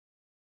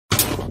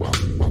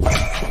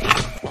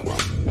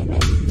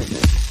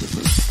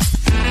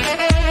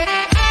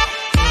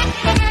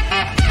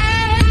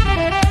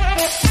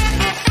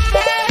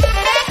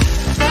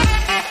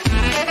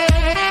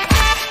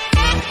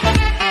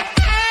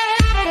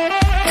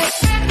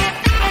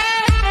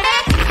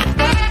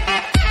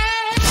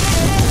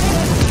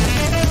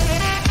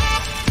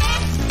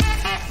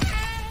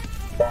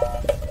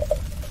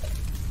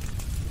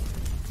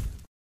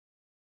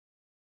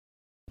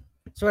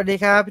สวัสดี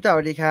ครับพี่ต่อส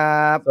วัสดีครั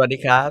บสวัสดี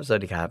ครับสวั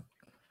สดีครับ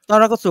ต้อน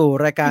รับเข้าสู่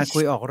รายการคุ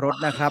ยออกรถ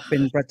นะครับเป็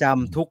นประอื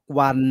มจำทุก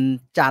วัน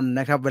จันทร์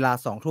นะครับเวลา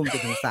2ทุ่มจ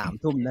นถึง3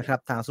ทุ่มนะครับ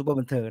ทางซูเปอร์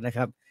บันเทิงนะค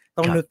รับ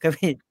ต้องครับ นึกครับ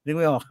พี่นึกไ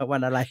ม่ออกครับวั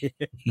นอะไร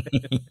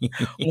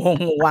งง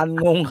วัน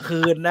งง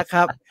คืนนะค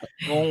รับ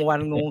งงวั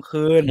นงง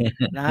คืน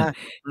นะ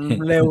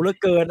เร็วเหลือ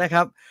เกินนะค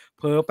รับ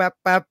เผลอแ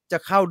ป๊บๆจะ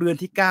เข้าเดือน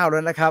ที่9แล้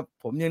วนะครับ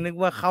ผมยังนึก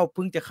ว่าเ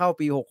พิ่งจะเข้า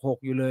ปี66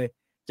อยู่เลย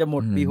จะหม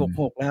ดอืปี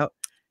66มแล้ว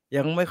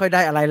ยังไม่ค่อยไ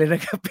ด้อะไรเลยน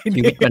ะครับปีนี้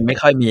ชีวิตมันไม่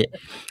ค่อยมี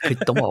คือ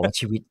ต้องบอกว่า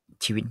ชี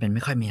วิตมันไ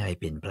ม่ค่อยมีอะไร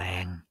เปลี่ยนแปล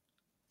ง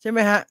ใช่ไหม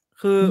ครับ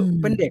คืออื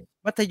มเป็นเด็ก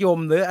มัธยม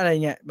หรืออะไร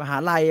เงี้ยมหา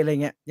ลัยอะไร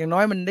เงี้ยอย่างน้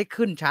อยมันได้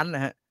ขึ้นชั้นอ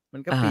ะครับมั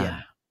นก็อาเปลี่ยน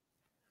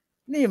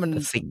นี่มันแต่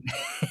สิ่ง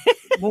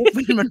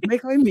มันไม่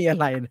ค่อยมีอะ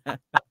ไรนะ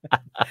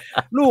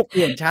ลูกเป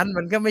ลี่ยนชั้น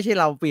มันก็ไม่ใช่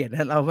เราเปลี่ยนน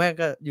ะเราแม่ง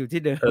ก็อยู่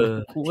ที่เดิม เออ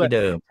ครูก็ที่เ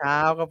ดิมเช้า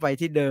ก็ไป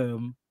ที่เดิม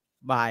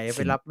บ่ายไป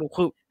สิ่ง รับลูก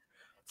คือ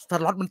ส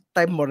ล็อตมันเ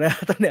ต็มหมดเลย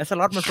ตอนเนี้ยส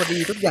ล็อตมันพอดี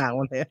ทุกอย่างห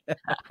มดเลย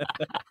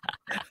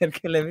มัน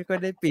ก็เลยไม่ค่อย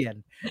ได้เปลี่ยน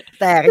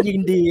แต่ก็ยิ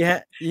นดีครับ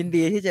ยิน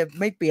ดีที่จะ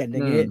ไม่เปลี่ยนออื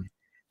ย่างงี้ม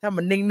ถ้า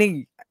มันนิ่ง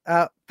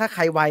ๆถ้าใค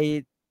รวัย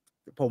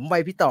ผมวั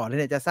ยพี่ต่อเนี่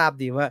ยจะทราบ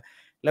ดีว่า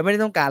เราไม่ได้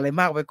ต้องการอะไร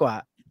มากไปกว่า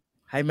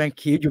ให้แม่ง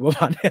keep อยู่ประม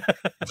าณเนี้ย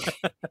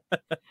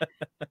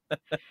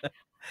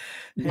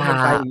ให้อย่ามัน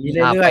ไปอย่างงี้อ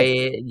ย่าไปเรื่อย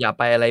อย่าไ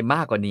ปอะไรม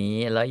ากกว่านี้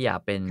แล้วอย่า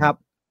เป็นๆครับ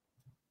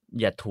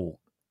อย่าถูก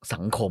สั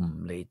งคม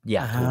หรืออ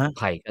ย่าอะฮะ ถูกใ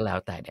ครก็แล้ว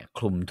แต่เนี่ยค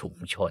ลุมถุง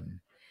ชน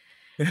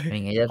ไม่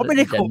งั้นจะเขาไม่ไ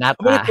ด้จะหน้าตา เข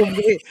าไม่ได้คุม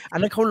พี่อัน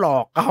นั้นเขาหลอ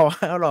กเอา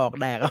เขาหลอก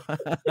แดกเอา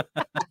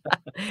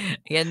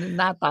งั้นห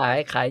น้าตา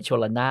คล้ายๆโช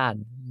ลนาน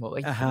บอกไ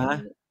อ้อะฮะเหี้ย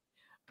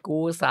กู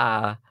อุตส่า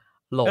ห์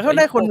หลแต่บไอ้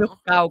พวก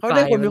ก้าวเขาไกลไ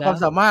ด้คนมีความมา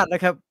แล้วสามารถน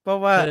ะครับเพราะ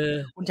ว่าเออ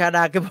คุณชาด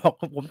าแกบอก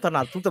ผมถ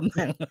นัดทุกตำแห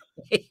น่ง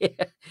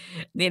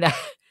นี่นะ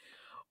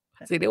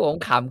สิ่งที่ผม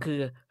ขำคือ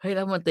เฮ้ย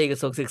รัฐมนตรีกระ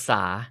ทรวงศึกษ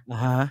าอะ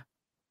ฮะ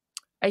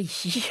ไอ้เ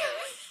หี้ย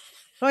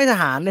ก็ให้ท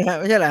หารเนี่ยครับ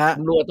ไม่ใช่เหรอครับ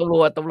ตำรวจ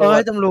ใ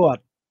ห้ตำรวจ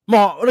เหม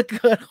าะเหลือเ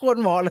กินโคตร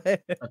เหมาะเลย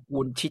ตระกู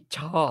ลชิดช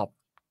อบ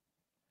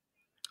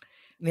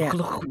เนี่ยแ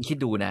ล้วคุณคิด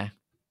ดูนะ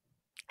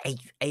ไอ้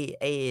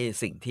ไอ้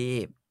สิ่งที่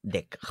เ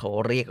ด็กเขา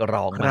เรียก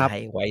ร้องครับมาให้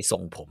ไว้ทร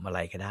งผมอะไร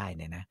ก็ได้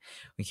เนี่ยนะ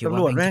คุณคิดตำ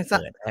รวจว่าแม่งจะแม่งเ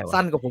กิดได้วะ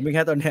สั้นกว่าผมอีกค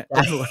รับตอนเนี้ย ใช่ ต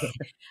ำรวจ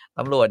ต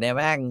ำรวจเนี่ย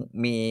แม่ง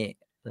มี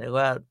เรียก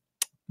ว่า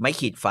ไม้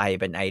ขีดไฟ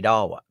เป็น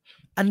idol อะ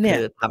อันเนี้ยคื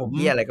อผม ทำเ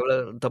หี้ยอะไรก็ไม่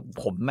รู้แต่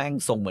ผมแม่ง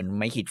ทรงเหมือน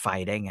ไม้ขีดไฟ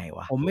ได้ไง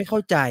วะผมไม่เข้า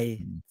ใจ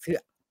อืมคือ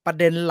ประ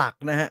เด็นหลัก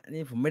นะครับ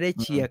นี่ผมไม่ได้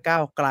อืเชียร์มก้า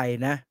วไกล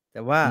นะแ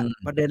ต่ว่าอื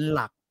ประเด็นมห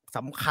ลักส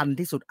ำคัญ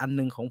ที่สุดอันห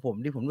นึ่งของผม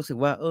ที่ผมรู้สึก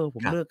ว่าผ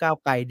มเลือกครับก้าว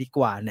ไกลดีก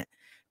ว่าเนี่ย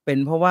เป็น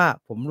เพราะว่า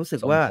ผมรู้สึ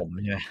กทรงว่าผม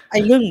ใช่ไหมไอ้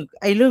เรื่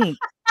อง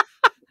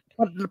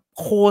มัน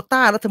โควต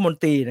ารัฐมน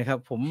ตรีนะครับ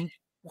ผม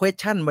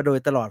question มาโดย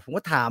ตลอดผม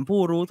ก็ถามผู้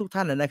รู้ทุกท่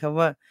านอะนะครับ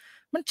ว่า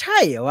มันใช่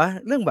เหรอวะ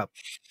เรื่องแบบ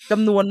จ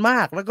ำนวนม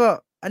ากแล้วก็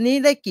อันนี้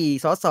ได้กี่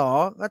สส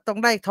ก็ต้อง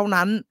ได้เท่า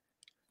นั้น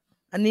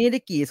อันนี้ได้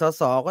กี่ส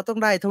สก็ต้อง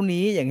ได้เท่า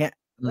นี้อย่างเงี้ย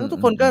อืแล้วทุก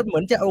คนก็เหมื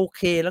อนจะมๆๆๆโอเ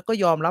คแล้วก็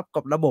ยอมรับ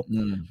กับระบบอื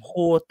มโค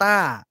วตา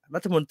รั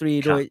ฐมนตรี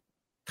โดยครับ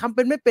ทำเ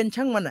ป็นไม่เป็น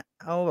ช่างมันอะ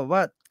เอาแบบว่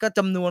าก็จ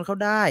ำนวนเขา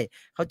ได้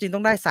เขาจึงต้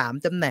องได้3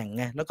ตำแหน่ง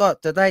ไงแล้วก็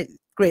จะได้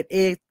เกรดเอ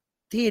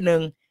ที่หนึ่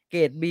งเกร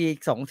ดบีอี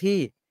ก2ที่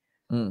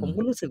อืมผม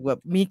ก็รู้สึกแบบ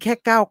มีแค่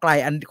ก้าวไกล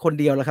คน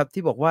เดียวแหละครับ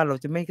ที่บอกว่าเรา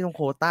จะไม่ต้องโ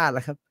ควตาแ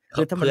ล้วครับ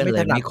คือถ้ามันเพื่อนเลยไม่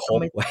ถนัดไม่คร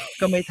บเว้ย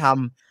ก็ไม่ท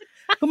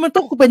ำคือมันต้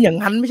องเป็นอย่าง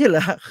งั้นไม่ใช่เหร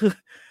อครับคือ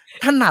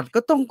ถนัดก็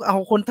ต้องเอา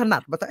คนถนั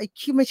ดมาไอ้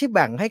ที่ไม่ใช่แ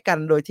บ่งให้กัน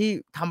โดยที่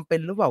ทำเป็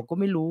นหรือเปล่าก็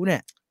ไม่รู้เนี่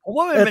ย ผม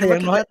ว่ามันเป็นวัฒ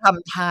นแต่อย่างน้อยธรรม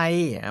ไทย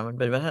มัน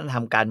เป็นวัฒนธร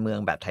รมการเมือง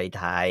แบบไ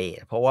ทย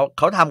ๆเพราะว่าเ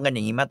ขาทำกันอ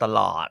ย่างงี้มาตล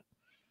อด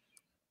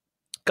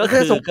ก็คื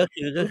อแต่ถ้าสงก็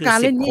คือ10การ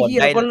เล่นคนได้เหี้ย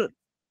ๆเราก็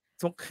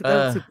สงเอ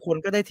อ 10คน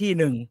ก็ได้ที่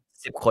หนึ่ง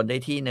10คนได้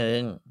ที่หนึ่ง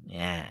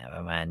ป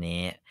ระมาณ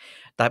นี้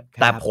แต่ค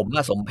รับผมอ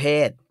ะสมเพ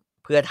ช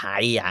เพื่อไท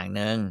ยอย่างห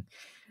นึ่ง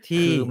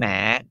ที่คือแหม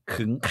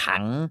ขึงขั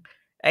ง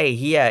ไอ้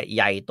เหี้ยใ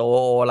หญ่โต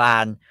โอฬา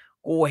ร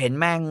กูเห็น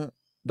แม่ง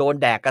โดน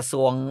แดกกระทร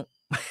วง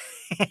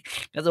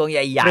กระทรวงใ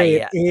หเกรญ่ๆ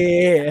ดอะเอ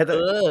เอ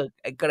อ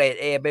ไอ้เกรด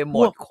เอไปหม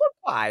ดพวกโคตร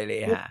ควายเล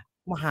ยพวกอะ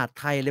มหาด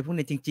ไทยอะไรพวก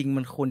นี้จริงๆ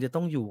มันควรจะต้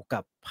องอยู่กั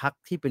บพรรค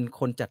ที่เป็น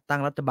คนจัดตั้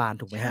งรัฐบาล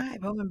ถูกไหมคใช่รับ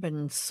เพราะมันเป็น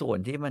ส่วน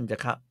ที่มันจะ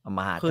เข้าม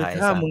หาดคือถ้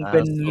าไทยสาธา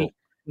รณสุข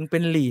มึงเป็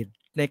น lead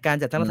ในการ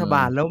จัดตั้อืงรัฐบ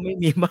าลมแล้วไม่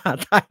มีมหาด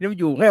ไทยแล้ว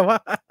อยู่ไงวะ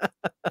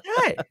ใ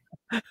ช่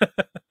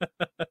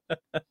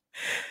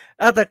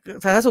แต่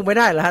สาธารณสุขไม่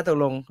ได้เหรอครับตก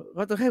ลง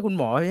ก็ต้องให้คุณ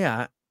หมอไม่ใช่เหรอ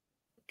ครับ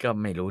ก็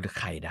ไม่รู้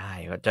ใครได้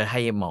ก็จะให้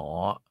หมอ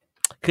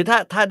คือ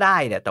ถ้าได้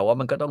เนี่ยแต่ว่า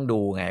มันก็ต้องดู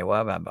ไงว่า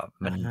แบบ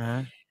มันอะฮะ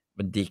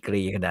มันดีก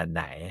รีขนาดไ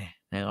หน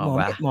นึกออกเ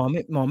ปล่าหมอ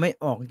ไม่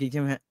ออกจริงใช่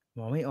ไหมครับหม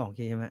อไม่ออกจ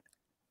ริงใช่ไหม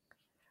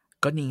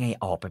ก็นี่ไง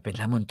ออกไปเป็น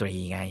รัฐมนตรี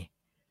ไง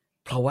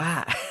เพราะว่า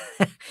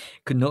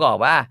คุณนึกออก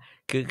เปล่า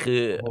คื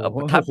อโอ้โฮ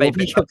ถ้าไปโอ้โฮเ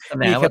ป็นตำแ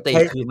หน่งรัฐมนตรีใช้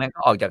คือแม่งก็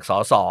ออกจากส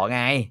สไ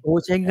งโอ้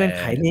ใช้เอเงื่อน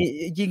ไขอนี่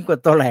ยิ่งกว่า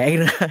ตอแหลอีก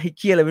นะไอ้เ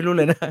หี้ยอะไรไม่รู้เ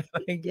ลยนะแ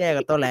ม่งแย่ก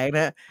ว่าตอแหลอีกน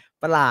ะครับ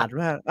ประหลาด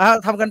มากอ้าว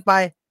ทำกันไป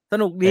ส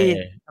นุกเออดี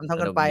ท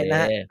ำกันไปสนุกดีนะ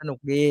ครับสนุก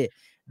ดี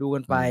ดูกั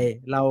นไปอืม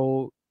เรา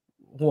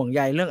ห่วงใ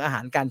ยเรื่องอาหา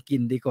รการกิ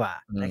นดีกว่า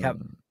อืมนะครับ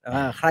อ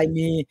าใคร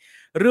มี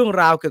เรื่อง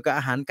ราวเกี่ยวกับ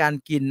อาหารการ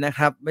กินนะค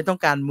รับไม่ต้อง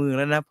การเมืองแ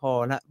ล้วนะพอ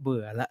แล้วเ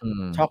บื่อแล้วอื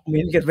ม ช็อก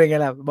มิ้นท์กันเป็นไง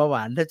ล่ะเบาหว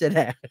านแทบจะแด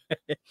ก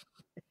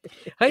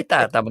เฮ้ยแ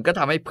ต่มันก็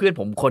ทำให้เพื่อน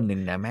ผมคนหนึ่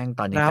งนะแม่ง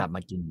ตอนครับนี้กลับม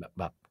ากิน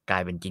แบบ กลา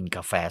ยเป็นกินก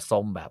าแฟ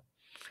ส้มแบบ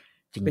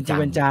จริงเป็นจริจังง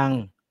เป็นจัง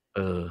เอ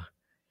อ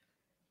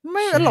ไ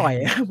ม่อใช่ร่อย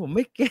อะผมไ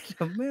ม่เก็ต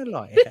ไม่อ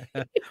ร่อยอะ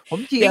ผม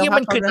เชีจยร์พรรคริงๆ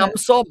มันคือเขานะครับน้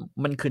ำส้ม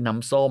มันคือน้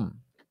ำส้ม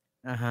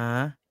อะฮะ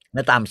แ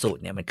ล้วตามสูต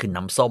รเนี่ยมันคือ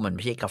น้ำส้มมันไ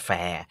ม่ใช่กาแฟ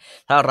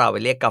ถ้าเราไป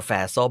เรียกกาแฟ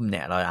ส้มเ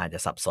นี่ยเราอาจจะ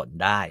สับสน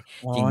ได้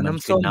อ๋อจริงมันคือน้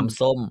ำส้มน้ำ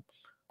ส้ม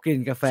กลิ่น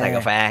กาแฟใส่ก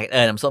าแฟ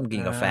น้ำส้มกลิ่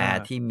นอากาแฟ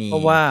ที่มีเพรา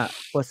ะว่า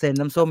เปอร์เซ็นต์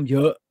น้ำส้มเย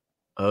อะ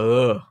เอ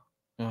อ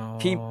อ๋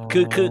ที่อ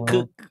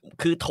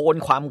คือโทน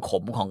ความข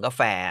มของกาแ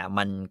ฟ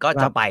มันก็ค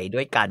รับจะไปด้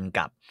วยกัน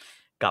กั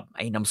บไ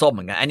อ้น้ำส้มเห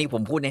มือนกันอันนี้ผ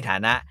มพูดในฐา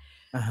นะ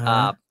อะฮะ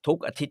ทุก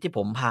อาทิตย์ที่ผ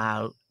ม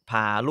พ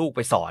าลูกไป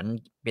สอน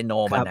เปียโน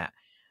ครับมันน่ะ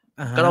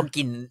อะฮะก็ต้อง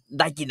กิน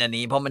ได้กินอัน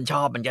นี้เพราะมันช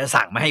อบมันจะ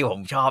สั่งมาให้ผม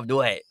ชอบ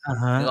ด้วยอะ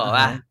ฮะนึกออกเ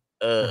ปล่า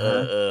ๆเออะฮะ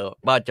อๆ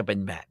ๆว่าจะเป็น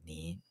แบบ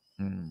นี้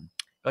อืม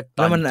ก็ตแ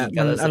ล้วมันอะอนกิน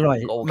ก็รู้สึกมันอร่อย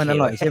ก็โอเคมันอ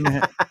ร่อยเว้ย ใช่ไหมค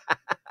รับ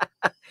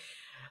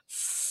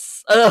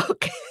เออโอ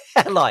เค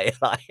อร่อย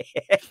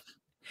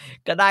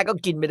ก็ได้ก็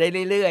กินไปได้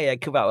เรื่อยๆอะ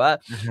คือแบบว่า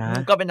อะฮะ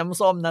ก็เป็นน้ำ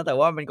ส้มนะแต่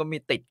ว่ามันก็มี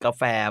ติดกา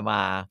แฟม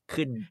า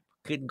ขึ้น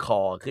ขึ้นค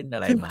อขึ้นอ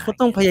ะไรซึ่งมาเขาอย่างเงี้ย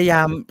ต้องพยาย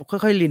าม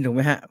ค่อยๆรินถูกไห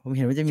มครับผมเ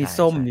ห็นว่าจะใมี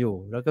ส้มช่อยู่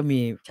แล้วก็มี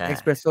ๆใช่เอส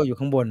เปรสโซอยู่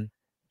ข้างบน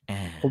อ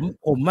า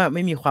ผมอะไ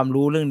ม่มีความ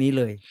รู้เรื่องนี้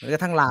เลยแม้กร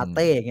ะทั่งลาอืมเต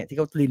อย่างเงี้ยที่เ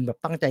ขารินแบบ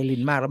ตั้งใจริ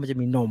นมากแล้วมันจะ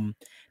มีนม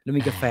แล้ว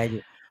มีอากาแฟอ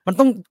ยู่มัน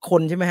ต้องค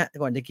นใช่ไหมครับ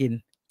ก่อนจะกิน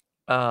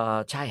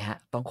ใช่ครับ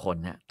ต้องคน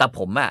ครับแต่ผ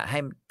มอะให้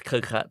คื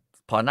อ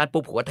พอนั่นปุ๊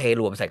บผมก็เท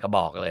รวมใส่กระบ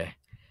อกเลย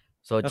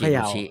โซแล้วเข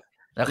ย่าจิโยชิ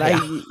แล้วแล้วไอ้เขย่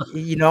า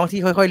อีน้องที่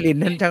ค่อยๆริน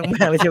นั่นช่างแ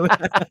ม่งเลยใช่ไหม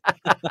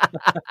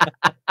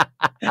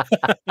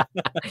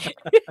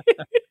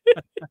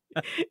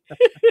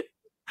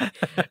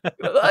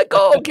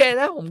ก็โอเค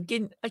นะผมกิ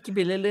นไป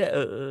เรื่อย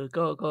ๆ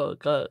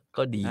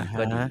ก็ดีอะฮะ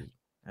ก็ดี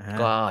อะฮะ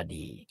ก็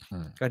ดีอื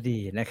มก็ดี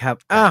นะครับ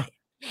ใช่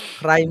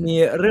ใครอืมมี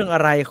เรื่องอะ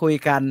ไรคุย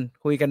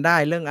กันได้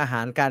เรื่องอาห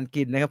ารการ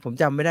กินนะครับผม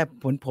จำไม่ได้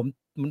ผม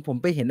เหมือนผม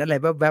ไปเห็นอะไร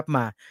แวบๆม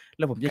าแ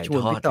ล้วผมจะไก่ชว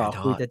นพี่ต่อ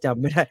คุยทอดแต่จ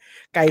ำไม่ได้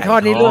ไก่ไก่ททอ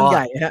ดนี่เรื่องอดให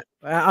ญ่ครับ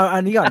เอาอั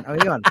นนี้ก่อนเอา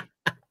นี้ก่อน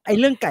ไอ้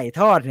เรื่องไก่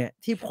ทอดเนี่ย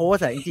ที่โพส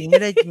ต์อะจริงๆไม่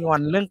ได้งอ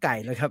นเรื่องไก่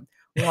นะครับ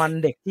งอน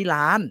เด็กที่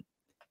ร้าน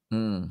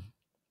อืม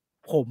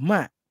ผมอ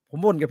ะผม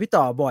บ่นกับพี่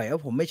ต่อบ่อยว่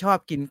าผมไม่ชอบ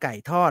กินไก่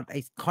ทอดไอ้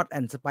Hot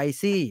and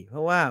Spicy เพร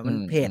าะว่าอืมัน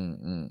เผ็ด ม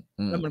ๆๆ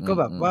อืแล้วมันก็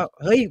แบบมว่าๆ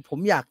ๆเฮ้ยผม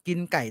อยากกิน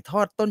ไก่ท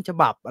อดต้นฉ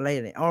บับอะไร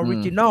เนี่ยอออืมริ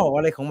จินัลอ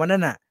ะไรของมันนั่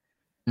นน่ะ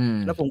อื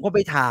มแล้วผมก็ไป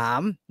ถาม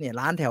เนี่ย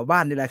ร้านแถวบ้า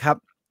นนี่แหละครับ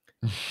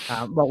ถา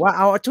มบอกว่าเ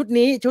อาชุด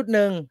นี้ชุดห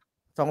นึ่ง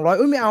200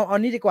อุ๊ยไม่เอาเอา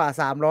นี้ดีกว่า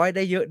300ไ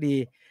ด้เยอะดี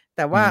แ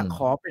ต่ว่าอืมข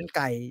อเป็นไ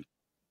ก่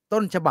ต้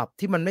นฉบับ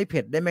ที่มันไม่เ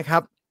ผ็ดได้ไหมครั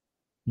บ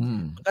อืม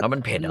มันก็แล้วมั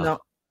นเผ็ดเหรอเนาะ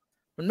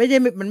มันไม่ไ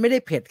ด้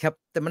เผ็ดครับ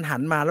แต่มันหั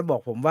นมาแล้วบอ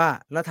กผมว่า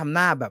แล้วทำห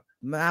น้าแบบ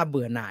หน้าเ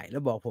บื่อหน่ายแล้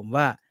วบอกผม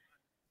ว่า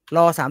ร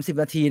อ30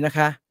นาทีนะค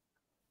ะ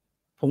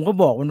ผมก็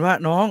บอกมันว่า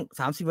น้อง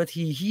30นา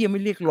ทีเหี้ยไม่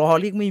เรียกรอ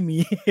เรียกไม่มี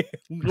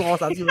มึงรอ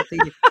30นา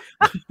ที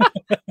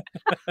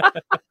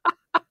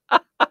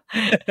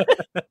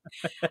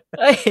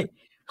เฮ้ย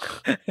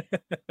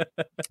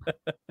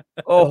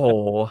โอ้โฮ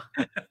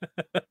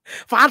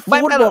ฟาสต์ฟูไม่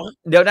ไม่หรอกดบอก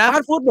เดี๋ยวนะฟาส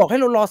ต์ฟูดบอกให้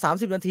เรารอ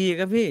30นาที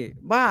ครับพี่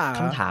บ้าเหรอค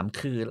ำถาม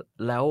คือ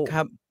แล้วค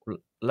รับ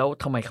แล้ว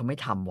ทำไมเขาไม่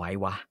ทำไว้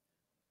วะ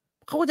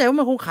เข้าใจว่า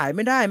มันคงขายไ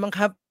ม่ได้มั้งค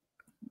รับ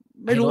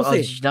ไม่ไอ้รรู้สิสออ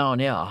ริจินัล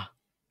เนี่ยเหรอ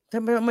ถ้า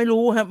ไม่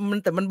รู้ครับ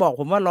แต่มันบอก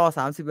ผมว่ารอ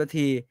30นา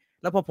ที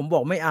แล้วพอผมบ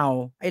อกไม่เอา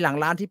ไอ้หลัง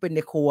ร้านที่เป็นใน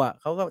ครัวอะ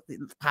เขาก็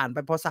ผ่านไป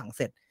พอสั่งเ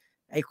สร็จ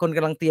ไอ้คนก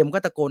ำลังเตรียมก็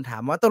ตะโกนถา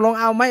มว่าตกลง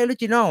เอาไหมออริ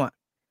จินัลอะ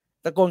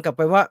ตะโกนกลับไ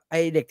ปว่าไอ้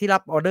เด็กที่รั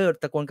บออร์เดอร์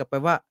ตะโกนกลับไป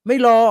ว่าไม่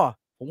รอ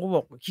ผมก็บ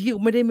อกคิว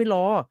ไม่ได้ไม่ร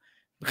อ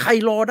ใคร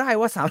รอได้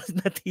วะ30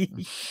นาที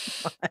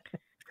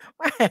แ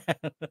ม่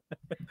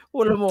พู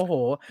ดแล้วโมโห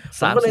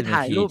ผมก็เลย30นาถ่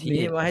ายรูปทีที่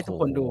นี้มาโอ้โฮให้ทุก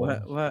คนดูครับ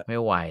ว่าไม่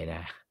ไหวน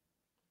ะ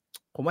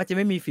ผมอาจจะไ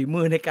ม่มีฝี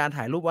มือในการ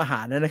ถ่ายรูปอาหา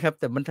รนะครับ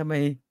แต่มันทำไม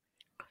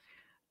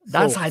โศ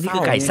ด้านซ้ายกเศร้านี่คื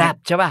อไก่อย่างงี้ครับแซ่บ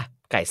ใช่เปล่า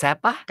ไก่แซ่บ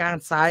เปล่า ก้าน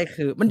ซ้าย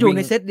คือมันอยู่วิ่งใน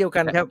เซตเดียว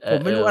กันครับเอผม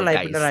ไม่รู้อะไรไ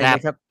ก่เป็นอะไรแซ่บน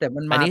ะครับแต่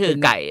มันอันนี้คืมาเป็น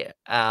อไก่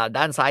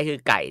ด้านซ้ายคือ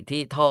ไก่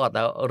ที่ทอดแ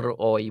ล้วโร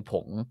ยผ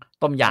ง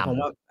ต้มยผม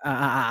ว่าอ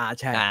าๆๆ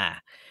ๆใช่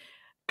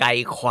ำไก่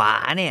ขวา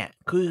เนี่ย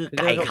คือคือไ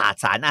ก่ก็ขาด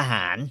สารอาห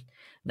าร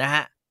นะค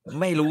รับ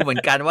ไม่รู้เหมือ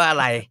นกันว่าอะ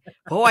ไร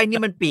เพราะว่าไอ้นี่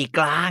มันปีกก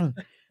ลาง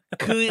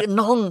คือ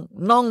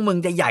น่องมึง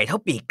จะใหญ่เท่า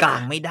ปีกกลา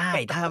งไม่ได้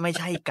ถ้าไม่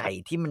ใช่ไก่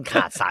ที่มันข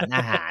าดสารอ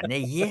าหารไ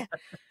อ้เหี้ย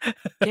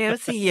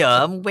KFC เหรอ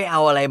มึงไปเอ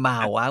าอะไรมา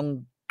วะมึง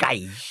ไก่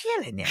เหี้ยอ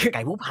ะไรเนี่ยไ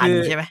ก่ผู้พัคือน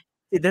ใช่ไหม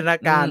จินตนา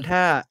อืมการถ้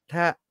า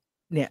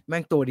เนี่ยแม่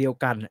งตัวเดียว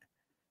กัน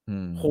อื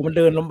ม โอ้โฮมันเ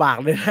ดินลำบาก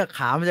เลยนะข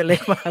ามันจะเล็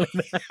กมากเลย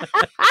นะ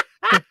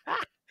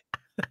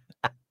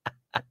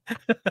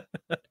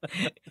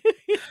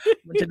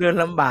มันจะเดิน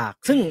ลำบาก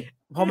ซึ่ง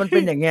พอมันเป็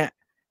นอย่างเงี้ย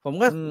ผม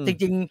ก็อืมจ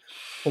ริง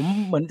ๆผม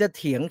เหมือนจะเ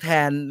ถียงแท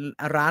น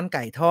ร้านไ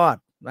ก่ทอด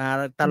มา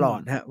ตอืมลอด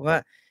ครับว่า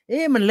เอ๊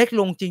ะมันเล็ก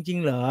ลงจริง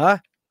ๆเหรอ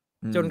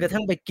อืมจนกระ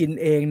ทั่งไปกิน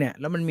เองเนี่ย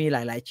แล้วมันมีหล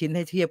ายๆชิ้นใ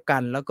ห้เทียบกั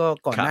นแล้วก็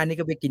ก่อนครับหน้านี้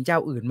ก็ไปกินเจ้า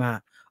อื่นมา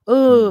เออ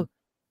อื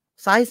ม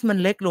ไซซ์มัน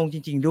เล็กลงจ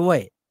ริงๆด้วย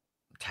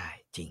ใช่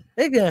จริงเ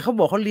อ๊ะแต่เขาบ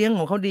อกเขาเลี้ยงข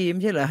องเขาดีไ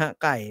ม่ใช่เหรอครับ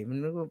ไก่มัน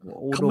ก็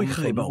อุเขาดมไม่เค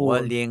ยบอกสมบูรณ์ว่า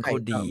เลี้ยงไก่เขา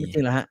ดีไม่จริ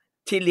งเหรอครับ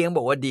ที่เลี้ยงบ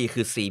อกว่าดี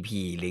คือ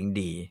CP เลี้ยง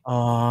ดีอ๋อ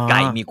ไก่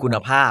มีคุณอ๋อ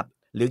ภาพ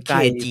หรือ ไ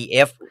ก่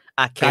KGF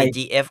ไก่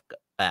KGF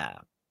อ่า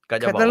ก็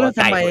จะบอกว่าแล้วท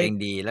ำไมไก่ตัวเอง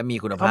ดีและมี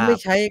คุณภาพเขาไม่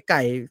ใช้ไ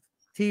ก่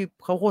ที่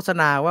เขาโฆษ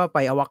ณาว่าไป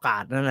อวกา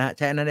ศนั่นนะครับใ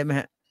ช้อันนั้นได้ไหม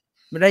ครับ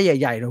ไม่ได้ใ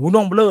หญ่ๆนะโอ้โฮ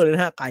น่องเบ้อเร่อเลยน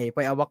ะครับไก่ไป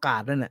อวกา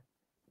ศนั่นน่ะ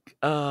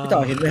เอพี่ต่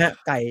ออเห็นไหมครับ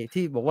ไก่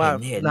ที่บอกว่า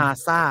เห็น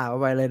NASA เอา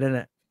ไปอะไรนั่น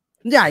น่ะ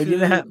ใหญ่คือดี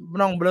นะครับ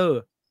น่องเบ้อเร่อ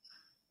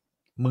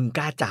มึงก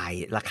ล้าจ่าย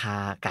ราคา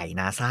ไก่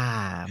NASA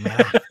ไหม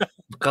ล่ะ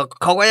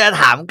เขาก็จะ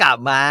ถามกลับ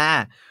มา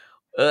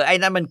ไอ้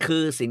นั่นมันคื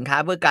อสินค้า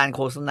เพื่อการโ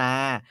ฆษณา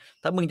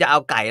ถ้ามึงจะเอา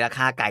ไก่ราค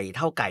าไก่เ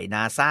ท่าไก่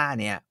NASA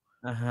เนี่ย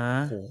อะฮะโ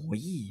อ้โฮ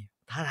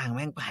ท่าทางแ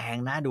ม่งแพง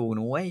น่าดูน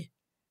ะเว้ย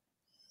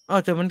อ้า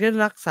วแต่มันก็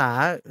รักษา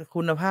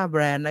คุณภาพแบ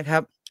รนด์นะครั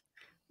บ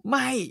ไ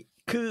ม่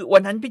คือวั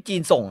นนั้นพี่จี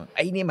นส่งไ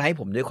อ้นี่มาให้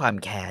ผมด้วยความ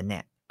แค้นเนี่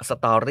ย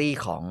story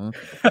ของ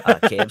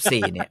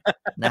KFC เนี่ย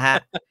นะครับ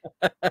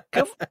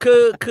คื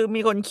อคือ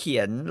มีคนเขี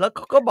ยนแล้วเข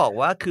าก็บอก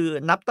ว่าคือ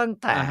นับตั้ง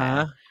แต่อะฮะ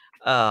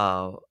เอ่อ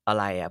อะ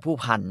ไรอะผู้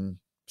พัน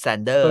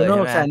Sanders ใช่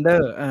Colonel ไหม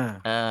Sanders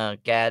อา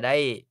แกได้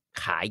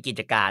ขายกิ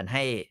จการใ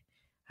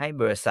ห้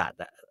บริษัท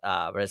อะ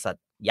บริษัท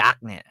ยัก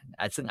ษ์เนี่ย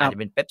ซึ่งครับอาจจะ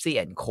เป็น Pepsi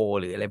and Co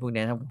หรืออะไรพวกเ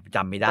นี้ยถ้าผมจ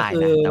ำไม่ได้ก็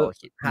คือนะแต่ว่า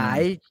ขา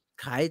ย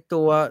ขาย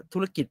ตัวธุ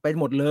รกิจไป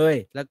หมดเลย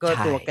แล้วก็ใ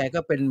ช่ตัวแกก็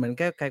เป็นเหมือนแ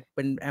กเ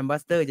ป็น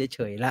Ambassador เฉ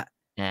ยๆแล้ว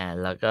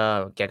แล้วก็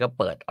แกก็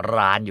เปิด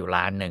ร้านอยู่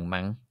ร้านหนึ่ง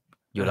มั้ง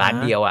อยู่ร้านอะฮ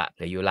ะเดียวอะแ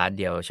ต่อยู่ร้าน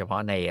เดียวเฉพา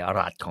ะใน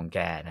รัฐของแก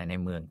นะใน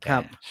เมืองแกครั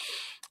บ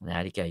น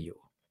ะที่แกอยู่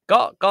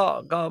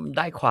ก็ไ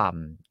ด้ความ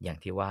อย่าง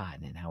ที่ว่า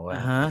เนี่ยนะว่าอะ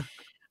ฮะ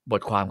บ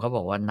ทความเขาบ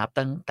อกว่านับ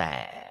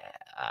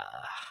อ่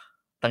า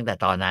ตั้งแต่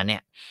ตอนนั้นเนี่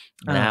ย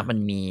อานะครับมัน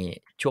มี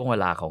ช่วงเว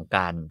ลาของก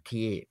าร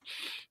ที่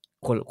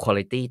ควอ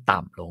ลิตีต่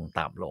ำ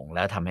ลงแ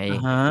ล้วทำให้ อะ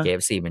ฮะ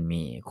KFC มัน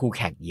มีคู่แ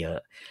ข่งเยอะ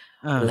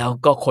อาแล้ว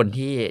ก็คน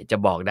ที่จะ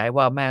บอกได้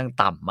ว่าแม่ง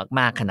ต่ำ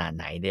มากๆขนาด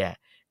ไหนเนี่ย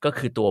ก็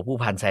คือตัวผู้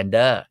พัน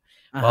Sanders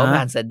เพอะฮะราะว่า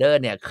พัน Sanders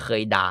เนี่ยเค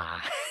ยด่า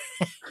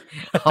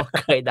เขา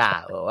เคยด่า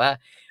บอกว่า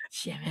เ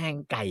ชี่ยแม่ง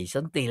ไก่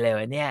ส้นตีนเลย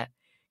วะเนี่ย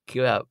คื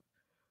อแบบ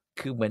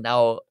คือเหมือนเอ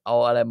า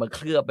อะไรมาเค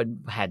ลือบเป็น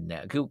แผ่นเนี่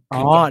ยคืออ๋อ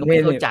คือแกก็ไม่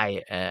เข้านี่ใจ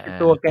ไอ้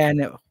ตัวแกๆเ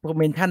นี่ยพอ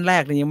เมนชันแร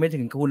กเนี่ยยังไม่ถึ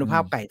งคุณอืมภา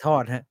พไก่ทอ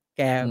ดครับแ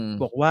กอืม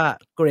บอกว่า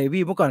Gravy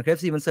เมื่อก่อน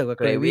KFC มันเสิร์ฟกับ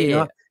Gravy gravy เน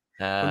าะ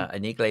คุณอั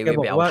นนี้ แก gravy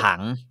ไปบอกว่า เอาถั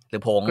งหรื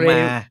อผงม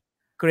า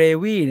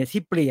Gravy เนี่ย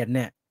ที่เปลี่ยนเ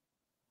นี่ย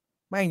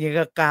แม่งอย่าง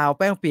กับกาวแ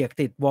ป้งเปียก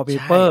ติด ใ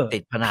ช่ wallpaper ติ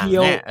ดผนัง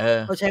Peel เนี่ย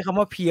เขาใช้คำ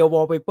ว่า Peel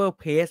wallpaper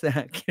paste นะค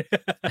รับ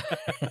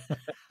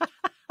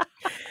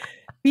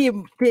พี่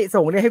ที่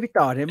ส่งเนี่ยให้พี่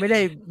ต่อเนี่ยไม่ไ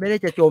ด้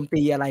จะโจม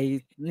ตีอะไร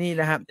นี่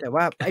นะครับแต่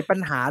ว่าไอ้ปัญ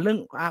หาเรื่อง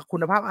คุ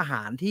ณภาพอาห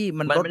ารที่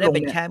มันมันไม่ได้เ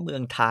ป็นลดลงเนี่ยแค่เมือ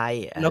งไทย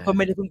แล้วก็ไ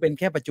ม่ได้เพิ่งเป็น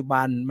แค่ปัจจุ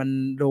บัน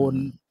โดนอื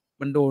ม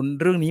มันโดน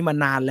เรื่องนี้มา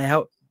นานแล้ว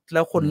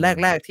คนอื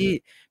มแรกๆที่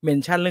เมน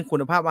ชันเรื่องคุ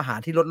ณภาพอาหาร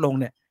ที่ลดลง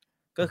เนี่ย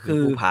ก็ก็คือคื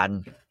อผู้พัน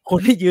คน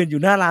ที่ยืนอ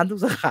ยู่หน้าร้านทุก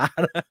สาขา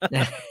นะ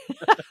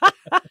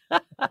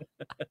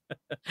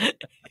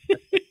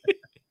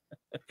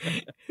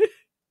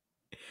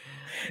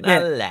เนี่นั่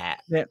ยนแหละ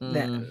เ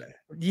นี่ย ม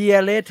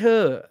year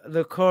later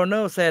the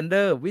Colonel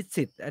Sanders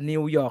visit a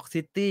New York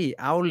City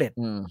outlet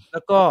อืมแล้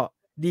วก็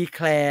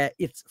declare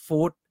its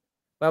food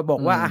บอ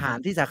กว่าอืมอาหาร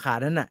ที่สาขา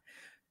นั้นน่ะ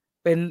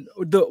เป็น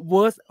the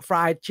worst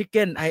fried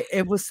chicken I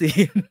ever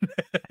seen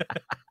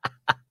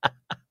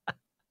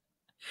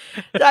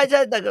ใช่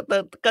ๆแต่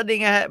ก็นี่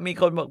ไงครับมี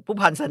คนบอกผู้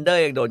พัน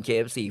Sanders ยังโดน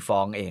KFC ฟ้อ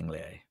งเองเ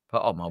ลยเพรา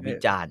ะออกมาเออวิ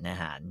จารณ์อา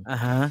หารอะ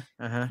ฮะ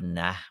อะฮะ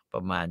นะปร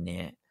ะมาณ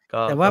นี้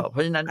ก็แต่ว่าเพร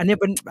าะฉะนั้นอันนี้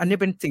เ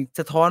ป็นสิ่ง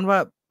สะท้อนว่า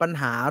ปัญ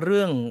หาเ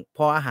รื่องพ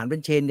ออาหารเป็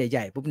น chain ให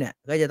ญ่ๆปุ๊บเนี่ย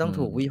ก็จะต้องอืม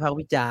ถูกวิพากษ์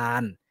วิจา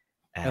รณ์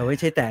ไม่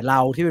ใช่อาแต่เรา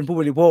ที่เป็นผู้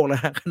บริโภคนะ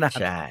ขนาดใ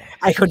ช่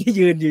ไอ้คนที่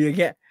ยืนอยู่อย่าง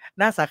เงี้ย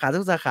หน้าสาขาทุ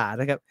กสาขา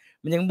นะครับ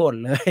มันยังบ่น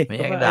เลย มัน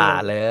ว่ายังด่า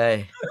อะไร เลย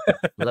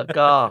แล้ว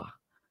ก็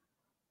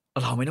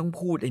เราไม่ต้อง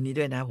พูดไอ้นี้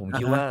ด้วยนะผมอะฮะ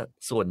คิดว่า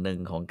ส่วนหนึ่ง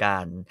ของกา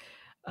ร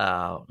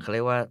เขาเรี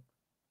ยกว่า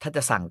ถ้าจ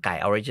ะสั่งไก่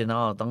ออริจินั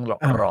ลต้อง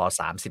อารอ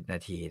30นา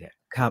ทีเนี่ย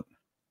ครับ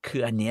คื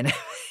ออันเนี้ยนะ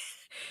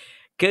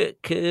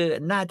คือ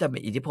น่าจะเป็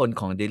นอิทธิพล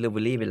ของดิลิเวอ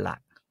รีเป็นหลั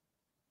ก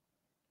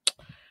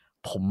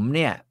ผมเ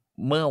นี่ย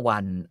เมื่อวั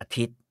นอา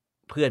ทิตย์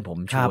เพื่อนผม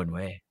ครับชวนเ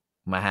ว้ย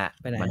มาครับ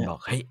ไปไหนครับมันบอก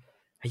เฮ้ย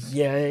ไอ้เ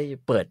หี้ย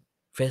เปิด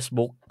เฟซ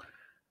บุ๊ก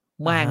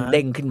อะแม่งฮะเ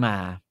ด้งขึ้นมา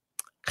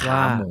ขาว่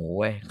าหมู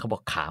เว้ยเขาบอ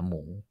กขาห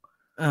มู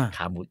อาข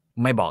าหมู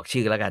ไม่บอก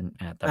ชื่อแล้วกัน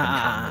แต่อาเป็น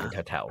ขาหมูๆ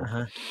ๆๆอะฮ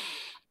ะ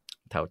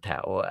แถ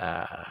ว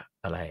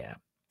อะไรอะ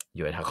อ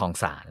ยู่แถวคลอง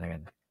สานแล้วกั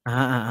นอา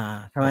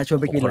ๆๆๆทำไมบอกโอ้โฮชวน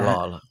ไปกินเหรอครับคนรอ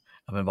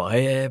แล้วมันบอกเ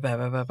ฮ้ยๆไปๆ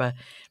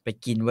ๆๆไป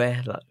กินเว้ย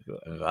แล้ว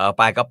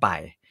ไปก็ไป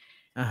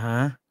อะฮะ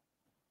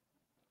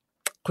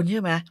คุณเชื่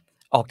อไหม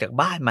ออกจาก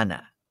บ้านมันอ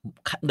ะ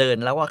เดิน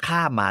แล้วก็ข้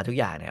ามมาทุก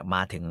อย่างเนี่ยม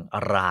าถึง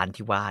ร้าน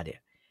ที่ว่าเนี่ย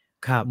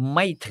ครับไ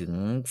ม่ถึง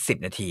10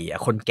นาทีอะ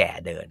คนแก่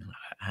เดิน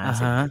อะ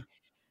50ฮะนาที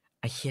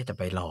ไอ้เหี้ยจะ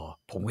ไปรอ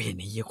ผมก็เห็น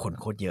ไอ้เหี้ยคน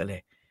โคตรเยอะเล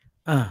ย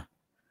อา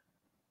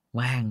แ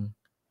ม่ง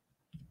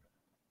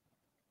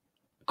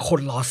คน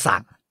รอสั่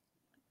ง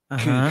อะ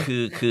ฮะ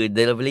คือ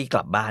ดิลิเวอรีก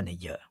ลับบ้านเนี่ย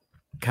เยอะ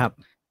ครับ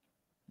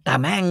แต่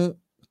แม่ง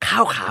ข้า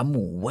วขาห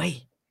มูเว้ย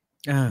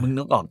อามึง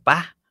นึกออกเปล่า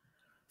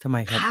ทำไม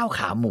ครับข้าวข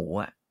าหมู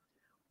อะ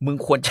มึง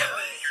ควรจะ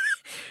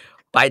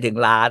ไปถึง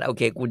ร้านโอเ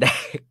คกูได้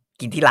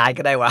กินที่ร้าน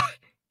ก็ได้วะ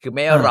คือไ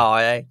ม่อารอ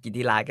นะกิน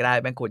ที่ร้านก็ได้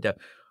แม่งควรจะ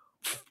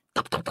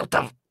ตั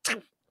บๆ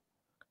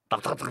ๆๆตั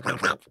บ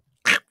ๆๆ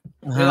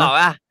ๆนึกอะฮะออกเ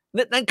ปล่า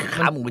นั่นคือ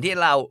มันขาหมูที่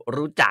เรา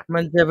รู้จักมั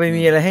นจะไปอืม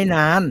มีอะไรให้น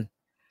าน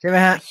ใช่ไหม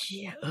ครับไอ้เ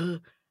หี้ย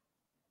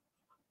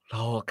ร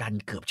อกัน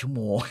เกือบชั่วโ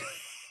มง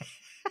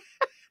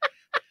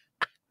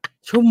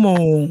ชั่วโม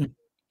ง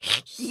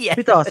เหี้ย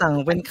พี่ต่อสั่ง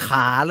เป็นข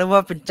าหรือว่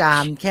าเป็นจา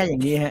นแค่อย่า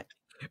งงี้ครับ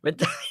ไม่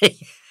ใช่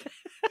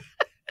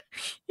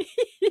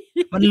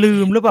มันลื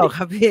มหรือเปล่าค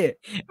รับพี่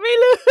ไม่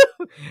ลืม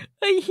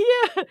ไอ้เหี้ย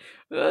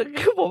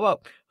คือผมแบบ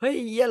เฮ้ย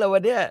เหี้ยอะไรว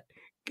ะเนี่ย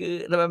คือ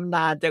ทำไมมันน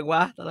านจังว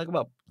ะตอนแรกก็แ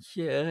บบเ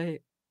ชี่ยเอ้ย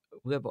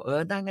เพื่อนบอก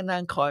นั่งก็นั่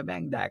งคอยแม่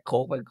งแดกโค้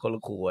กไปคนล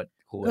ะขวด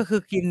ก็คื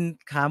อกิน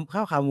ข้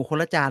าวขาหมูคน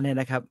ละจานเนี่ย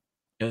นะครับ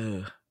เออ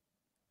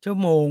ชั่ว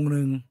โมงห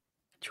นึ่ง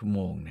ชั่วโม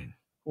งหนึ่ง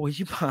โอ๊ย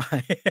ชิบหา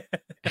ย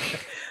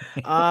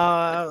อ่า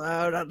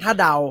ถ้า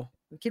เดา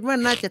คิดว่า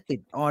น่าจะติด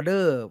ออร์เดอ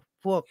ร์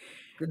พวก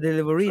ดิ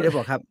ลิเวอรีหรือเป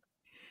ล่าครับ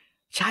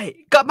ใช่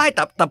ก็ไม่แ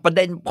ต่ประเ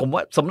ด็นผมว่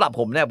าสำหรับ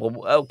ผมเนี่ยผม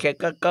โอเค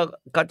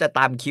ก็จะต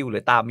ามคิวหรื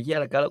อตามเหี้ยอ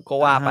ะไรก็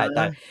อะว่าไปแ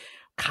ต่ฮะ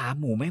ขา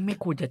หมูแม่งไม่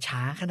ควรจะช้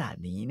าขนาด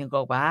นี้นึกอ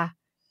อกเปล่า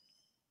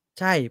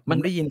ใช่ผมันม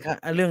ได้ยิน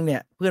เรื่องเนี่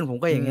ยเพื่อนผม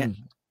ก็อืมอย่างเงี้ย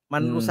มั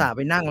นอืมอุตส่าห์ไป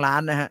นั่งร้า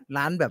นนะครับ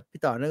ร้านแบบ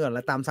พี่ต่อนึกออกแ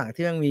ล้วตามสั่ง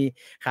ที่แม่งมี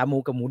ขาหมู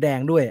กับหมูแดง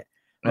ด้วย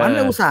เอมัน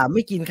น่ะออุตส่าห์ไ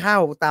ม่กินข้า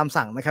วตาม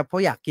สั่งนะครับเพรา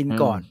ะอยากกินอืม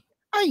ก่อน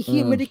ไอ้อืเหี้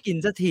ยม ไม่ได้กิน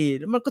สักที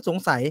แล้วมันก็สง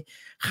สัย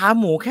ขา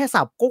หมูแค่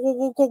สับโก๊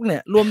กๆๆๆเนี่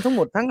ยรวมทั้งห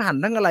มดทั้งหั่น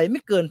ทั้งอะไรไ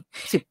ม่เกิน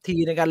10ที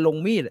ในการลง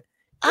มีดอะ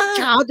มันอา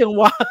ช้าจัง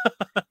วะ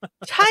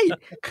ใช่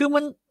คือมั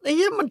นไอ้เ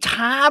หี้ยมัน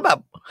ช้าแบบ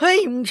เฮ้ย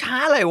มึงช้า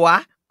อะไรวะ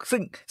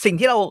สิ่งสิ่ง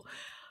ที่เรา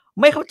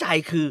ไม่เข้าใจ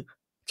คือ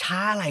ช้า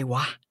อะไรว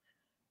ะ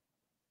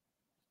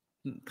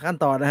ขั้น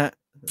ตอนนะครับ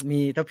มี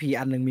ทัพพี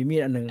อันหนึ่งมีมี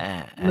ดอันหนึ่งอา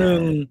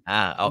1เอา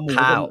เอาหมู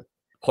ข้าวกับ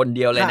คนเ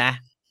ดียวเลยข้านะ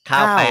ข้าว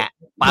ข้าวแปะ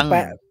ปังแป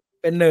ะ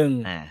เป็น1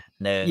อา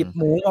1หยิบ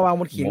หมูมาวาง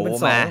บนหมูเขียงเป็น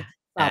มา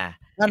2สัอาบ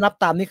ถ้านับ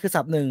ตามนี่คือ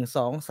สับ1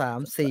 2 3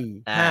 4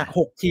 อา5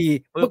 6ที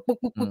ปึ๊บ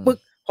อืมปึ๊ก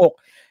ๆๆๆๆ6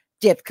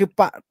 7คือ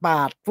ป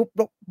าดปุ๊บ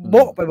อืมโ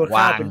บ๊ะไปบน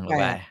ข้าววางเป็นลง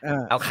ไป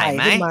8เอาไข่ไ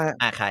หมไข่ขึ้นมา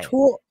อาไข่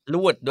ชั่ว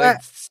รูดด้วยแป๊ะ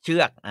เชื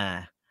อก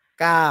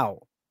9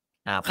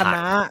ผักคะ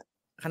น้า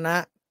คะน้า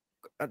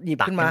หยิบ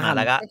ตักขึ้นมาหั่นขึ้นมาแ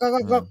ล้วก็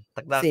อืมก๊อก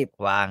ๆๆๆ10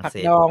วางผัก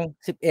10ดอง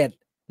11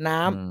น้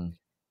อืม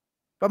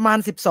ำประมาณ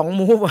12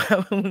มูฟอะครับ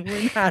ไม่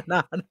น่าน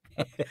าน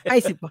ให้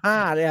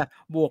15เลยอะ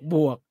บ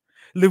วก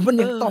ๆหรือมันเอ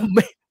อ ยังต้มไ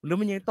ม่หรือ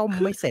มันยังต้มคื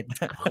อไม่เสร็จ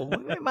ผม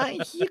ไม่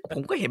เหี้ยผ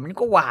มก็เห็นมัน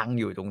ก็วาง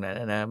อยู่ตรงนั้น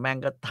อะนะแม่ง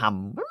ก็ท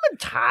ำมัน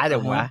ช้าจัอ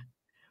ะฮะงวะ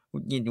หงุ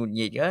ดหงิ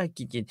ดๆ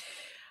กิน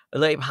ๆ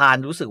เลยผ่าน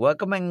รู้สึกว่า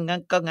ก็แม่งงั้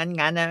นก็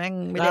งั้นๆนะแม่ง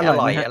ไม่แล้วได้อร่อย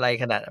ไหมครับอร่อยอะไร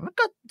ขนาดนั้นมัน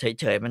ก็เ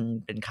ฉยๆมัน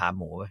เป็นขาห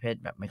มูประเภท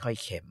แบบไม่ค่อย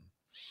เค็ม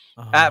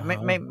อ๋อไม่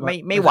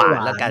ไม่ค่อยหวาหวา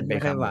นแล้วกันเป็น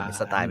ขาหมูนไม่ค่อยหวาน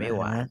สไตล์ไม่อะฮะ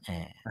หวาน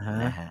อะฮะ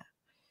นะครับ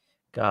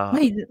ก็ไ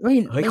ม่ไม่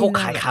เฮ้ยไม่น่าเขา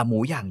ขายขาหมู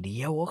อย่างเดี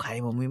ยวเขาขาย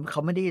หมูเข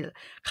าไม่ได้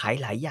ขาย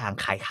หลายอย่าง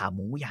ขายขาห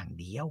มูอย่าง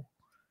เดียว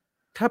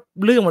ถ้า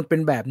เรื่องมันเป็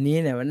นแบบนี้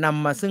เนี่ยมันน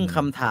ำมาซึ่งอืมค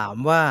ำถาม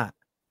ว่า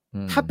อื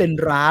มถ้าเป็น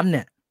ร้านเ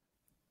นี่ย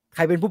ใค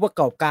รเป็นผู้ประ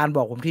กอบการบ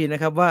อกผมทีน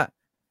ะครับว่า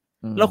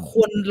อืม เราค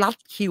วรรัด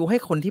คิวให้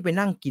คนที่ไป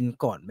นั่งกิน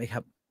ก่อนไหมค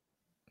รับ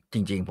จ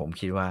ริงๆผม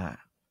คิดว่า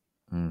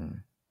อืม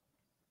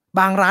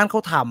บางร้านเขา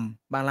ท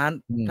ำบางร้าน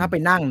อืมถ้าไป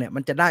นั่งเนี่ยมั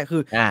นจะได้คื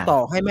ออาต่อ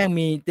ให้แม่ง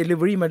มีดิลิเ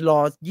วอรีมารอ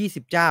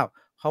20เจ้า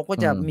เขาก็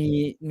จะอืมมี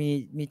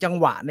มีจัง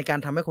หวะในการ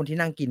ทำให้คนที่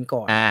นั่งกิน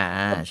ก่อนอา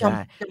จใช่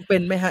จำเป็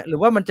นไหมครับหรือ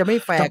ว่ามันจะไม่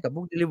แฟจร์กับพ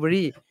วกดิลิเวอ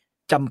รี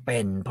จำเป็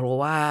นเพราะ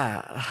ว่า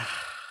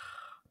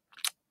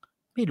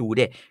ไม่รู้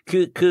ดิคื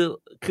อ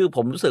คือผ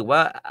มรู้สึกว่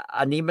า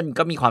อันนี้มัน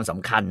ก็มีความส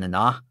ำคัญอะเ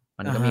นาะ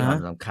มันอะฮะก็มีความ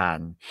สำคัญ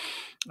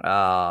เอ่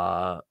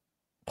อ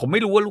ผมไม่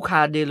รู้ว่าลูกค้า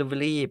ดิลิเวอ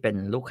รีเป็น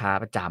ลูกค้า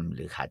ประจำห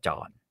รือขาจ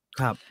ร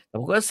ครับแต่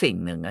ผมว่าสิ่ง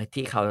หนึ่ง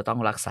ที่เขาจะต้อ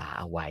งรักษา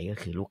เอาไว้ก็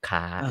คือลูกค้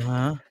าอะฮ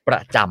ะปร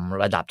ะจ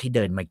ำระดับที่เ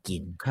ดินมากิ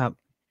นครับ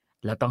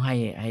แล้วต้องใ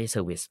ห้เซ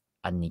อร์วิซ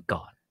อันนี้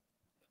ก่อน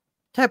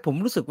ใช่ผม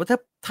รู้สึกว่า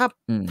ถ้า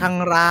อืมทาง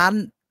ร้าน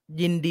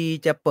ยินดี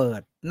จะเปิ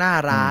ดหน้า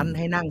อืร้ามนใ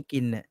ห้นั่งกิ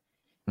นเนี่ย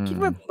อืม คิด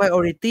ว่า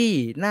priority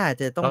น่า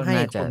จะต้องให้ก็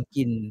น่าจะคน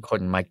กินค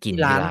นมากิน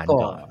ที่ที่ร้านก่อร้าน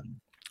ก่อนน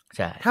ใ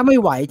ช่ถ้าไม่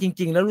ไหวจ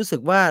ริงๆแล้วรู้สึ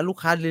กว่าลูก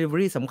ค้าดิลิเวอ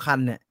รีสำคัญ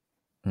เนี่ย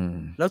อืม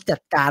แล้วจั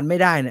ดการไม่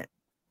ได้เนี่ย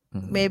อื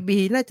ม maybe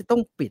น่าจะต้อ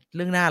งปิดเ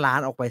รื่องหน้าร้าน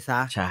ออกไปเสี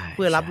ยใช่เ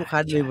พื่อรับลูกค้า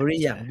ดิลิเวอรี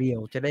อย่างเดีๆๆยว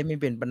จะได้ไม่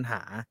เป็นปัญห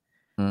า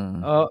อืม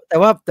แต่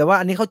ว่า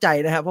อันนี้เข้าใจ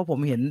นะครับเพราะผม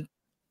เห็น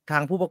ทา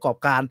งผู้ประกอบ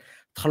การ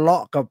ทะเลา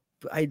ะกับ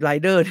ไอ้ไร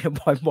เดอร์เนี่ย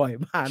บ่อย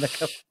มากนะค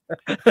รับ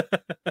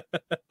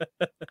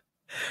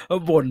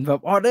บ่นแบ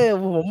บออร์เดอร์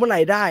ผมเมื่อไร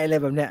ได้อะไร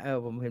แบบเนี้ย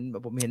ผมเ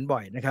ห็นบ่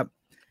อยนะครับ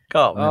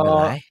ก็เอ่อไม่เป็น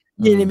ไร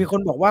อืนี่มมีค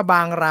นบอกว่าบ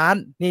างร้าน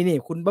นี่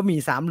คุณบะหมี่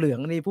สามเหลือง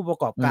นี่ผู้ประ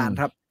กอบอืมการ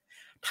ครับ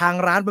ทาง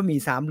ร้านบะหมี่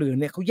สามเหลือง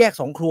เนี่ยเขาแยก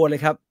2ครัวเล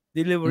ยครับ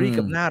ดิลิเวออืมรี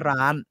กับหน้าร้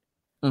าน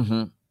อือฮึ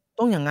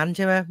ต้องอย่างงั้นใ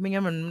ช่ไหมไม่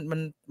งั้นมัน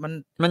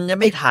มันจะ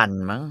ไอ้ไม่ทัน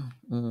มั้ง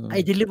อืมไอ้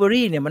ดิลิเวอ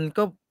รีเนี่ยมัน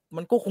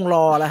ก็คงร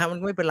อแหละครับมัน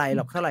ก็ไม่เป็นไรห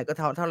รอกเท่าไรก็เ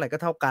ท่าไรก็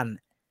เท่ากัน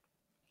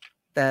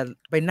แต่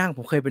ไปนั่งผ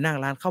มเคยไปนั่ง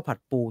ร้านข้าวผัด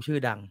ปูชื่อ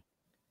ดัง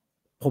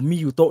ผมมี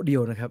อยู่โต๊ะเดีย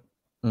วนะครับ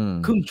อืม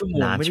ครึ่งชั่วโม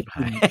งนานไม่ได้กิน ชิบห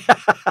าย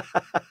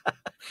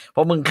เพร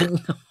าะมึงครึ่ง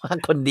ว่าง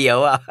คนเดียว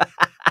อะ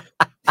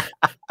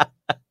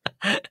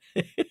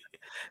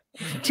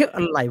เชื่ออ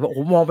ะไรวะโอ้โฮ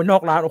มองไปนอ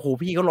กร้านโอ้โฮ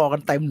พี่เขารอกั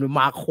นเต็มเลย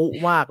มาคุ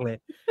มากเลย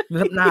แ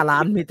ล้วหน้าร้า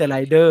นมีแต่ไร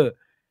เดอร์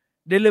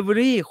ดิลิเวอ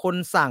รีคน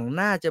สั่ง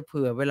น่าจะเ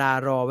ผื่อเวลา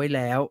รอไว้แ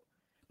ล้ว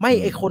ไม่อื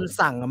ไอ้คนม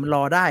สั่งอะมันร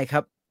อได้ค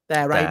รับแต่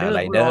ไรแต่เดอร์เขาไร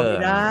เดอร์รอไม่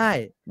ได้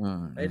อื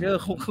ไรเดอร์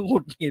เขามหงุ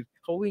ดหงิด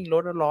เขาวิ่งร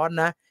ถแล้วร้อน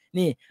นะ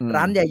นี่อืม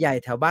ร้านใหญ่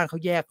ๆแถวบ้านเขา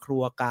แยกครั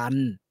วกัน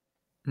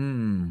อื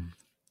ม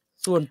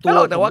ส่วนตัวไม่หร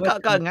อกแต่ว่าผมว่า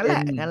ก็งั้นแหจ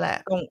ำเป็นละ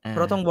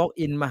ต้อง walk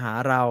in มาหา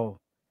เรา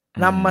เอ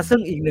นำมาซึ่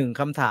งออีกหนึ่ง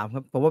คำถามค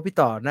รับผมว่าพี่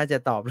ต่อน่าจะ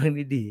ตอบเรื่อง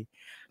นี้ดี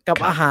กับ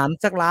ครับอาหาร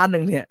สักร้านห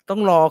นึ่งเนี่ยต้อ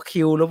งรอ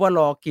คิวหรือว่า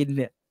รอกิน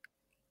เนี่ย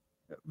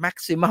แม็ก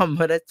ซิมัม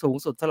ได้สูง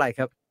สุดเท่าไรค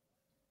รับ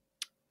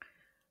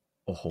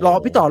โอ้โฮ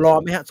พี่ต่อรอ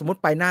ไหมครับสมมุติ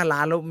ไปหน้าร้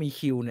านแล้วมี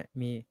คิวเนี่ย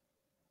มี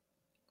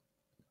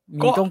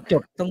ก็ ต้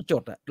องจ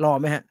ดอะรอ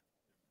ไหมครับ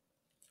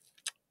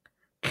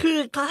คือ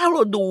ถ้าเร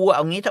าดูเอ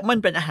างี้ถ้ามัน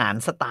เป็นอาหาร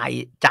สไต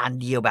ล์จาน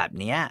เดียวแบบ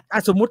เนี้ย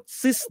สมมุติ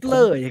ผ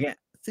ม Sizzler อย่างเงี้ย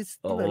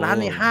โอ้ Sizzler ร้าน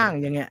ในห้าง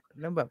อย่างเงี้ย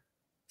แล้วแบบ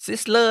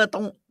Sizzler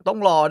ต้อง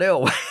รอด้วยเหร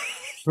อวะ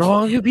รอ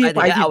พี่ หพี่มาย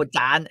ถึงว่าไปสิเอาจ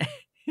าน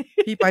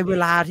พี่ไปเว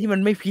ลาที่มั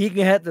นไม่พีกไ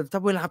งครับแต่ถ้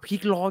าเวลาพี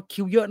กรอ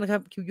คิวเยอะนะครั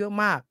บคิวเยอะ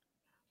มาก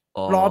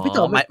อ๋อรอพี่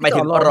ต่อหมาย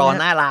ถึงรอไหมครับรอ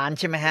หน้าร้าน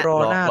ใช่ไหมครับรอ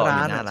หน้ารออ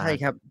ยู่ร้านหน้าร้านอะใช่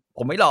ครับผ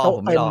มไม่โต๊ะผ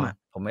มไม่รอเต็มอะ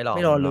ผมไม่รอไ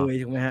ม่รอเลผมไม่รอย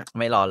ถูกไหมครับ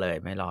ไม่รอเลย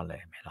ไม่รอเล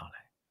ยไม่รอเล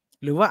ย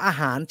หรือว่าอา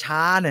หารช้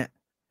าเนี่ย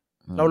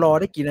อืเรารอ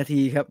ได้มกี่นา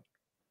ทีครับ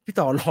พี่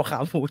ต่อรอขา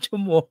หมูชั่ว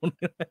โมงห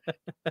นึ่ง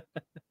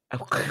อ้า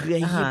วคือไ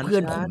อ้อาหารเหี้ยเพื่อ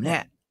นช้าเนี่ยผมเนี่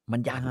ยมั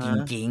นอยากอะฮ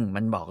ะจริงๆ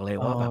มันบอกเลย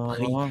อ๋ว่าแบบอเ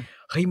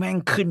ฮ้ยแม่ง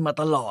ขึ้นมา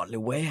ตลอดเล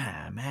ยเว้ยหา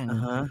แม่งอะ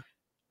ฮะ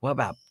ว่า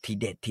แบบที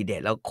เด็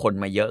ดแล้วคน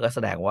มาเยอะก็แส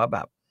ดงว่าแบ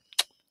บ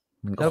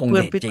มันก็แล้วเพื่อนคง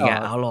เด็ดพี่ต่อจริงอ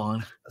ะเอาลอง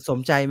สม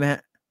ใจไหมครับ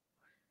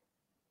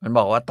มันบ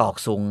อกว่าตอก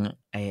ซุง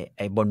ไ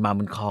อ้บนมา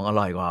บุญครองอ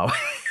ร่อยกว่า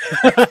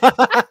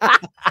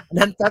อัน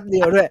นั้นแป๊บเดี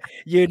ยวด้วย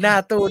ยืนหน้า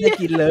ตู้ได้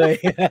กินเลย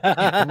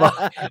บอก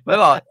ไม่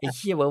บอกไอ้เ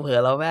หี้ยเผลอ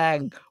ๆเราแม่ง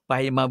ไป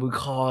มาบุญ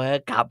ครองแล้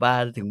วกลับมา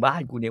ถึงบ้า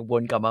นกูเนี่ยว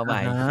นกลับมาใหอะฮะม่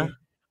ไอ้เหี้ย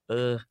เอ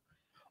อ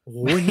โอ้โฮ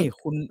นี่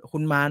คุ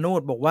ณมาโน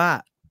ชบอกว่า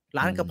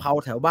ร้าอืมนกะเพรา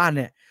แถวบ้านเ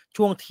นี่ย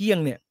ช่วงเที่ยง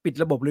เนี่ยปิด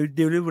ระบบ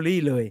ดิลิเวอรี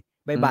เลย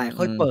อืบ่ายๆ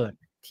ค่อยมๆเปิด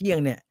เที่ยง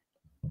เนี่ย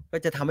ก็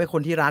จะทำให้ค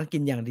นที่ร้านกิ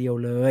นอย่างเดียว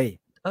เลย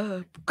เออ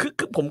คือ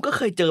ผมก็เ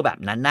คยเจอแบบ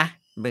นั้นนะ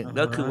อะ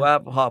ก็ฮะคือว่า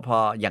พอ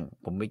อย่าง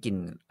ผมไปกิน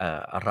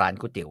ร้าน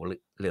ก๋วยเตี๋ยว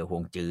เรือฮว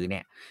งจื้อเนี่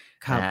ย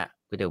ครับนะครับ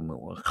ก๋วยเตี๋ยวหมู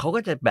เขาก็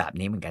จะแบบ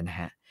นี้เหมือนกันนะ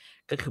ครับ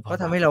ก็คือพอเขา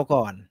ทำแบบ ให้เรา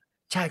ก่อน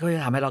ใช่เขาจะ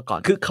ทำให้เราก่อน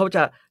คือเขาจ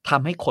ะท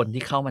ำให้คน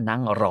ที่เข้ามานั่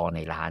งรอใน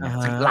ร้านอะน่ะฮ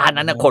ะซึ่งร้าน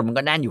นั้นน่ะคนๆมัน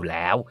ก็แน่นอยู่แ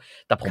ล้ว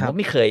แต่ผมครับก็ไ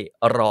ม่เคย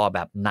รอแบ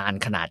บนาน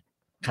ขนา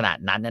ด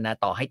นั้นอะนะ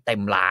ต่อให้เต็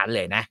มร้านเ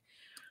ลยนะ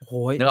โอ้โฮ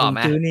นึกออกไหม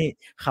ฮวงจื้อนี่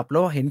ขับแล้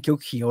วเห็นเ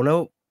ขียวๆแล้ว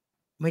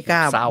ไม่กล้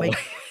าเศร้า ไม่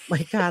ไม่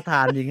กล้าท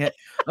านจริงครับ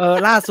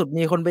ล่าสุด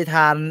มีคนไปท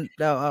าน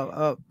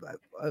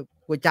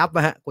ก๋วยจั๊บอ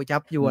ะครับก๋วยจั๊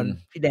บยวนอืม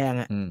พี่แดง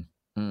อะ อืม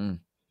อืม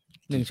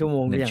1ชั่วโม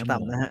ง1อย่างชั่วโม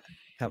งต่ำนะครับ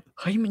ครับ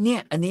เฮ้ยมันเนี่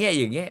ยอันเนี้ย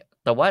อย่างเงี้ย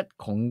แต่ว่า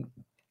ของ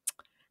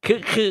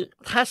คือ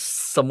ถ้า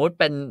สมมุติ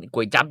เป็นก๋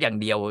วยจั๊บอย่าง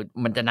เดียว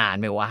มันจะนาน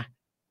ไหมวะ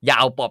อย่า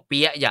เอาปอเ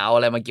ปี๊ยะอย่าเอาอ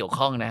ะไรมาเกี่ยว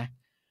ข้องนะ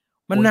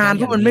มันนานก๋วยจั๊บอย่างเ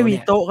พราะมันไม่เดียวเนี่ยมี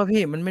โต๊ะครับ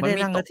พี่มันไม่ได้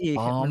นั่งสัมันมีโต๊ะกที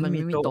แค่มันมันไม่มีโต๊ะไ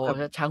ม่มีโต๊ะครับ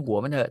ช่างหัว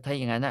มันเถอะถ้า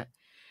อย่างงั้นน่ะ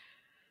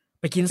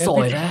ไปกินโสงั้น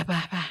พี่ยไหมไป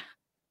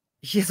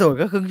เหี้ยโสด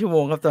ก็ครึ่งชั่วโม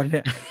งครับตอนเนี้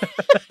ย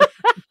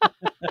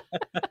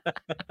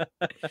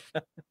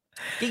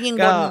จริง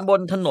ๆบก็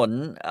นถนน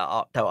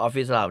แถวออฟ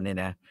ฟิศเราเนี่ย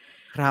นะ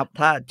ครับ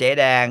ถ้าเจ๊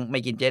แดงไม่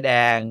กินเจ๊แด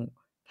ง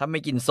ถ้าไม่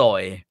กินโส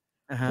ย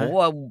อะฮะผม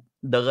ว่า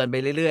เดินไป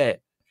เรื่อย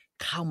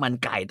ๆข้าวมัน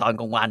ไก่ตอน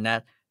กลางวันนะ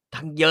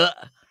ทั้งเยอะ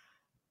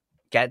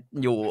แก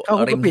อยู่เข้า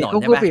คุกริกะปิมถนน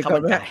ใช่ไหมก่อนไหมครัข้าวมั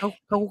นไก่บเ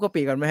ข้าคุกกะ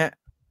ปิก่อนไหมครับ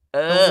เอ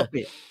อเข้าคุกกะ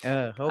ปิ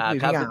เข้าคุกกะปิ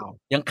ข้าวคุกพี่เหงา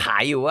ยังขา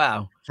ยอยู่เปล่า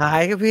ขา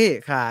ยครับพี่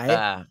ขายอ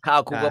าข้า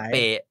วคลุกขายกะ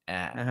ปิอ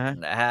าอะฮะ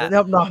นะครับแล้วน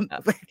อบน้อม อา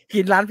ไป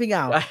กินร้านพี่เหง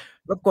า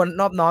รบกวน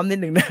นอบน้อมนิด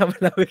หนึ่งนะครับเว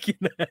ลาไปกิน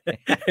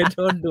เดี๋ยวโด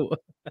นดุ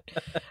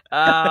เ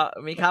อ่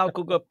มีข้าวค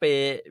ลุกกะปิ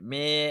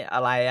มีอะ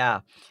ไรอะ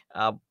เ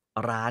อ่อ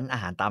ร้านอา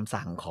หารตาม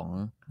สั่งข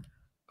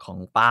อง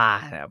ป้า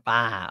อะป้า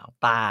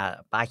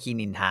ป้าขี้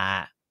นินทา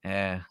เอ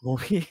อโอ้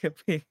โฮพี่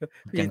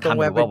ยังทำต้อง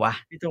แวะไปอยู่เปล่าวะ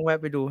พี่ต้องแวะ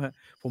ไปดูครับ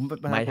ผม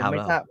ไม่ทำแล้วเหรอผมไ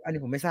ม่ทราบอันนี้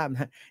ผมไม่ทราบนะ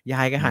ครับย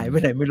ายแกอืมหายไป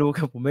ไหนไม่รู้ค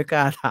รับผมไม่ก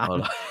ล้าถาม อ้าวเ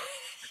หรอ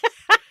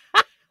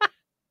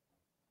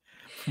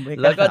ผมไม่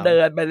กแล้วก็ล้าถามเดิ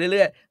นไปเ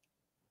รื่อย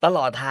ๆตล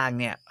อดทาง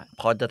เนี่ย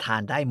พอจะทา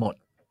นได้หมด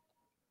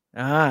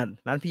อา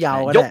ร้านพี่เยาน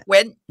ะก็ได้ยกเ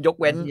ว้น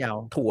ร้านพี่เยา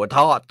ถั่วท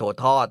อ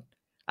ด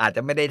อาจจ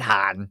ะไม่ได้ท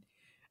าน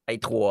ไอ้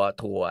ถั่ว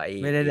ไอ้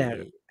ไม่ได้แดก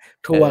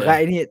เอถั่วอ กับไ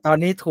อ้นี่ตอน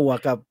นี้ถั่ว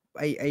กับ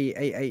ไ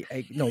อ้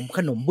ข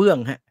นมเบื้อง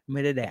ครับไ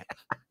ม่ได้แดก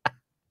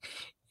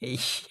ไอ้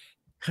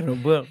ขนม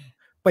เบื้อง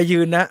ไปยื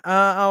นนะ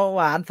เอาห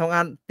วาน2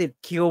อันติด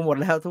คิวหมด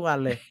แล้วทุกอัน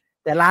เลย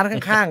แต่ร้าน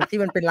ข้างๆที่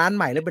มันเป็นร้านใ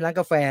หม่แล้วเป็นร้าน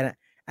กาแฟน่ะ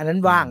อันนั้น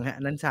อืมว่างครับ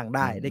อันนั้นสั่งอืไ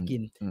ด้ได้มกิ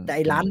นๆแต่ไ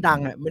อ้อืร้านดัง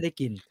มๆอะไม่ได้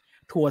กิน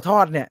ถั่วทอ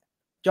ดเนี่ย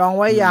จอง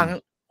ไว้อืม ยัง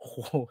โอ้โฮ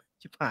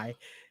ชิบหาย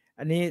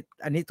อัน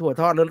นี้ถั่ว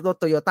ทอดแล้วรถ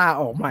Toyota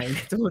ออกใหม่เ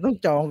นี่ยทำไมต้อง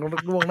จองกัน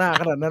ล่วงหน้า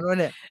ขนาดนั้นวะ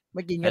เนี่ยไ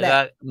ม่กินก็ได้แล้วก็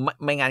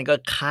ไม่งั้นก็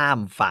ข้าม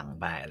ฝั่ง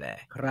ไปเลย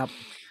ครับ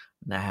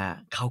นะครับ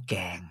ข้าวแก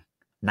ง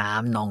น้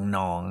ำน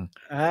อง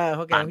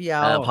ข้าวแกๆตักงพี่เย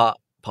า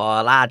พอ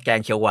ราดแกง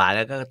เขียวหวานแ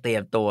ล้วก็เตรีย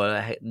มตัว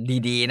ให้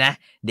ดีๆนะ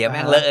เดี๋ยวอะแ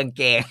ม่งเลอะฮะ กาง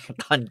เกง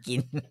ตอนกิ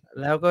น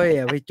แล้วก็อ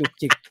ย่าไปจุก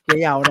จิกเจ๊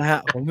เยานะครับ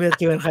ผมจะ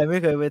เตือนใครไม่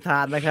เคยไปทา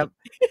นนะครับ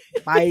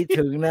ไป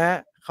ถึงนะ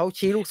เขา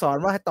ชี้ลูกศร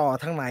ว่าให้ต่อ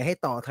ทางไหนให้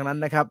ต่อทางนั้น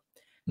นะครับ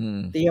อื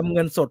มเตรียมเ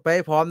งินสดไปใ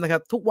ห้พร้อมนะครั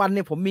บทุกวันเ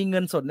นี่ยผมมีเงิ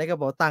นสดในกระ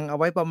เป๋าตังค์เอา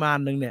ไว้ประมาณ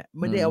หนึ่งเนี่ย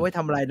ไม่อืมได้เอาไว้ท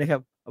ำอะไรนะครั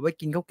บเอาไว้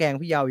กินข้าวแกง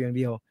พี่เยาอย่างเ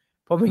ดียว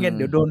เพราะไม่อืมงั้นเ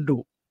ดี๋ยวโดนดุ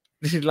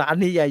ร้าน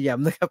นี้อย่าแหย่ม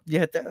นะครับอ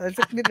ย่าจะ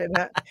สักนิดเลยนะ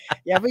ครับ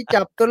อย่าไป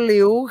จับตะห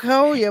ลิวเขา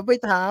อย่าไป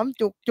ถาม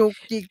จุก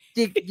ๆ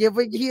จิกๆอย่าไป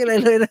ขี้อะไร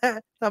เลยนะครับ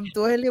ทำ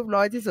ตัวให้เรียบร้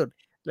อยที่สุด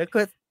แล้วก็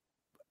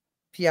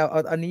พี่เอา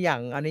อันนี้อย่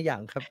า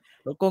งครับ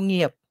แล้วก็เ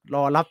งียบร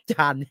อรับจ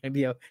านอย่างเ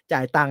ดียวจ่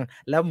ายตังค์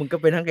แล้วมึงก็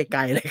ไปนั่งไก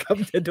ลๆเลยครับ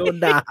จะโดน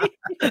ด่า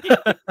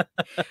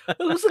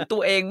รู้สึกตั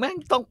วเองแม่ง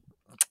ต้อ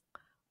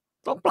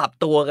งปรับ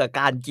ตัวกับ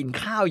การกิน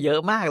ข้าวเยอะ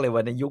มากเลยว่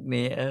ะในยุค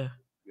นี้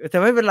แต่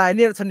ไม่เป็นไรเ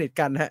นี่ยสนิท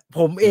กันครับผ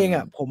มเออืงอ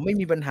ะมผมไม่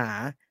มีปัญหา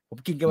ผม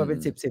กินกันอืมาเป็น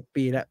ม10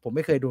ปีแล้วผมไ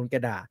ม่เคยโดนแก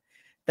ด่า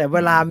แต่เวอื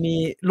มลามี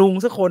ลุง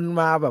สักคน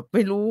มาแบบไ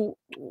ม่รู้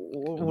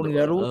เหนื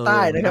อรู้ใต้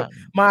นะครับ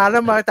มาแล้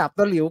วมาจับต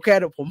ะหลิวแก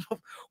เนี่ยผม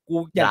กู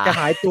อยากด่า จะห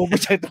ายตัวไป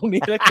จากตรง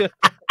นี้เหลือเกิน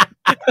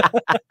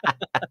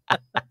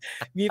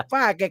มี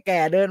ป้าแก่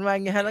ๆเดินมาอ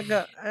ย่างเงี้ยครับแล้วก็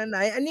ไหน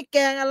อันนี้แก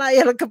งอะไร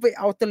แล้วก็ไป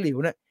เอาตะหลิว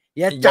น่ะ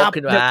อย่ายจับก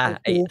ขึ้นมาเนี่ยกู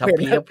ไอ้ทัพเห็น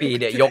แล้ว พี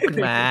เนี่ยยกขึ้น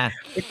มา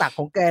ไปตักข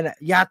องแกน่ะ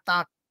อย่า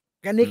ตัก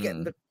อันนี้แกอืม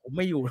ผมไ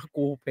ม่อยู่แล้ว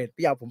กูเผ็ด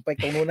พี่เอาผมไป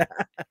ตรงนู้นนะ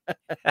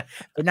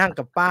ไปนั่ง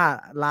กับป้า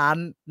ร้าน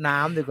น้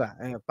ำดีกว่า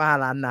ป้า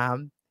ร้านน้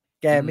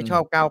ำแกอืมไม่ชอ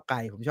บก้าวไก่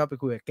ผมชอบไป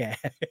คุยกับแก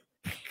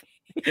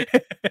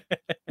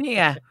นี่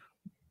ไง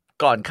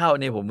ก่อนเข้า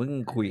นี่ผมเพิ่ง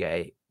คุยกับไ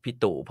อ้พี่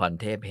ตู่พร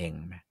เทพเฮง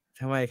มา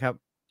ทำไมครับ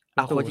คุณ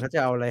อ้าวเขาจะตู่เขาจะ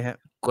เอาอะไรครับ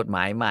กฎหม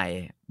ายใหม่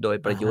โดย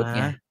ปอะระยุทธ์ไ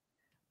งฮะ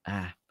อา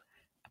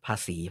ภา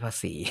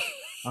ษี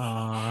อ๋อ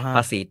ภ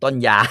าษีต้น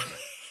ยาง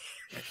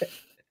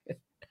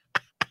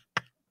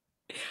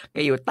แก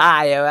อยู่ใต้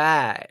ใช่ไหม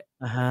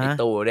อะฮะไอ้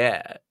ตู่เนี่ย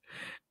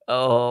โอ้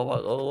โฮบอ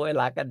กโอ๊ย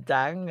รักกัน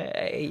จังไ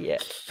อ้เหี้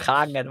ยค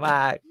ลั่งกันม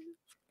าก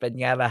เป็น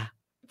ไงล่ะ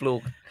ปลู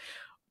ก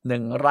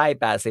1ไร่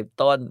80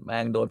ต้นแม่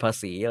งโดนภา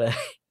ษีเลย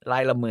ไร่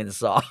ละ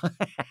12,000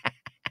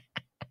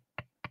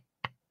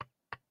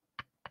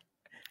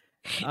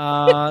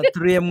 เต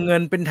รียมเงิ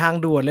นเป็นทาง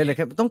ด่วนเลยเหรอ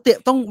ครับต้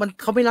องมัน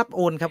เขาไม่รับโอ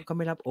นครับเขา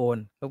ไม่รับโอน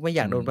เขาไม่อ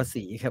ยากอืมโดนภา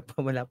ษีครับเข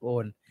าไม่รับโอ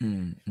นอื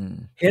ม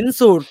เห็น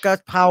สูตรกะ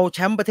เพราแช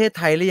มป์ประเทศไ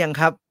ทยหรือยัง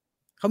ครับ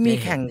เขามีไม่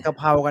เห็นแข่งกะเ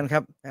พรากันครั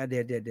บเดี๋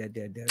ย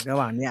วระห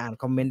ว่างนี้อ่าน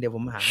คอมเมนต์เดี๋ยวผ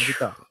มหาให้พี่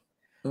ต่อ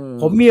อืม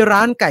ผมมีร้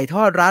านไก่ท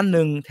อดร้านห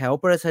นึ่งแถว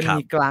ไปรษครับณี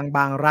ย์กลางบ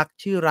างรัก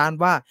ชื่อร้าน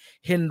ว่า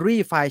Henry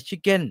Fried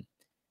Chicken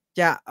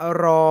จะ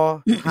รอ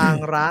ทาง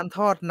ร้านท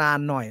อดนาน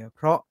หน่อยเ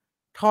พราะ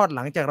ทอดห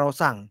ลังจากเรา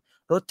สั่ง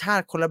รสชา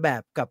ติคนละแบ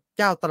บกับเ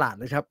จ้าตลาด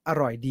เลยครับอ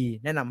ร่อยดี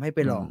แนะนำให้ไป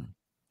อืมลอง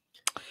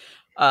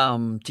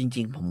จ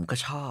ริงๆผมก็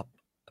ชอบ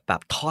แบ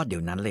บทอดเดี๋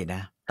ยวนั้นเลยน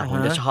ะแต่อะฮะผม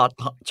จะ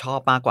ชอบ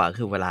มากกว่า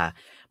คือเวลา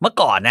เมื่อ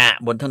ก่อนน่ะ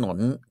บนถนน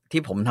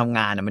ที่ผมทำง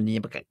านน่ะมันมี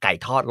ไก่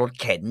ทอดรถ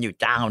เข็นอยู่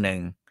เจ้าหนึ่ง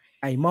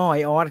ไก่หม้อไ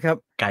อ้ออสครับ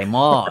ไก่ห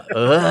ม้อเอ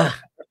อ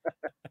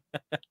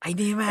ไอ้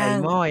นี่แม่งไก่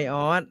หม้อไอ้อ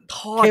อสท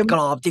อดเค็มกร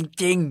อบจ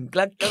ริงๆแล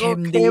ะแล้วก็เค็ม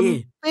ดีเค็ม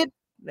ปิด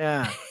อา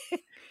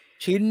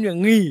ชิ้นอย่าง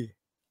งี้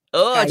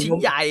ไก่นมชิ้น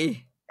ใหญ่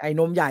ไก่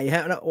นมใหญ่ครั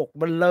บหน้าอกเ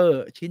บ้อเร่อ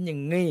ชิ้นอย่า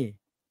งงี้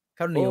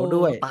ข้าวเหโอ้นียว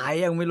ด้วยตาย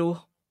ยังไม่รู้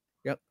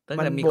ยังตั้ง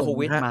มันแต่มีโคบ่นค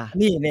รับวิดมา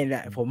นี่แหล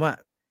ะอืมผมอะ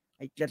ไ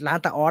อ้ร้าน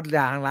ตาออส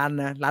ร้าน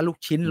นะร้านลูก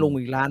ชิ้นอืมลุง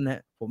อีกร้านนะครั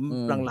บผมอื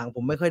ม หลังๆผ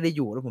มไม่ค่อยได้อ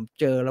ยู่แล้วผม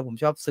เจอแล้วผม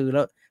ชอบซื้อแ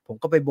ล้วผม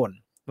ก็ไปบ่น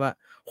ว่า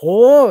โอ้โฮ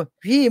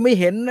พี่ไม่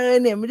เห็นเลย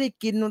เนี่ยไม่ได้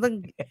กินมาตั้ง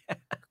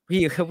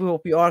พี่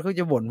ออสเขา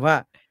จะบ่นว่า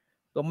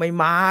ก็ไม่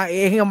มาเอ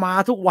งอะมา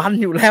ทุกวัน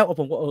อยู่แล้ว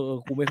ผมก็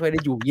กูไม่ค่อยได้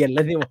อยู่เย็นแ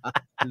ล้วนี่หว่า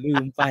ลื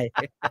มไป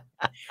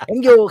ยัง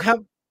อยู่ครับ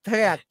ถ้า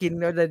อยากกิน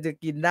ก็จะ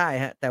กินได้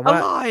ครับแต่ว่าอ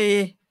ร่อย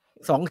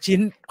 2ชิ้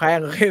นแพง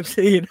กว่า KFC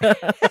นะ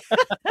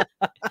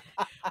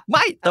ไ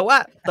ม่แต่ว่า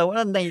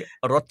ใน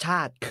รสช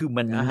าติคือ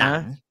มันอะฮะหนัง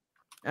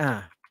อา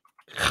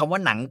คำว่า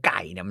หนังไก่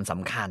เนี่ยมันส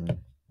ำคัญ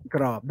ก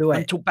รอบด้วยมั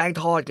นชุบแป้ง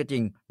ทอดก็จริ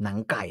งหนัง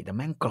ไก่แต่แ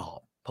ม่งกรอ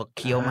บพออะเ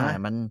คี้ยวมาฮะ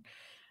มั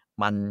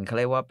นเขาเ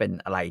รียกว่าเป็น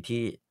อะไร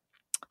ที่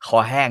คอ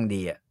แห้ง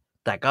ดีอะ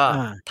แต่ก็อ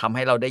าทำใ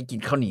ห้เราได้กิน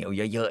ข้าวเหนียว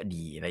เยอะๆ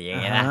ดีอะไรอย่างอะฮ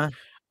ะเงี้ยนะ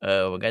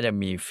มันก็จะ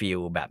มีฟีล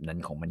แบบนั้น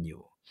ของมันอ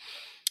ยู่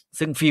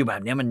ซึ่งฟีลแบ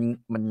บเนี้ย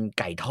มัน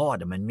ไก่ทอด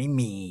อะมันไม่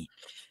มี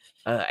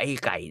ไอ้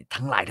ไก่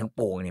ทั้งหลายทั้งป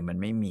วงเนี่ยมัน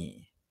ไม่มี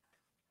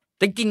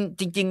จริงๆ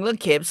จริงๆเรื่อง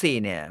KFC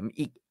เนี่ย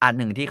อีกอัน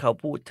หนึ่งที่เขา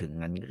พูดถึง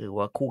กันก็คือ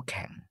ว่าคู่แ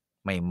ข่ง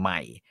ใหม่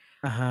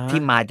อะฮะๆที่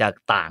มาจาก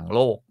ต่างโล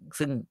ก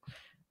ซึ่ง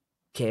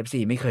KFC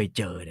ไม่เคยเ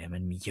จอเนี่ยมั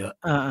นมีเยอะ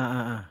อา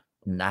ๆๆ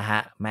ๆนะครั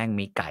บแม่ง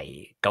มีไก่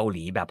เกาห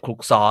ลีแบบคลุก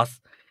ซอส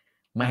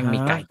แม่อะฮะงมี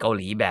ไก่เกา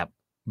หลีแบบ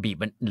บีบ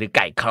มันหรือไ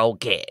ก่คาราโอ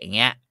เกะอย่างเ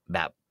งี้ยแบ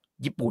บ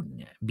ญี่ปุ่นเ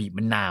นี่ยบีบม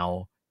ะนาว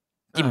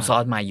จิ้อามซอ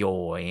ส mayo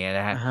อย่างเงี้ย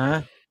นะครับอะฮะ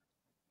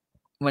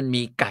มัน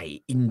มีไก่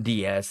อินเดี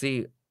ยซึ่ง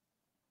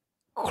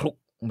คลุก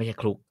ไม่ใช่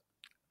คลุก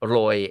โร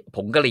ยผ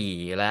งกะหรี่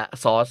และ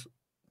ซอส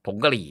ผง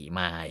กะหรี่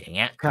มาอย่างเ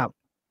งี้ยครับ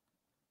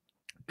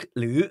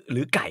ห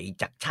รือไก่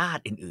จากชา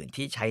ติอื่นๆ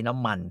ที่ใช้น้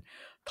ำมัน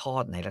ทอ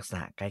ดในลักษณ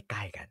ะใก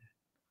ล้ๆกัน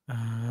อ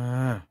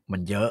ามั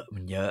นเยอะมั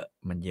นเยอะ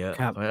มันเยอะค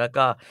รับแล้ว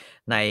ก็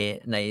ใน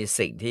ใน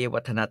สิ่งที่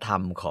วัฒนธรร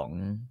มของ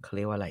เขาเ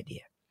รียกว่าอะไรดี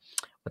อะ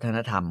วัฒน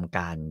ธรรม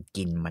การ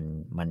กิน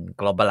มัน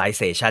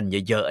globalization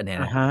เยอะๆเนี่ย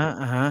นะ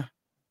อะฮะ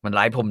มันไ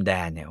ร้พรมแด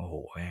นเนี่ยโอ้โฮ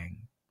แม่ง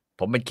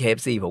ผมเป็น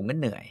KFC ผมก็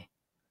เหนื่อย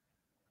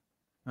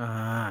ๆอ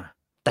า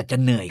แต่จะ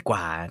เหนื่อยก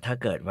ว่าถ้า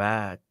เกิดว่า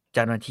เ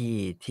จ้าหน้าที่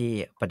ที่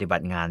ปฏิบั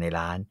ติงานใน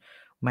ร้าน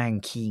แม่ง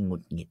ขี้หงุ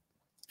ดหงิด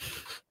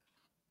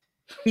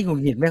ขี้หงุด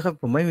หงิดไหมครับ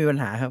ผมไม่มีปัญ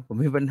หาครับผม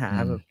มีปัญหาอื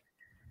ม แบบ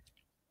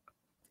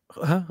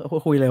ฮะ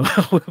คุยอะไรวะ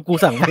กู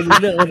สั่งไม่รู้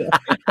เรื่องวะเนี่ย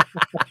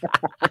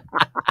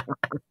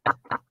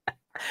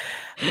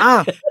อา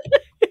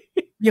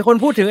มีคน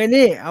พูดถึงไอ้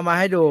นี่เอามา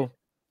ให้ดู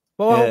เพ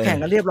ราะเอว่าเขาอแข่ง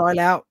กันเรียบร้อย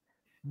แล้ว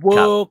เวค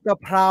รัอบร์กะ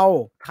เพรา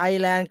ไทย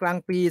แลนด์กลาง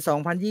ปี2023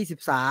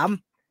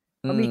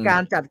เขามีอืมกา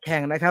รจัดแข่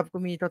งนะครับก็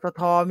มีทท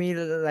ทมี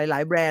หลา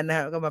ยๆแบรนด์นะค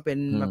รับก็มาเ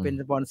ป็น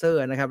สปอนเซอ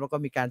ร์นะครับแล้วก็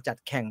มีการจัด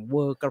แข่งเว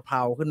อร์กะเพร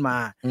าขึ้นมา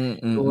อืม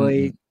โดย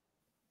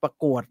ประ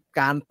กวด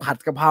การผัด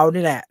กะเพรา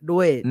นี่แหละด้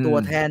วยตัว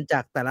แทนจา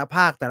กแต่ละภ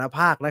าค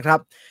นะครับ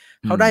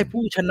เขาได้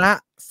ผู้ชนะ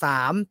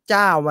3เ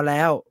จ้ามาแ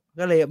ล้ว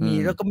ก็เลยมี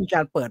แล้วก็มีก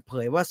ารเปิดเผ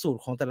ยว่าสูต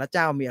รของแต่ละเ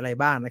จ้ามีอะไร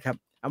บ้างนะครับ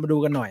เอามาดู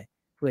กันหน่อย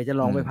เผื่อจะ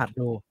ลองไปผัด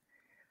ดู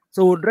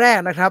สูตรแรก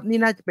นะครับนี่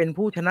น่าจะเป็น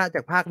ผู้ชนะจ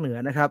ากภาคเหนือ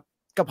นะครับ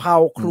กะเพรา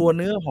ครัว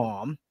เนื้อหอ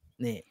ม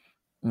นี่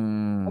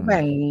เขาแ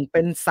บ่งเ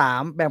ป็น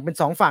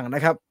2ฝั่งน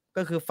ะครับ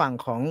ก็คือฝั่ง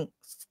ของ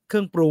เค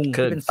รื่องปรุงเค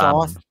รื่องตที่เป็นซ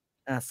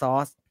อ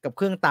สกับเ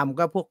ครื่องตำ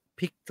ก็พวก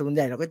พริกส่วนให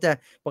ญ่เราก็จะ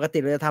ปกติ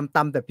เราจะทำต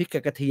ำแต่พริกกั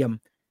บกระเทียม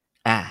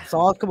ซ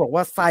อสก็บอก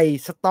ว่าใส่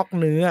สต๊อก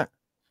เนื้อ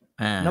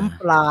น้ำ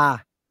ปลา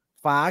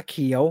ฝาเ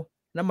ขียว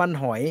น้ำมัน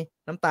หอย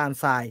น้ำตาล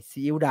ทรายซี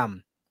อิ๊วด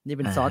ำนี่เ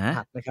ป็นซอส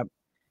ผัดนะครับ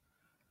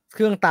เค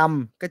รื่องต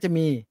ำก็จะ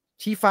มี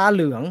ชี้ฟ้าเ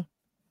หลือง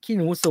ขี้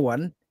หนูสวน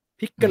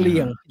พริกกะเหรี่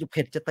ยงเ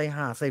ผ็ดจะตาย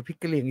ห่าใส่พริก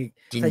กะเหรี่ยงอีก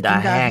จินใส่ดาจิ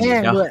นดาแห้งแห้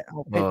งอีกเนาะด้วย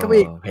เผ็ดเข้าไป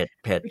อีกเผ็ด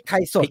เผ็ดพริกไท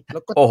ยสดแล้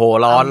วก็ โอ้โห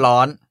ร้อนร้อ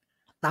น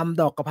ตำ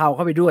ดอกกะเพราเ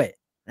ข้าไปด้วย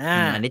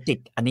อันนี้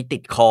ติ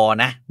ดคอ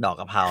นะดอก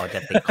กะเพราจะ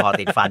ติดคอ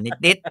ติดฟัน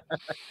นิด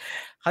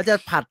เขาจะ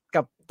ผัด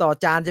กับต่อ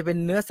จานจะเป็น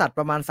เนื้อสัตว์ป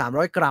ระมาณ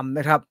300 กรัม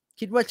นะครับ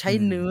คิดว่าใช้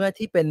เนื้อ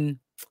ที่เป็น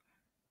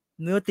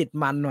เนื้อติด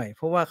มันหน่อยเ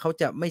พราะว่าเขา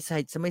จะไม่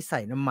ใส่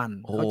น้ำมัน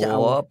เขาจะเอา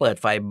เปิด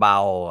ไฟเบา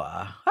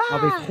เอา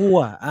ไปคั่ว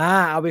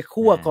เอาไป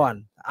คั่วก่อน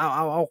เอ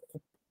า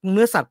เ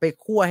นื้อสัตว์ไป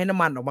คั่วให้น้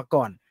ำมันออกมา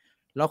ก่อน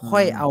แล้วค่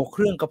อยเอาเค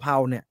รื่องกะเพรา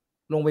เนี่ย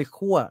ลงไป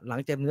คั่วหลั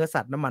งจากเนื้อสั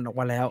ตว์น้ำมันออก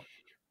มาแล้ว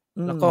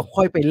แล้วก็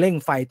ค่อยไปเร่ง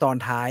ไฟตอน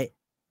ท้าย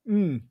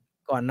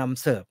ก่อนน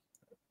ำเสิร์ฟ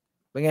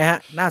เป็นไงฮะ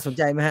น่าสนใ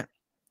จไหมฮะ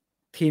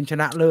ทีมช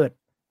นะเลิศ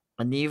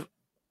อัน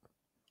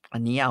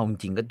นี้เอาจ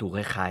ริงๆก็ดูค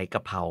ล้ายๆก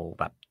ะเพรา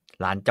แบบ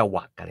ร้านจ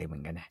วักอะไรเหมื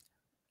อนกันนะ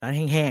ร้านแ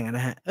ห้งๆน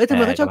ะฮะทำไ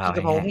มเขาชอบกินก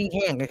ะเพราแ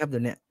ห้งๆกันครับเดี๋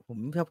ยวนี้ผม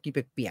ชอบกินเ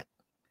ปียก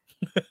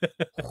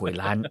โอ้โห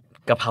ร้าน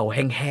กะเพราแ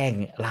ห้ง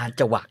ๆร้าน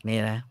จวักเนี่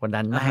ยนะวัน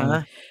นั้นแม่ง ฮ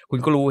ะ คุณ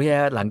ก็รู้ใช่ไหม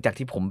หลังจาก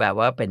ที่ผมแบบ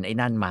ว่าเป็นไอ้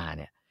นั่นมา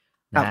เนี่ย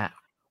นะ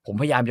ผม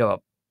พยายามจะแบ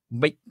บ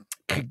ไม่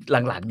คือ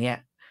หลังๆเนี่ย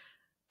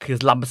คือ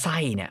ลำไส้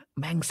เนี่ย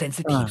แม่งเซน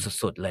ซิทีฟ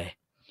สุดๆเลย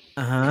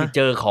คือเจ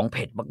อของเ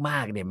ผ็ดมา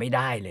กๆเนี่ยไม่ไ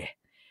ด้เลย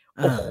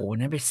โอ้โห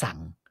นั้นไปสั่ง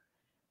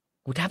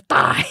กูแทบต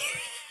าย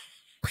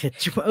เผ็ด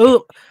ใช่ไหม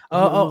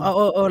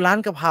ร้าน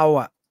กะเพรา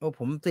อ่ะ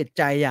ผมติดใ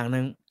จอย่างห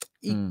นึ่ง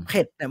อีเ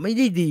ผ็ดเนี่ยไม่ไ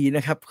ด้ดีน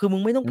ะครับคือมึ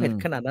งไม่ต้องเผ็ด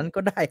ขนาดนั้น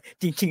ก็ได้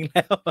จริงๆแ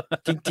ล้ว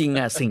จริงๆ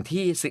อ่ะสิ่ง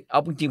ที่เอ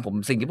าจริง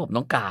ๆสิ่งที่ผม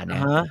ต้องการเนี่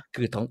ย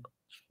คือต้อง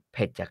เ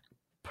ผ็ดจาก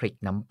พริก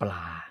น้ำปล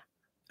า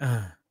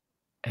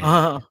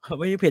ไ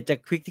ม่ใช่เผ็ดจาก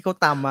พริกที่เขา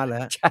ตำมาเหร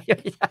อใช่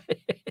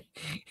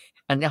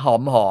อันนี้หอ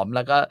มแ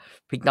ล้วก็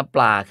พริกน้ำป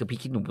ลาคือพริก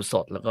ขี้หนูส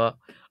ดแล้วก็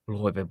โร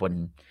ยไปบน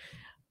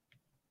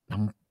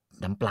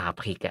น้ำปลา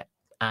พริกอ่ะ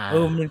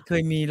มันเค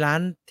ยมีร้า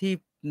นที่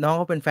น้องเ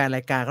ขาเป็นแฟนร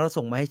ายการเขา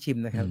ส่งมาให้ชิม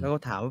นะครับแล้วก็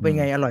ถามว่าเป็น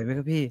ไงอร่อยไหมค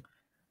รับพี่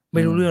ไ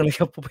ม่รู้เรื่องเลยค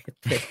รับเ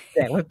ผ็ดแด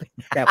กไม่เป็น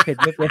แดกเผ็ด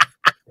ไม่เป็น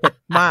เผ็ด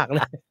มากเล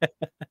ย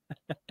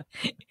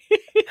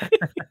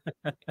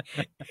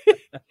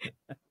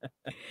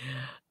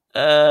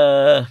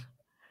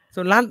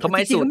ส่วนร้านทำไม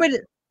จริงๆก็ไ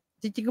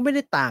ม่ไ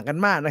ด้ต่างกัน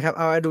มากนะครับเ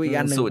อาดูอีก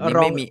อันหนึ่งสูตรนี้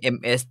ไม่มี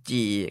MSG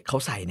เขา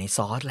ใส่ในซ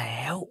อสแ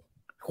ล้ว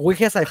โอ้ยแ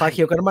ค่ใส่ฝาเ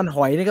ขียวกับน้ำมันห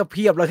อยนี่ก็เ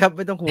พียบแล้วครับไ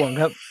ม่ต้องห่วง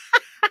ครับ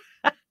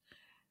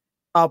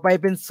ต่อไป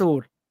เป็นสู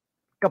ตร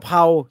กะเพร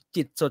า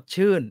จิตสด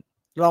ชื่น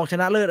รองช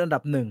นะเลิศอันดั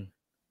บ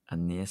1อัน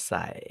นี้ใ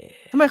ส่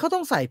ทำไมเขาต้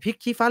องใส่พริก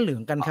ชี้ฟ้าเหลือ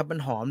งกันครับมัน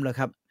หอมเหรอ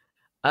ครับ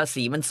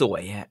สีมันสว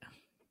ยฮะ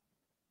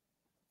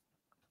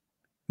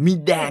มี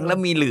แดงแล้ว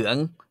มีเหลือง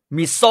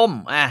มีส้ม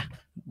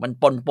มัน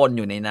ปนอ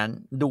ยู่ในนั้น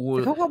ดู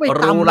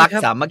รู้รัก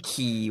สามัค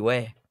คีเว้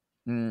ย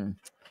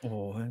โอ้โห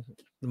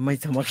ไม่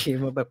สามัคคี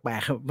มาแปล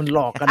กๆมันหล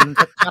อกกัน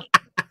ชัด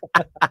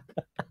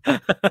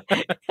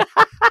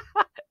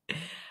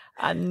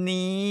อัน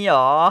นี้เหร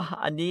อ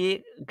อันนี้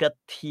กระ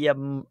เทียม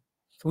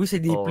ใส่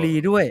ดีปลี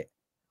ด้วย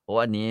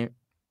อันนี้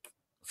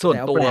ส่วน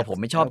ตัวผม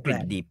ไม่ชอบกลิ่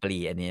นดีปลี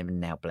อันนี้มัน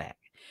แนวแปลก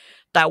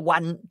แต่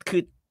คื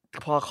อ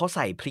พอเขาใ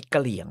ส่พริกก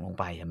ะเหรี่ยงลง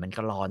ไปมัน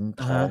ก็ร้อน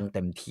ท้องเ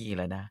ต็มที่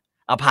แล้วนะ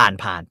ผ่าน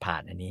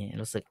อันนี้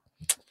รู้สึก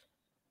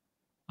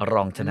ร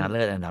องชนะเ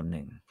ลิศอันดับ1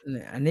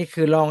อันนี้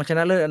คือรองชน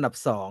ะเลิศอันดับ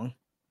2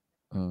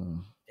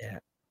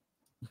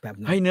แบบ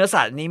ให้เนื้อ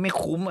สัตว์นี้ไม่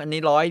คุ้มอัน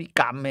นี้100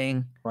 กรัมเอง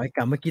100 ก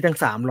รัมเมื่อกี้ตั้ง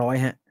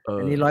300ฮะ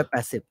อันนี้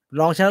180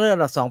รองชนะเลิศอั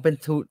นดับ2เป็น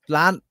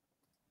ร้าน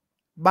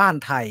บ้าน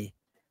ไทย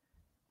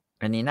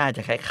อันนี้น่าจ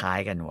ะคล้าย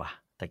ๆกันว่ะ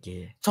ตะกี้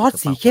ซอส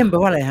สีเข้มแปล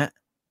ว่าอะไรฮะ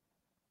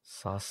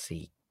ซอสสี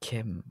เ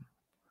ข้ม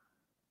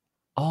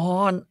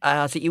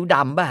ซีอิ๊วด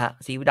ำป่ะฮะ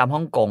ซีอิ๊วดำฮ่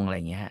องกงอะไร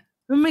อย่างเงี้ย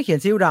ไม่เขียน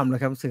ซีอิ๊วดำเลย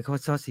ครับสื่อเขา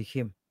ซอสสีเ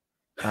ข้ม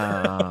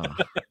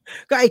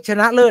ก็ไอช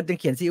นะเลิศยัง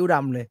เขียนซีอิ๊วด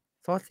ำเลย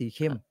ซอสสีเ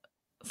ข้ม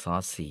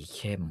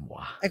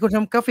ว่ะไอคนท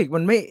ำกราฟิกมั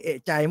นไม่เอะ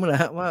ใจมั้งเหรอ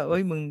ฮะว่า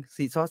มึง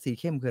สีซอสสี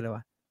เข้มคืออะไรว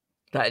ะ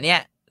แต่เนี้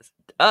ย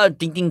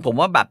จริงๆผม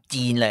ว่าแบบ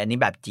จีนเลยอันนี้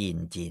แบบจีน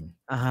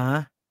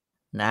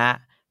นะ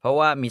เพราะ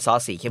ว่ามีซอส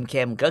สีเ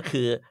ข้มๆก็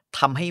คือท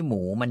ำให้ห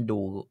มูมันดู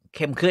เ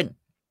ข้มขึ้น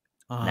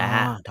อ๋อนะฮ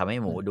ะทำให้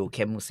หมูดูเ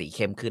ข้มสีเ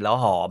ข้มขึ้นแล้ว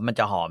หอมมัน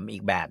จะหอมอี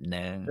กแบบห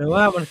นึ่งหรือ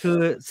ว่ามันคือ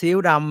ซีอิ๊ว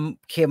ด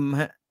ำเค็ม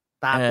ครับ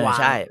ตาเอกวางอ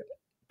ใช่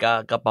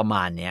ก็ประม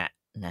าณเนี้ย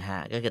นะครั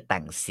บก็คือแ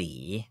ต่งสี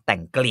แต่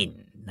งกลิ่น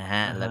นะค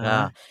รับอะฮะแล้วก็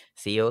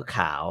ซีอิ๊วข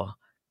าว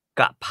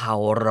กะเพรา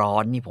ร้อ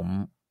นนี่ผม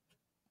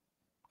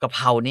กะเพ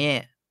รานี่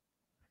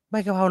ใบ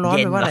กะเพราร้อนแปลเ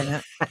ย็นก่อน ว่าอะไรค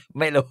รับ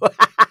ไม่รู้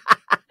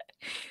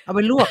เอาไป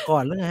ลวกก่อ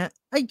นหรือไงครับ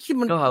ไอ้ที่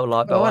มันกะเพราร้อ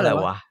นแปลแปลว่าอะไรวะ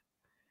ว่าอะไรวะ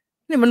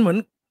เนี่ยมันเหมื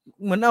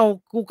อนเอา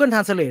Google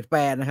Translate แป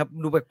ลนะครับ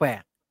ดูแปล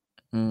ก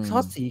อืมๆซอ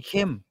สสีเ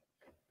ข้ม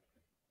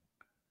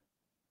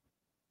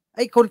ไ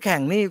อ้คนแข่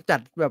งนี่จั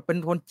ดแบบเป็น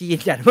คนจีน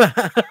จัดมา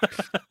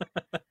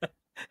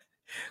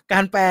กา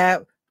รแปล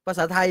ภาษ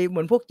าไทยเห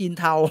มือนพวกจีน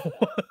เทา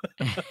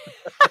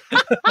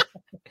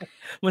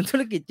เหมือนธุ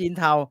รกิจจีน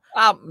เทา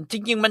อ้าวจ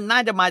ริงๆมันน่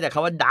าจะมาจากค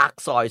ำว่า Dark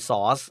Soy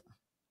Sauce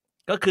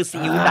ก็คือซี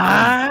ออิ๊วดำา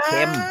เ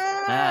ค็ม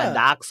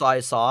Dark Soy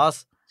Sauce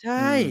ใ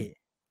ช่อืม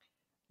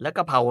แล้วก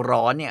ะเพรา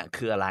ร้อนเนี่ย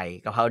คืออะไร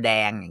กะเพราแด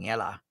งอย่างเงี้ย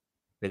เหรอ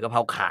หรือกะเพร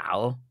าขาว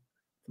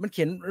มันเ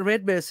ขียน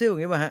Red Basil อย่า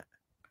งงี้เปล่าครับ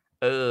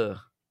เออ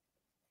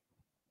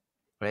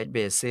Red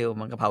Basil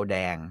มันกะเพราแด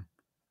ง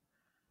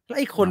แล้ว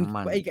ไอ้คนน้ำมั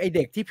นไอ้เ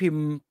ด็กที่พิม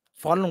พ์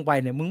ฟอนต์ลงไป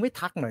เนี่ยมึงไม่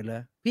ทักหน่อยเหร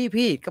อ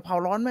พี่กะเพรา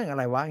ร้อนแม่งอะ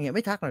ไรวะอย่างเงี้ยไ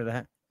ม่ทักหน่อยเหรอค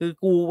รับคือ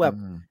กูอืแบบ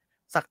ม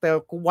สักแต่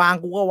กูวาง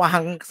กูก็วาง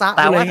เสียไปแ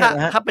ต่ว่าถ้าเลยอย่างเงี้ยเหร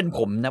อครับ ถ้าเป็นผ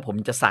มนะผม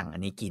จะสั่งอั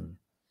นนี้กิน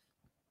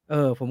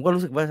ผมก็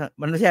รู้สึกว่า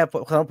มันไม่ใช่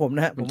สำหรับผมน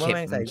ะครับผมว่าแ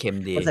ม่งใส่มันเค็ม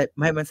ดีมันใส่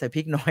ไม่มันใส่พ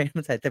ริกน้อย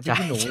มันใส่แต่พริกใช่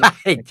ขี้หนู ใช่อยาก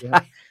กินใช่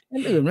อั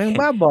นอื่นแม่ง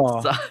บ้าบอ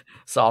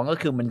ส2ก็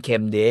คือมันเค็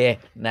มดี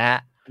นะครับ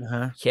อะฮ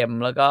ะเค็ม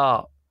แล้วก็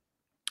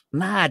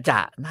น่า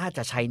จ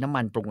ะใช้น้ำ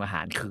มันปรุงอาห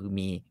ารคือ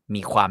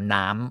มีความ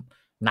น้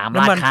ำราด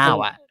น้ำมันปรุงข้าว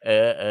อะเอ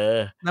อ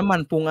น้ำมั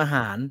นปรุงอาห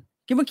าร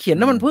ที่มันเขียนอื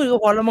มน้ำมันพืชก็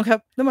พอแล้วมั้งครับ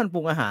น้ำมันป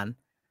รุงอาหาร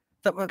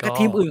แต่กับก็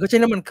ทีมอื่นเขาใช้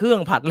น้ำมันเครื่อง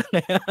ผัดเล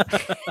ย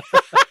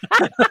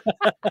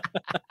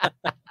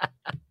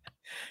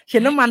เขี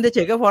ยนน้ำมันเฉ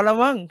ยๆก็พอแล้ว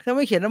มั้งถ้าไ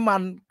ม่เขียนน้ำมั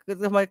นคือ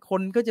ทำไมค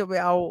นก็จะไป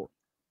เอา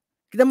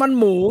น้ำมัน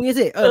หมูงี้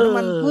สิเอน้ำ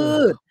มันพื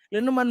อชหรื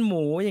อน้ำมันห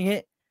มูอย่างงี้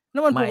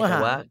น้ำมันปรุงอาหา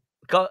ร ไม่แต่ว่า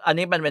ก็อัน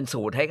นี้มันเป็น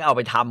สูตรให้เอาไ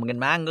ปทำกัน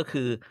มั้งก็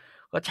คือ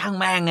ก็ช่าง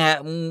แม่งอะ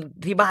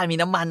ที่บ้านมี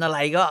น้ำมันอะไร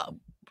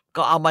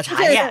ก็เอามาไม่ใช่ใ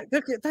ช้อะก็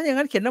คือถ้าอย่าง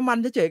งั้นเขียนน้ำมัน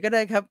เฉยๆก็ไ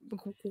ด้ครับ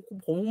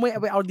ผมไม่เอ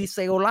าไปเอาดีเซ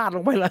ลราดล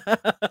งไปแล้ว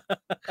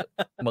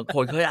บางค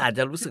นเขาอาจจ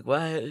ะรู้สึกว่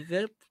า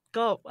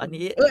ก็อัน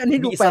นี้อันนี้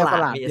ดูแปลปร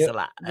ะหลาดเยอะมีอิส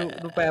ระ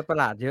ดูแปลประ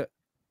หลาดเยอะ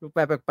ดูแป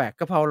ลแปลกๆ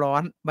กะเพราร้อ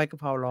นใบกะ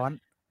เพราร้อน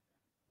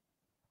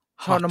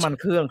ทอด Hot น้ำมัน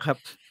เครื่องครับ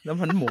น้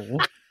ำมันหมู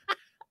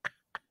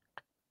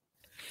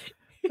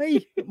เฮ้ย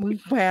มึง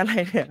แปลอะไร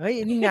เนี่ยเฮ้ย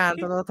นี่งาน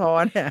ทท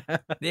เนี่ย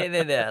เ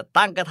นี่ย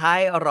ตั้งกระทะใ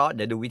ห้ร้อนเ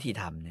ดี๋ยวดูวิธี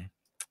ทำนะ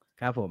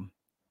ครับผม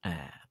อ่า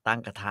ตั้ง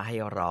กระทะให้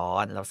ร้อ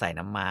นแล้วใส่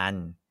น้ำมัน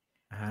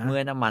อะฮะเมื่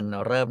อน้ำมัน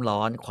เริ่มร้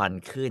อนควัน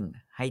ขึ้น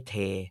ให้เท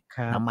ค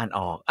รับน้ำมัน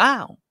ออกอ้า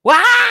วว้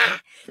า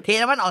เท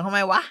น้ำมันออกทำไม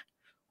วะ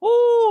อู้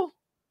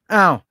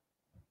อ้าว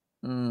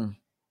อืม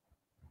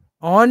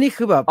อ๋อนี่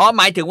คือแบบอ๋อ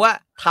หมายถึงว่า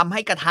ทำใ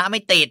ห้กระทะไ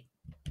ม่ติด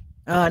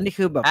นี่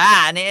คือแบบ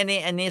อัน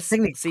นี้เทค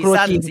นิคซี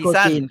ซันซี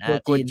ซันครัว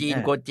จีน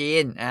ครัวจี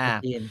นครัว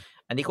จีน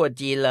อันนี้ครัว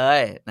จีนเล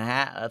ยนะค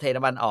รับแล้วเท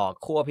น้ำมันออก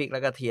คั่วพริกและ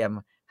กระเทียม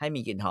ให้มี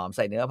กลิ่นหอมใ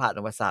ส่เนื้อผัดล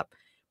งไปสับ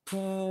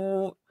ฟู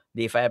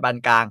ดีไฟปาน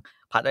กลาง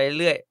ผัดไป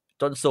เรื่อย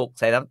ๆจนสุก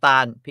ใส่น้ำตา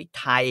ลพริก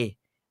ไทย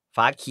ฝ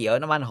าเขียว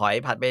น้ำมันหอย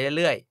ผัดไป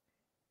เรื่อย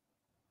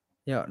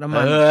เหยาะน้ำๆ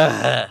มัน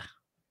อ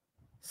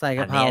ใส่ก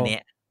ะเพรา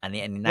อัน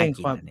นี้น่า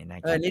กินเร่งความอันนี้น่า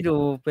กินอันนี้ดู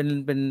เ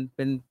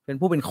ป็น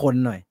ผู้เป็นคน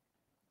หน่อย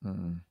อื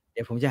มเ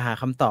ดี๋ยวผมจะหา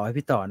คำตอบให้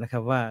พี่ต่อนะครั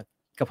บว่า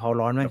กะเพรา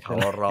ร้อนแม่งกะเพราคืออ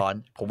ะไร ร้อน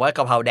ผมว่าก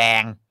ะเพราแด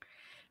ง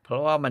เพรา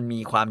ะว่ามันมี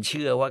ความเ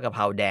ชื่อว่ากะเพ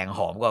ราแดงห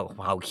อมกว่ากะ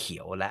เพราเขี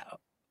ยวแล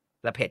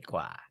ะเผ็ดก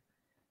ว่า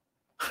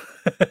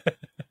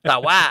แต่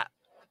ว่า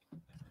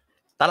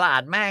ตลา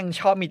ดแม่ง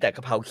ชอบมีแต่ก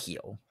ะเพราเขี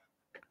ยว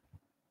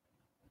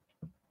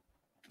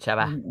ใช่อืเ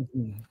ปล่าม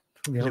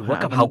เดี๋ยวหรือว่า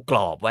กะเพหามัน รากร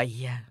อบวะเ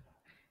หี้ย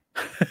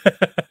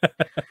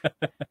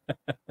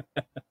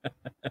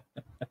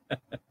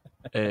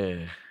เออ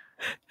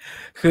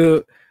คือ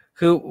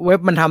คือเว็บ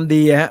มันทำ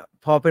ดีอะครับ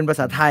พอเป็นภา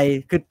ษาอืมไทย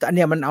คืออันเ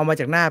นี้ยมันเอามา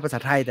จากหน้าภาษา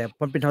ไทยแต่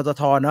มันเป็นทท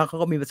ทเนาะเขา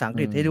ก็มีภาษาอัง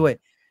กฤษอืมให้ด้วย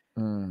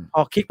อืมพ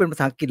อคลิกเป็นภา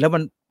ษาอังกฤษแล้วมั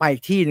นไปอี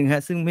กที่หนึ่งครั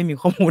บซึ่งไม่มี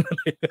ข้อมูลอะ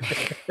ไรเลย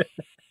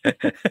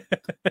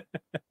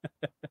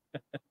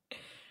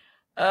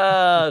เอ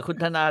คุณ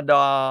ธนาด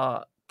อ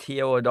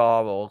Theodore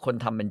บอกว่าคน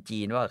ทำเป็นจี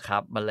นเปล่าครั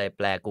บมันเลยแ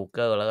ปลกูเ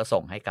กิลแล้วก็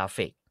ส่งให้กรา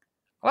ฟิก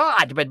ก็อ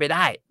าจจะเป็นไปไ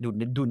ด้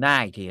ดูหน้า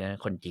อีกทีนะ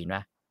คนจีนเปล่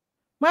า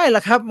ไม่หร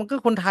อกครับมันก็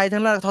คนไทยทั้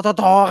งนั้นทท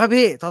ทครับ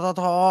พี่ท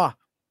ท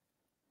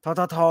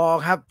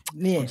ครับ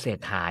นี่คุณเศรษ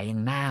ฐายัง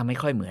หน้าไม่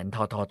ค่อยเหมือนท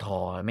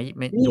ไ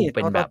ม่นี่ดูเ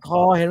ป็นแบบ ทท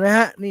เห็นไหมค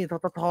รับนี่ท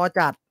ท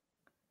จัด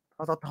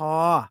ทท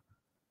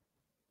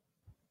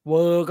เว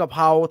อร์กะเพ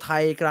ราไท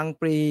ยกลาง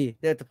ปรี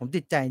แต่ผม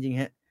ติดใจจริง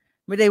ๆครับ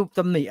ไม่ได้ต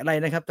ำหนิอะไร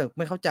นะครับแต่ไ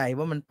ม่เข้าใจ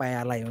ว่ามันแปล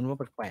อะไรมันว่า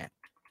แปลก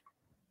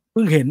ๆเ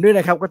พิ่งเห็นด้วยน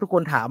ะครับก็ทุกค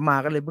นถามมา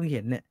ก็เลยเพิ่งเ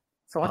ห็นเนี่ย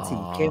ซอสอ๋อสี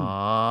เข้ม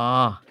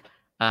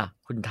อะ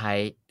คุณไ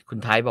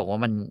ทยบอกว่า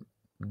มัน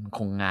ค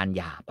งงานห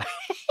ยาบ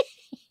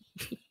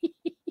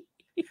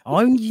อ๋อ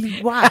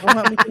ว่าเขาค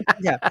รับไม่ใช่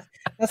หยาบ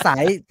ถ้าสา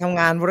ยทำ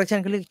งานโพรดักชั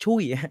นเขาเรียกชุ่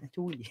ยครับ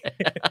ชุ่ย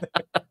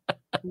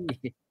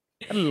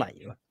อะไร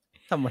วะ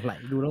ทำอะไร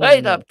ดูแล้วเฮ้ยง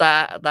งแ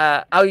ต่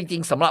เอาจริ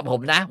งๆสำหรับผม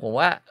นะผม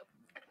ว่า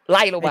ไ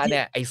ล่ลงไอ้ที่มาเ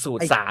นี่ยไอ้สูตไ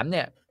อ้ร3เ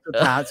นี่ยเอ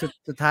อ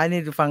สุดท้ายนี่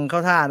ฟังเข้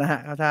าท่านะครับ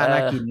เข้าท่าเอน่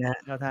าอกินนะครับ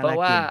เข้าท่าเพราะ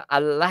ว่าน่ากินอั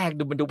นแรก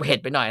มันดูเผ็ด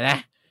ไปหน่อยนะ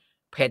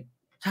เผ็ด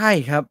ใช่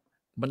ครับ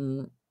มัน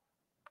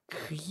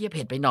คือเหี้ยเ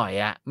ผ็ดไปหน่อย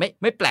อะ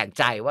ไม่แปลก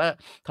ใจว่า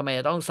ทำไมจ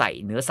ะต้องใส่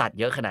เนื้อสัตว์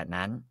เยอะขนาด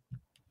นั้น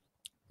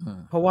อื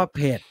มเพราะว่าเ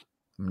ผ็ด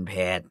มันเ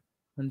ผ็ด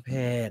มันเ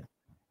ผ็ด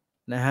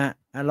นะครับ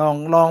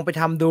ลองไป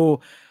ทำดู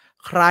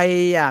ใคร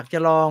อยากจะ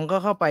ลองก็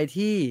เข้าไป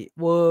ที่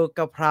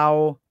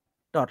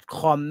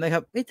workapra.com นะครั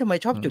บเอ๊ะทำไม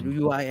ชอบจด อืม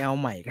URL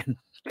ใหม่กัน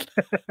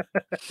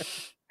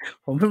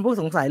ผมเป็นผู้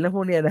สงสัยเรื่องพ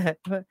วกเนี้ยนะครับ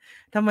ว่า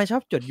ทำไมชอ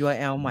บจด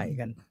URL ใหม่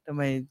กันทำไ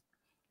ม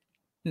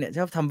เนี่ยช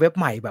อบทำเว็บ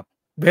ใหม่แบบ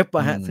เว็บอ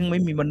ะครับซึ่งไม่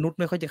มีมนุษย์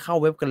ไม่ค่อยจะเข้า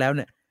เว็บกันแล้วเ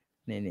นี่ย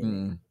นี่อื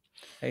ม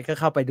ๆก็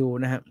เข้าไปดู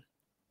นะครับ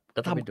ก็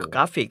เข้าไปดูทำก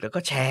ราฟิกแล้วก็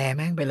แชร์แ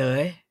ม่งไปเล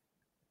ย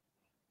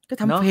ก็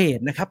ทำเพเนาะจ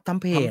นะครับท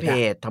ำเพ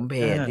จทำเพอ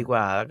ะเออจดีก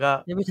ว่าแล้วก็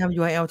จะไปทำ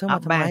URL ซื้ออั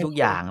ปมาทำไมแม่งทุก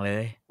อย่างเล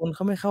ย คนเข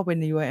าไม่เข้าไป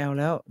ใน URL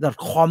แล้ว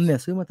 .com เนี่ย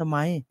ซื้อมาทำไม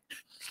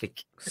Sex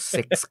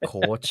Sex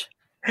Coach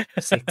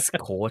Sex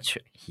Coach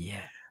เหี้ย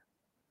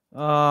เ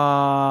อ่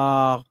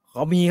เข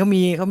า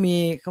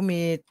มี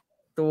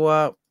ตัว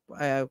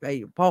ไอ้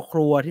พ่อค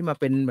รัวที่มา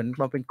เป็นเหมือน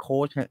มาเป็นโค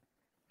ชครับ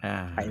อา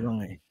ใครบ้าง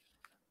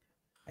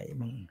ใคร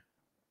บ้าง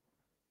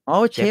อ๋อ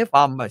เชฟ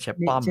ป้อมเปล่าเชฟ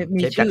ป้อม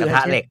มีเชฟจากชื่อครั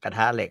บเชฟกระท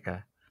ะเหล็กอะ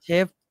เช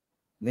ฟ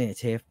นี่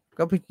เชฟ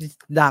ก็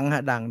ดังครั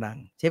บดัง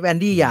เชฟแอน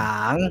ดี้อืมหยา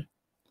ง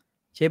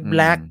เชฟอืแบ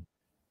ล็มก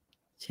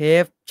เช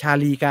ฟชา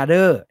ลีการ์เด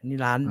อร์นี่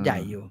ร้านอืมใหญ่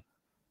อยู่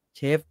เ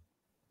ชฟ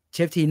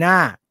ทีน่า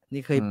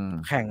นี่เคยอืม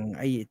แข่งไ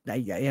อ้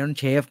นั่น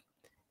เชฟ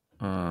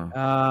เอ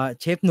อ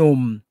เชฟหนุ่ม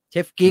เช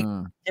ฟกิ๊กอืม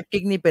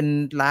นี่เป็น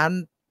ร้าน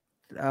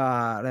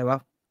อะไรวะ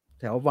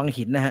แถววัง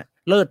หินนะครับ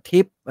เลิศ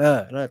ทิพย์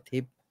เลิศทิ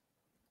พย์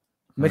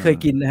ไม่เคย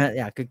กินนะครับ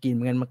อยากจะกินเห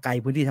มือนกันมันไกล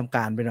พื้นที่ทำก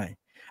ารไปหน่อย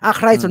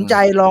ใครอืมสนใจ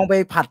ลองไป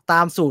ผัดตา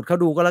มสูตรเขา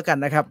ดูก็แล้วกัน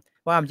นะครับ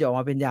ว่ามันจะออก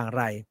มาเป็นอย่างไ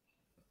ร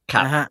ค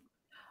รับนะครับ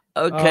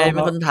โอเอ่เคมี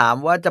อคนถาม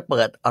ว่าจะเ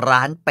ปิดร้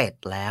านเป็ด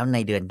แล้วใน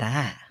เดือนหน้า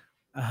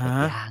อะฮะเป็ด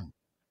ย่าง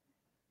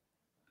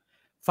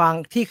ฟัง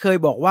ที่เคย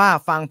บอกว่า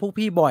ฟังพวก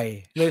พี่บ่อย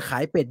เลยขา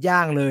ยเป็ดย่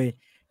างเลย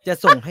จะ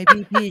ส่งให้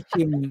พี่ๆ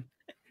ชิม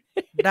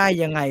ได้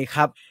ยังไงค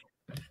รับ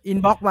อิน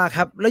บ็อกซ์มาค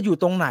รับแล้วอยู่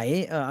ตรงไหน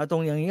เอาตร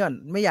งอย่างงี้ก่อน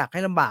ไม่อยากให้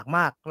ลำบากม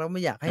ากแล้วไ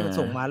ม่อยากเอให้มัน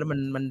ส่งอมาแล้ว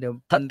มันเดี๋ยว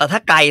ถ้ามันแต่ถ้า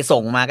ไกล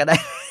ส่งมาก็ได้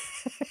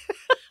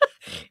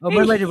ไ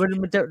ม่เดี๋ยว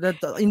มันจะ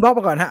อินบ็อกซ์ม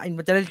าก่อนครับ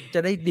มันจะ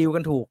ได้ดีลกั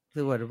นถูก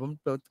คือว่าเดี๋ยว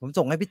ผม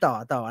ส่งให้พี่ต่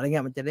ออะไรเ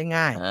งี้ยมันจะได้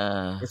ง่ายเอ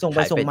อเดี๋ยวส่งไปข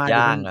ายเป็ดส่งมาเ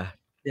ดี๋ยวมันย่างอะ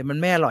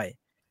ไม่อร่อย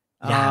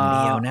เอ่อย่างเ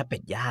ดียวอนะเป็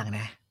ดย่าง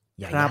นะ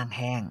อย่าครับย่างแ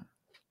ห้ง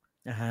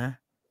อะฮะ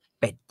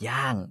เป็ด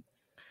ย่าง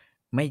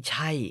ไม่ใ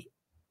ช่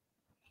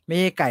ไม่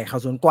ใช่ไก่เขา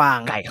สวนกวาง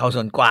ไก่เข้าส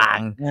วนกวาง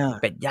อา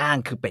เป็ดย่าง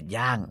คือเป็ด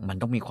ย่างมัน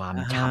ต้องมีความอ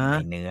ะฮะฉ่ำใน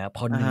เนื้อเพ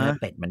ราะอะฮะเนื้อ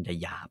เป็ดมันจะ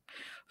หยาบ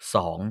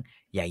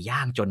2อย่าย่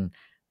างจน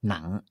หนั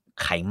ง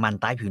ไขมัน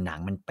ใต้ผิวหนัง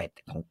มันเป็ด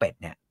ของเป็ด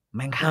เนี่ยแ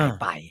ม่งหายอา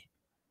ไป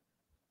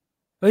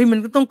เฮ้ยมัน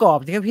ก็ต้องกรอบ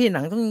สิครับพี่หนั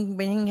งต้องเ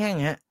ป็นแห้ง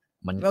ๆครับ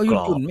มันไม่เอาหยุ่น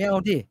กรอบๆไม่เอา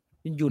สิ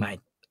หยุ่นไม่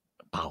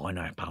เป่าให้ห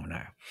น่อยเป่าหน่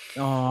อยๆ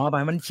อ๋อปล่อ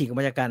ยให้มันฉีกออก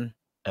มาจากกัน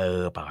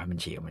เป่าให้มัน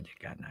ฉีกออกมาจาก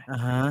กันหน่อยอะ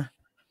ฮะ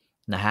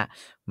นะครับ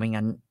ไม่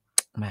งั้น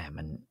แหม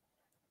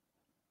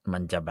มั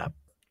นจะแบบ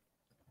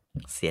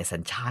เสียสั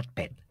ญชาติเ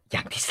ป็ดอย่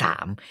างที่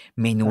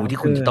3เมนูที่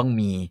คุณจะต้อง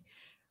มี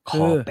คคื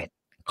ออเป็ด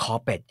คอ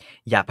เป็ด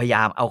อย่าพยาย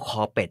ามเอาค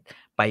อเป็ด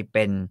ไปเ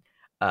ป็น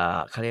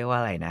เขาเรียกว่า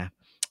อะไรนะ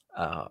เ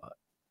อ่อ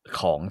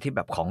ของที่แบ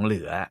บของเห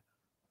ลืออะ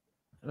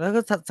แล้วก็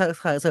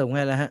เสริมไ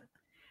งล่ะครับ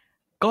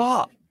ก็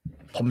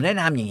ผมแนะ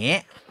นำอย่างงี้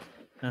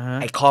อะฮะ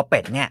ไอ้คอเป็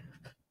ดเนี่ย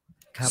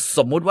ครับส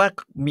มมุติว่า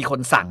มีคน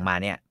สั่งมา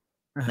เนี่ย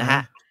อะฮะนะครั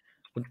บ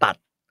คุณตัด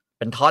เ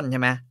ป็นท่อนใช่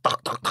ไหมตอ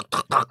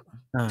กๆ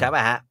ๆอาๆใช่เป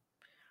ล่าครับ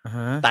อะฮ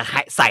ะแต่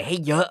ใส่ให้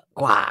เยอะ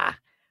กว่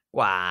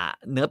า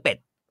เนื้อเป็ด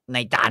ใน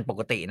จานป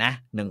กตินะ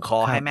1คอ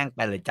ครับให้แม่งไป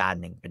เลยจาน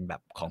หนึ่งเป็นแบ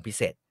บของพิเ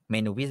ศษเม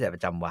นูพิเศษปร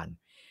ะจำวัน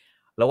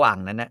ระหว่าง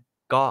นั้นน่ะ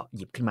ก็ห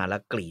ยิบขึ้นมาแล้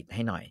วกรีดใ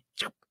ห้หน่อย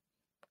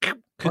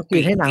คือกรีดกรี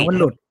ดให้หนังมัน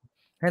หลุด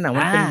ให้หนัง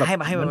มันเป็นแบบ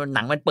ให้เหมือนมันห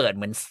นังมันเปิดเ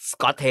หมือนส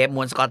กอตเทป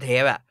ม้วนสกอตเท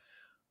ปอะ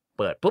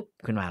เปิดปุ๊บ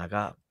ขึ้นมาแล้ว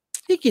ก็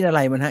พี่กินอะไร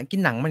มันครับกิน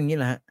หนังมันอย่างงี้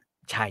เหรอครับ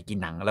ใช่กิน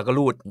หนังแล้วก็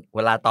รูดเว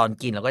ลาตอน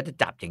กินเราก็จะ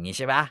จับอย่างงี้ใ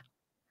ช่เปล่า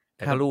แ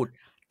ล้วครับก็รูด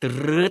ต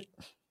รื๊ด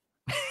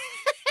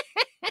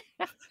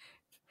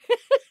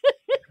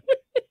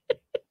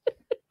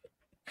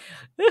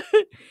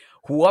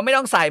หัวไม่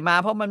ต้องใส่มา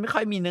เพราะมันไม่ค่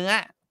อยมีเนื้อ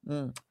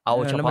เอา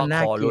เฉแล้วมันน่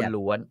าพาะคอเกลียด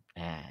ล้วน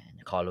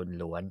ๆคอ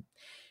ล้วน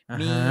ๆ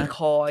มีอะฮะค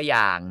ออ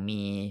ย่าง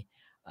มี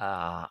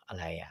อะ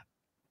ไรอะ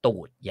ตู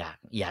ดอ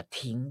ย่า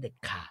ทิ้งเด็ด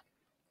ขาด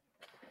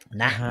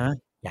นะอะฮะ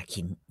อย่า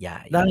ทิ้ง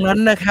ดังนั้น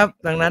นะครับ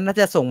ดังนั้นน่า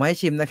จะส่งมาให้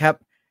ชิมนะครับ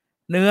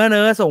เนื้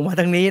อส่งมา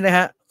ทางนี้นะค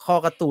รับคอ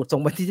กระตูดส่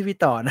งมาที่พี่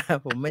ต่อนะครับ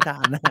ผมไม่ทา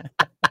นนะ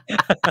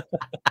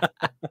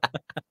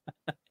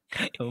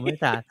ผมไม่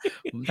ทาน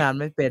ผมทาน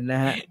ไม่เป็นน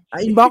ะครับ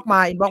อินบ็อกซ์ม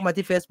า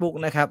ที่เฟซบุ๊ก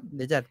นะครับเ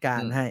ดี๋ยวจัดกา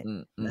รอืให้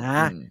นะ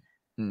มๆๆ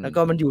ๆแล้วก็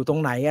มันอยู่ตรง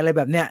ไหนอะไรแ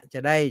บบเนี้ยจะ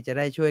ไ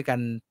ด้ช่วยกัน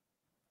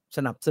ส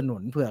นับสนุ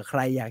นเผื่อใคร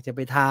อยากจะไป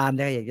ทาน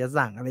อยากจะ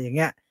สั่งอะไรอย่างเ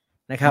งี้ย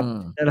นะครับอืม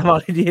แต่ระวัง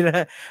ดีๆน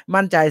ะ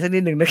มั่นใจสักนิ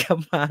ดหนึ่งนะครับ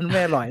ร้านไ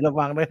ม่อร่อยระ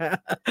วังนะครับ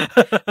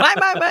ไ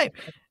ม่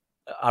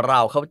เรา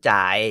เข้าใจ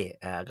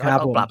คก็รับผม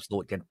ต้องปรับสู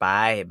ตรกันไป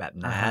แบบ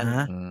อะนั้นฮ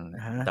ะอ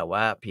ะฮะแต่ว่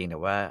าเพียงแต่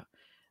ว่า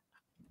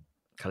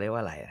เขาเรียกว่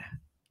าอะไรอะ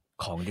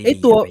ของเอ๊ะ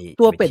ดีๆอย่า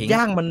ไปเป็ดทิ้งย่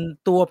างมัน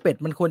ตัวเป็ด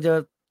มันควรจะ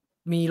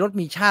มีรส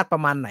มีชาติปร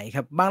ะมาณไหนค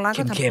รับบางร้านเ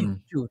ก็ทำค็ม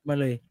จืดๆมา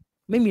เลย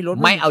ไม่มีรส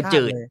ๆไม่ไม่มีเอาจืดชา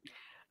ติเลย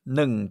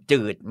1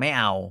จืดไม่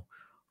เอา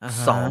อะ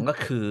ฮะ2ก็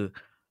คือ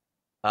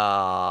เอ่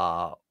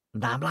อ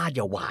น้ำราดอ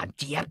ย่าหวาน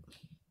เจี๊ยบ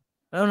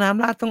แล้วน้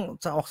ำราดต้อง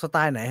จะออกสไต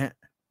ล์ไหนครับ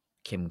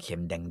เค็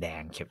มๆแด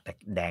งๆเค็มแต่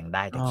แดงไ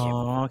ด้อ๋อแต่เ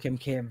ค็ม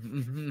เค็มๆอื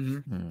อฮึ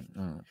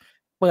อืม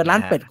ๆเปิดๆนะครับร้า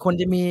นเป็ดควร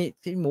จะมี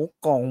ที่หมู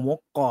ก่องหมู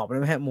กรอบอะไร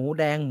ไหมครับหมู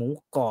แดงหมู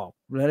กรอบ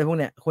หรืออะไรพวก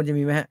เนี้ยควรจะ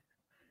มีไหมครับ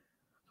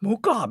หมู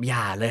กรอบอ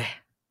ย่าเลย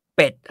เ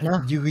ป็ดเนาะ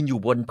ยืนอยู่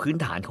บนพื้น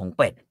ฐานของเ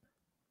ป็ด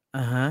อ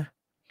ะฮะ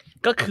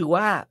ก็คือ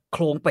ว่าโค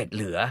รงเป็ดเ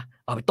หลือ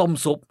เอาไปต้ม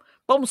ซุป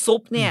ต้มซุ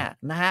ปอืมเนี่ย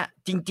นะครับ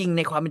จริงๆใ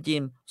นความเป็นจริ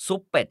งซุ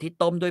ปเป็ดที่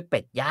ต้มด้วยเป็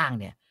ดย่าง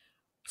เนี่ย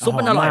หอซุป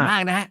มันอร่อยมมากมา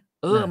กนะครับ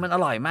อามันอ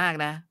ร่อยมาก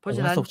นะเพผมว่าราะฉ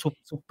ะนั้น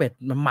ซุปเป็ด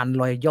มัน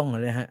ลอยย่องเ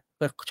ลยนะครับ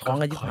ก็ช้อก็น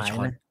กันชิคอยช้อน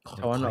บหายนะ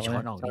ช้อนออกช้อ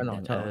นออกนะช้อนออก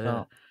นิดหนึ่งช้อนอ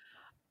อก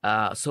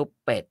ซุป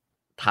เป็ด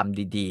ท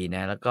ำดีๆน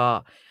ะแล้วก็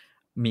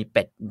มีเ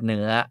ป็ดเ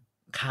นื้อ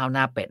ข้าวห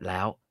น้าเป็ดแ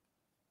ล้ว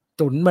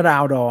ตุ๋นมะนา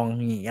วดอง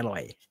นี่อร่อ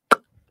ย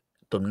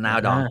ตุ๋นมะอนาว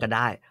ดองก็าไ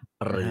ด้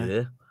หอะฮะรือ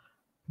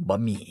บะ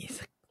หมี่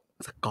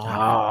สักก้ออ๋อ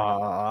น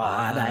อา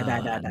ได้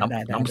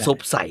น้ำซุป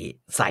ๆๆๆ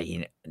ๆๆใส่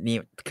เนี่ยนี่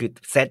คือ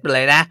เซตไปเล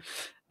ยนะ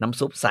น้ำ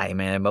ซุปใส่ม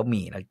าในบะห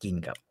มี่แล้วกิน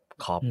กับ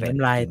คอเป็ด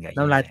กินกับ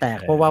น้ำลายแตก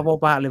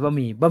ป๊ะๆเลยบะห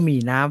มี่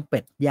น้ำเป็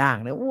ดย่าง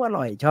เนี่ยโอ้อ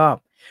ร่อยชอบ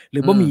หรื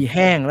ออืมบะหมี่แ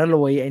ห้งแล้วโร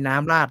ยไอ้น้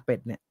ำราดเป็ด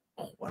เนี่ยโ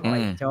อ้อร่อย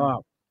อืม ชอบ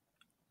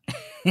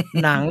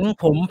หนัง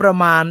ผมประ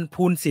มาณ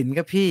พูนศิลป์ค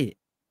รับพี่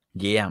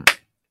เยี่ยม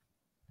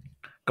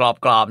ก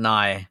รอบๆหน่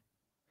อย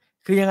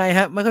คือยังไงค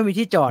รับไม่ค่อยมี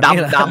ที่จอดงี้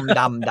เหรอ ดำ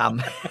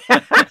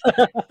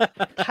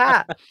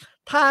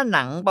ถ้าห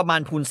นังประมา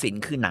ณพูนศิล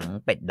ป์คือหนัง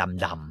เป็ด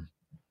ด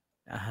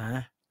ำอะฮะ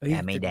ๆเฮ้ย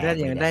ไม่แต่แดง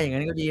ได้อย่าง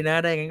งั้นก็ดีนะ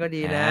ได้อย่างงั้นก็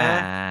ดีอานะ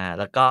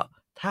แล้วก็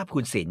ถ้าพู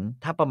นศิลป์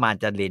ถ้าประมาณ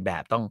จะเลียนแบ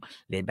บต้อง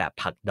เลียนแบบ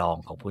ผักดอง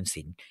ของพูน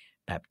ศิลป์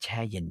แบบแช่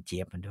เย็นเจี๊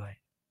ยบมาด้วย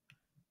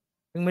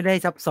ซึ่งไม่ได้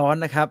ซับซ้อน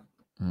นะครับ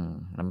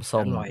น้ำ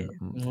ส้มอร่อย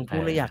พู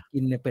ดแล้วอยากกิ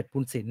นเนี่ยเป็ดพู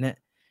นศิลป์เนี่ย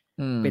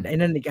อืมเป็ดไอ้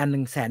นั่นอีกอันห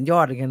นึ่งแสนยอ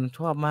ดอีกอัน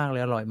ชอบมากเล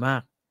ยอร่อยมา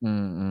ก อื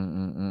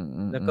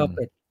แล้วก็มๆๆๆๆเ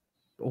ป็ด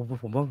โอ้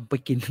ผมว่าไป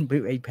กินไป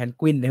ไอ้เพน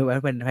กวินเนี่ย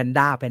แพน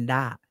ด้าแพนด้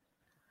า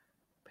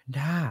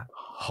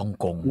ฮ่อง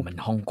กงบุมัน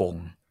ฮ่องกง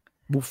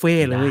บุฟเฟแพ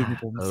นด้าต์เลยนี่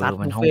ผมซัด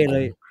มันบุฟฮ่องกงเฟต์เล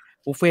ย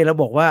บุฟเฟต์แล้ว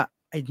บอกว่า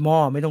ไอ้หม้อ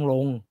ไม่ต้องล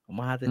งเอา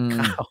มาแต่อืม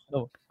ข้าว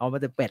เอามา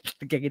แต่เป็ด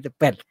แกกินแต่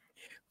เป็ด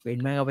เว้น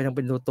แม่งเอาไปทำเ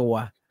ป็นตัว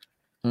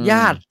อืๆญ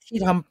ามติที่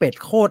ทำเป็ด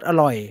โคตรอ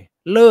ร่อย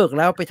เลิกแ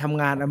ล้วไปท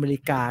ำงานอเมริ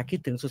กาคิด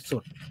ถึงสุ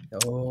ดๆอ๋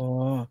อ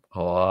โ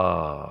อ้โ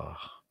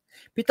ฮ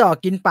พี่ต่อ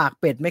กินปาก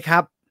เป็ดไหมครั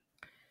บ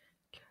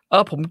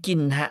ผมกิน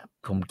ครับ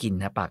ผมกิน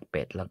ครับปากเ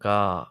ป็ดแล้วก็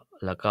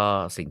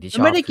สิ่งที่มั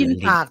นไม่ได้กินชอ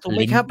บคือปากถูกไห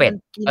มครับเป็ดมัน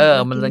กิน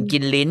มันกิ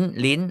นลิ้น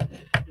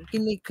กิ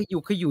นไอ้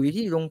ขยุยๆ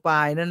ที่อยู่ตรงปล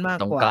ายนั่นมา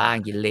กกว่า ตรงกลาง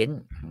กินลิ้น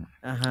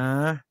อะฮะ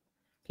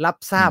รับ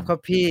ทราบอืมครับ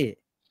พี่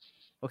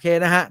โอเค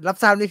นะครับรับ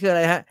ทราบนี่คืออะไ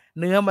รครับ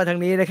เนื้อมาทาง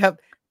นี้นะครับ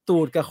ตู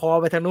ดกับคอ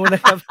ไปทางนู้นน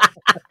ะครับ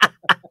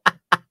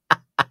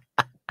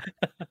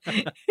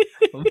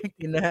ผมไม่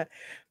กินนะครับ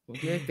ผม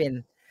กินไม่เป็น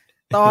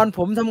ตอนผ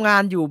มทำงา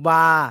นอยู่บ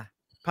าร์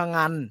พะ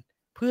งัน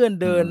เพื่อน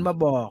อืเดินมมา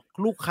บอก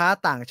ลูกค้า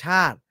ต่างช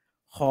าติ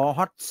ขอฮ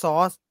อตซอ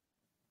ส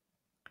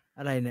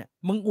อะไรเนี่ย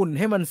มึงอุ่น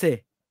ให้มันสิ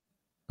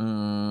อื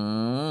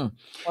ม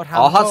พอ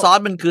ฮอตทำก็ซอส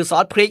มันคือซอ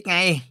สพริกไง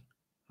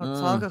ฮอต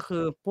ซอืมอสก็คื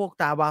อพวก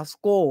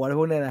Tabasco อะไร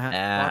พวกเนี้ยแหละครับอ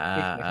าซอสพ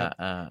ริกนะครับ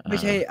ไม่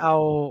ใช่ๆๆๆเอา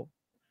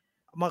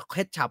มา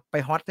ketchup ไป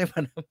ฮอตให้มั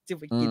นจะ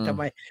ไปอืมกินทำ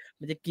ไม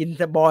มันจะกิน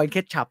จะบอย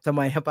ketchup ทำไ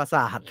มครับประส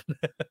าท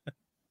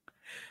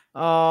เ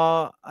อ่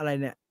อะไร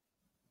เนี่ย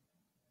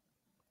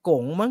ก๋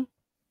งมั้ง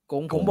ก๋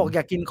งผมกงบอกอย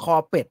ากกินคอ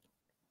เป็ด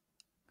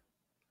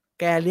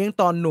แกเลี้ยง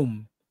ตอนหนุ่ม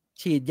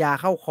ฉีดยา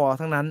เข้าคอ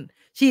ทั้งนั้น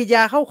ฉีดย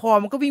าเข้าคอ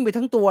มันก็วิ่งไป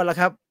ทั้งตัวแหละ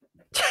ครับ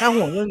ถ้า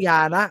ห่วงเรื่องยา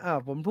นะ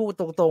ผมพูด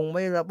ตรงๆไ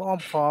ม่รับอ้อม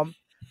ค้อม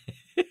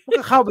มัน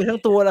ก็เข้าไปทั้ง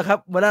ตัวแหละครับ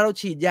เวลาเรา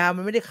ฉีดยามั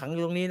นไม่ได้ขังอ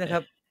ยู่ตรงนี้นะครั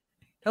บ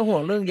ถ้าห่ว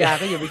งเรื่องยา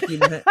ก็อย่าไปกิน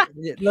ครับ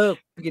เลิก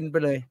กินไป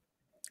เลย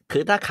คื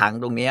อถ้าขัง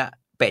ตรงเนี้ย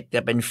เป็ดจ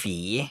ะเป็นฝี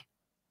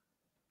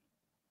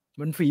เห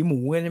มือนฝีหมู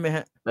ใช่ไหมค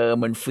รับเ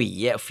หมือนฝี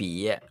อะ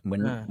อาเห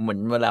มือน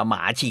เวลาหม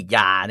าฉีดย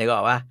านึกอ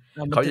อกเปล่า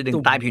มันเขาจะดึงจะ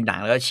ตุ่มใต้ผิวหนัง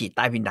แล้วก็ฉีดใ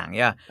ต้ผิวหนังใ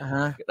ช่เปล่าอะฮ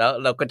ะแล้ว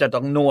เราก็จะต้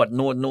องนว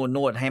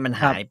ดให้มัน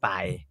ครับหายไป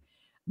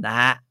นะ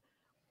ครับ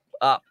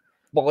เอ่อ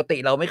ปกติ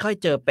เราไม่ค่อย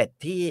เจอเป็ด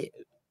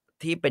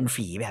ที่เป็น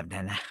ฝีแบบ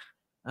นั้นนะ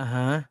อะฮ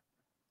ะ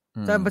อื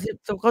มใช่บางที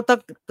เขาตั้ง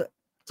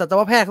สัต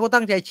วแพทย์เขาก็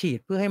ตั้งใจฉีด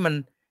เพื่อให้มัน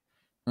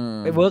อื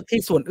มไปเวิร์กที่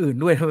ส่วนอื่น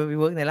ด้วยไป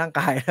เวิร์กในร่าง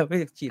กายไม่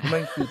ได้ฉีดให้มั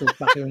นอยู่ตรง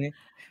ปักอยู่ตรงนี้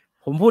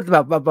ผมพูดแบ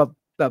บ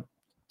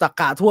ตรร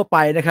กะทั่วไป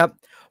นะครับ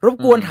รบ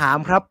กวนอืมถาม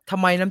ครับทำ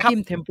ไมน้ำครับจิ้ม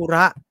เทมปุร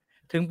ะ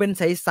ถึงเป็น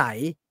ใส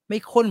ๆไม่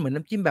ข้นเหมือน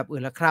น้ำจิ้มแบบอื่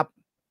นล่ะครับ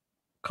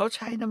เขาใ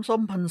ช้น้ำส้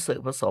มคันสึ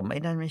ผสมไอ้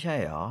นั่นไม่ใช่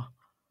เหรอ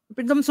เ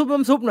ป็นน้ำซุ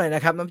ปหน่อยน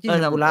ะครับน้ำจิ้ม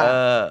เทมปุระ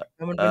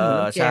มันเป็นเหมือน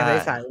น้ำแกใช่งใ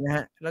สๆนะค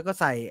รับแล้วก็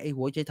ใส่ไอ้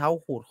หัวไชเท้า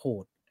ขู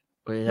ด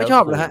ๆไม่ก๋วยเตี๋ยวขูชอ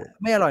บเหรอครับด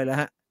ไม่อร่อยเหรอ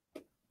ครับ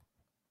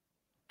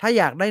ถ้า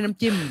อยากได้น้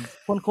ำจิ้ม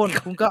ข้น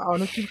ๆคุณก็เอา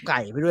น้ำจิ้มไก่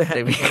ไปด้วยครับจ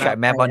ะมีเวลาไก่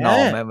แม่ไปประนอ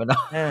มแม่ประนอ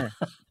ม เออ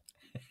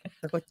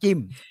แล้วก็จิ้ม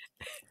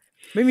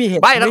ไม่มีเห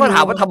ตุไม่แล้วไม่รู้ก็ถ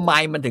ามว่าทำไม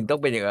มันถึงต้อง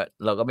เป็นอย่างงั้น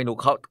เราก็ไม่รู้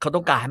เขาต้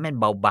องการให้มัน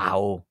เบา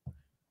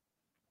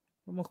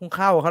มันคงเ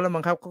ข้าเขาแล้ว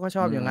มั้งครับเขาก็ช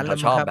อบอย่างงั้นเขาชอบแล้ว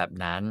มั้งครับแบบ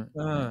นั้นเอ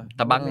อแ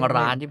ต่บางไม่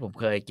ร้านที่ผม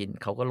เคยกิน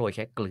เขาก็โรยแ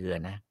ค่เกลือ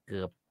นะเกลื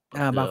อ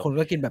บางคน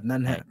ก็กินแบบนั้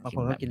นคใช่รับบางกิคน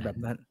ก็นแบบนั้นกินแบบ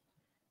นั้น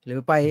หรือ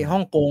ไปอืมฮ่อ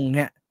งกงเ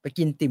นี่ยไป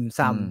กินติ่ม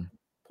ซอืม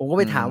ำผมก็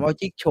ไปอืมถามว่า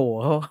จิ๊กโฉว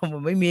เขาบอ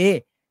กไม่มี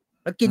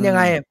แล้วกินอืมยังไ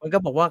งมันก็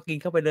บอกว่ากิน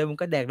เข้าไปเลยมัน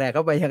ก็แดกๆเ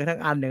ข้าไปทั้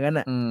งอันอย่างงั้น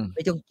น่ะอืมไ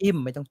ม่ต้องจิ้ม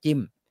ไม่ต้องจิ้ม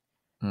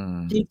อื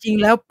มจริง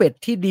ๆแล้วเป็ด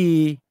ที่ดี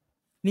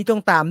นี่ต้อ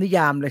งตามนิย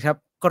ามเลยครับ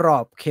กรอ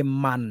บเค็ม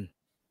มัน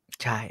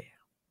ใช่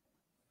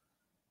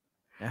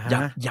อะอย่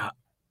า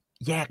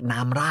แยกน้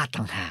ำราดต่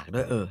างหากด้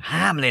วย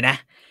ห้ามเลยนะ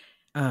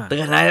อาเตื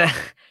อนเลยนะ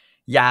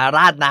อย่าร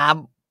าดน้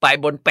ำไป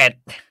บนเป็ด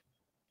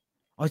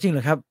อ๋อจริงเหร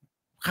อครับ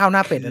ข้าวหน้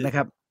าเป็ดคืออะนะค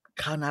รับ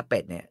ข้าวหน้าเป็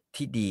ดเนี่ย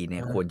ที่ดีเนี่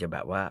ยควรอาจะแบ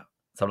บว่า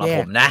สำหแยกรับผ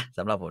มนะส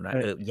ำหรับผมเอนะ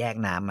อแยก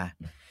น้ำมา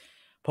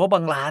เพราะบา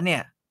งร้านเนี่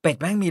ยเป็ด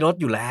แม่งมีรส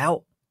อยู่แล้ว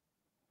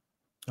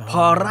อ๋พ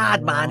อราด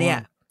อ มาเนี่ย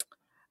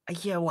ไอ้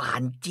เหี้ยหวา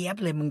นเจี๊ยบ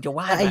เลยมึงจะ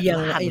ว่าแต่อย่างร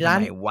าดมาไอ้ร้านทำไ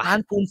มวะร้าน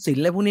ปูนศิลป์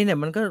อะไรพวกนี้เนี่ย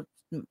มันก็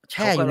แ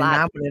ช่อยู่ในเขาก็ราดน้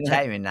ำหมดเลยนะครับแช่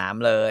อยู่ในน้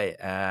ำเลย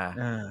อา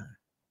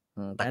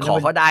แต่อันนั้นมันขอ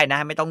เขาได้นะ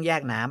ไม่ต้องแย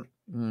กน้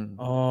ำ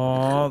อ๋อ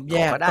ข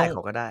อเขาได้แยกต้องขอ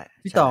เขาได้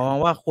พี่ต่อใช่มอง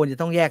ว่าควรจะ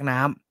ต้องแยกน้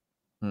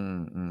อื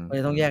ำควร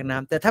จะต้องแยกมๆๆ น้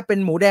ำแต่ถ้าเป็น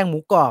หมูแดงหมู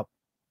กรอบ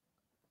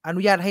อ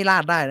นุญาตให้รา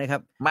ดได้นะครั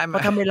บเพรา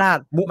ะไม่ถ้าไม่ราด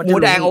หมูมันจะ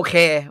หลงเหลหมูแดงโอเค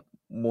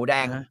หมูแด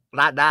งอะฮะ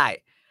ราดได้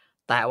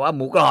แต่ว่าห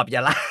มูกรอบอย่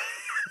าราด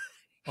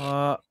เอ่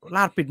อร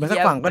าดปิดมาสักเ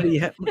ยี่ยม ฝั่งก็ดี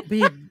ครับ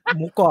พี่ห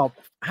มูกรอบ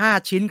5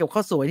ชิ้นกับข้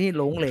าวสวยนี่โ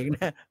หลงเหลงน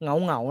ะเ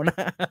หงาๆนะ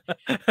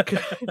คือ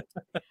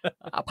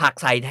เอาผัก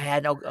ใส่แทน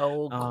อ๋อเอา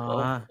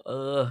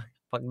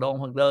ผักดอ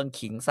ง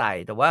ขิงใส่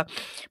แต่ว่า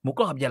หมู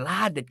กรอบอย่าร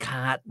าดเด็ดข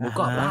าดหมูอะก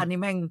รอบราดฮะนี่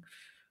แม่ง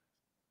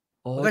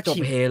โอ้โฮมันก็ฉิ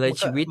บจบเฮเลยมัน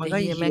ก็ชีวิตมันไอ้เ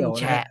หี้ยก็เหี่ยวแม่งแ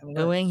ฉะนะครับมัน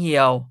ก็ แม่งเหี่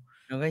ยว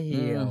มันก็อืเ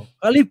หี่มยว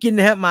ก็รีบกินน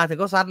ะครับมาถึง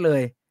ก็ซัดเล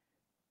ย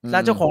อืแล้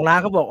วมเจ้าของร้าน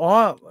เขาบอกอ๋อ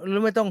แล้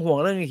วไม่ต้องห่วง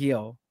เรื่องเหี่ย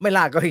วไม่ร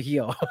าดก็เหี่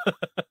ยว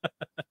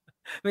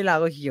ไม่ราด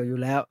ก็เหี่ยวอยู่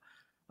แล้ว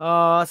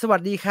สวั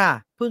สดีค่ะ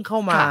เพิ่งเข้า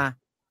มาค่ะ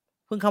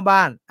เพิ่งเข้าบ้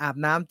านอาบ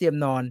น้ำเตรียม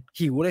นอน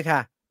หิวเลยค่ะ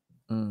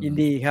อืมยิน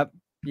ดีครับ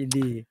ยิน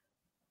ดี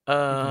เอ่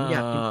นี่ผมอย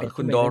ากกินเป็ดคุณ Dora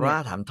ขึ้นมาอีกแล้วเนี่ย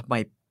ถามทำไม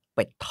เ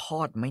ป็ดท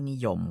อดไม่นิ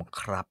ยม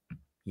ครับ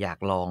อยาก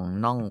ลอง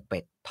น่องเป็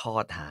ดทอ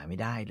ดหาไม่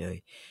ได้เลย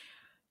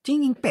จ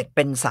ริงๆเป็ดเ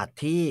ป็นสัตว์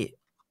ที่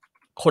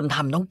คนท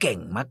ำต้องเก่ง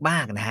มา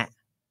กๆนะครับ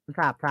มัน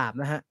สาบ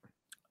ๆนะครับ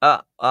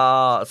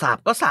สาบ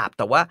ก็สาบแ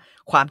ต่ว่า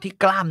ความที่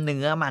กล้ามเ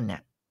นื้อมันเนี่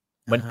ย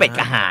เหมือะอนเป็ด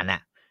กับฮะห่านน่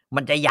ะ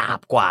มันจะหยาบ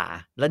กว่า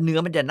แล้วเนื้อ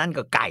มันจะนั่นก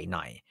ว่าไก่ห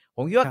น่อยผ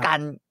มคิดคว่าการ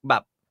รับแบ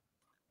บ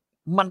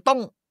มันต้อง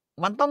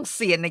มันต้องเ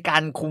ซียนในกา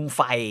รคุมไ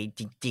ฟ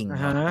จริงอะ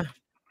ฮะๆว่ะ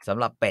สำ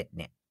หรับเป็ดเ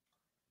นี่ย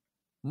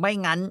ไม่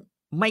งั้น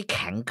ไม่แ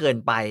ข็งเกิน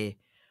ไป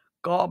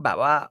ก็แบบ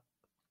ว่า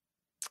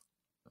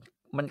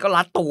มันก็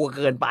รัดตัวเ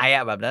กินไปอ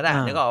ะแบบนั้นน่ะอ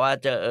านึกออกเปล่า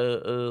เจอ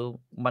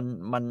มัน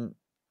มัน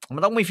มั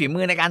นต้องมีฝีมื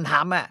อในการท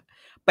ำอะ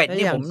เป็ดแล้วอ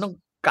ย่างนี่ผมต้อง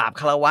กราบ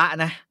คารวะ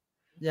นะ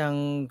อย่าง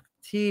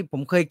ที่ผ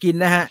มเคยกิน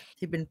นะครับ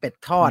ที่เป็นเป็ด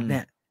ทออืมดเนี่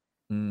ย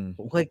อืมผ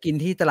มเคยกิน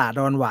ที่ตลาด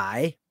ดอนหวา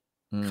ย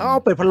อืมเขาเอา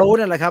เป็ดพะโล้เ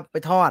นี่ยแหละครับไป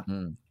ทอดอื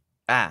ม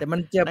อาแต่มัน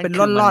จะเป็นนั่น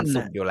คือมันร่อนๆน่ะ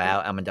สุกอยู่แล้ว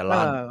มันจะเอร่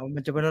อนมั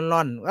นจะเป็นร่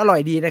อนๆอร่อย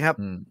ดีนะครับ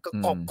อืมก็อื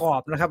มกรอ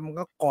บๆนะครับมัน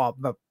ก็กรอบ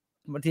แบบ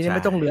บางทีนี่ใช่ไ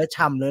ม่ต้องเหลือ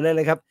ฉ่ำเหลืออะไรเ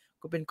ลยครับ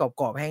ก็เป็นกร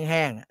อบๆแ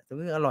ห้งๆอะแต่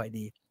ว่าอร่อย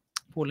ดี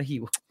พูดแล้วหิ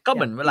ว ก็ อยากกินเห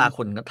มือนเวลาค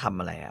นเขาทำ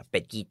อะไรอะเป็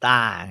ดกีต้า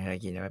ร์เคย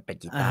กินไหมเป็ด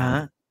กีอะฮะต้าร์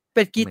เ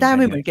ป็ดกีต้าร์ไ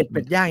ม่เหมือนหมายถึงเ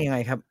ป็ดย่างยังไง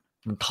ครับ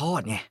มันทอ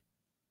ดไง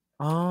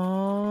อ๋อ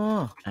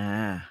อา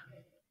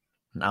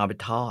มันเอาไป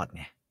ทอดไ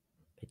ง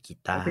เป็ดกี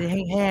มันเป็นต้าร์ แ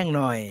ห้งๆห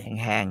น่อย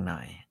แห้งๆหน่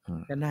อย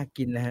ก็น่า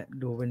กินนะครับ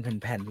ดูเป็นแ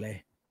ผ่นๆเลย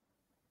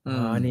อ๋ออื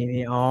ม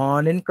นี่ๆอ๋อ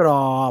เน้นกรอ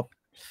บ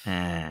อา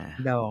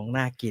ดอง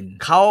น่ากิน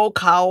เขา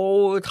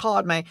ทอ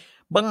ดไหม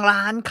บางร้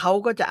านเขา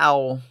ก็จะเอา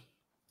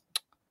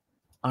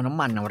น้ำ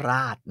มันร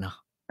าดเนาะ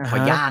อะฮ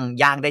ะพย่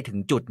างได้ถึง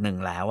จุดหนึ่ง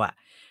แล้วอะ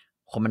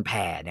พอมันแ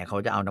ผ่เนี่ยเขา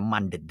จะเอาน้ำมั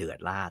นเดือด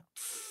ๆราด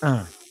อา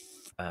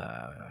เอ่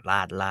ร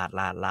าดๆๆ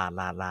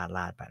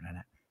ๆๆๆๆแบบนั้น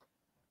น่ะ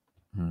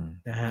อืม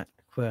นะครับ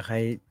เผื่อใคร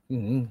อื้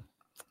อฮือ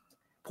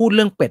พูดเ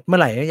รื่องเป็ดเมื่อ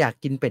ไหร่ก็อยาก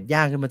กินเป็ดย่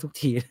างขึ้นมาทุก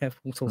ทีนะครับ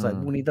ผมสงอืมสัย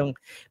พรุ่งนี้ต้อง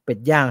เป็ด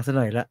ย่างเสียห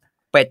น่อยแล้ว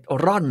เป็ด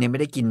ร่อนเนี่ยไม่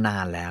ได้กินนา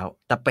นแล้ว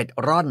แต่เป็ด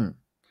ร่อน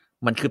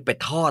มันคือเป็ด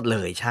ทอดเล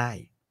ยใช่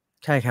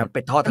ใช่ครับมันเ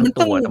ป็ดทอดทั้งตัแต่มัน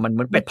ต้องวแต่มันเห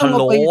มือนเป็ดพะโล้มันต้องเ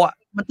อาไปอะ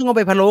มันต้องเอาไ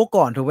ปพะโล้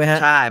ก่อนถูกไหมครับใ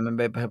ช่มันไ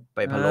ป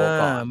อาพะโล้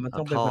ก่อนมันแล้วทอด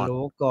ต้องไปพะโล้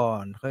ก่อ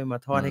นค่อยมา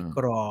ทออืมดให้ก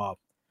รอบ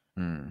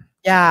อืม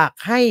อยาก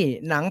ให้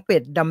หนังเป็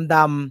ดด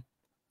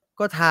ำๆ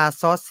ก็ทา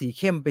ซอสสีเ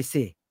ข้มไป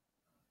สิ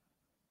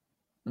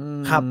อื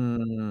ครับ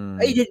ไ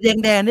อ้มแ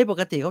ดงๆนี่ป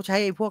กติเขาใช้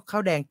ไอ้พวกข้า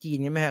วแดงจีน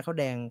ใช่ไหมครับข้าว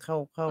แดงข้าว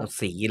เอา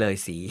สีเลย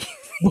สี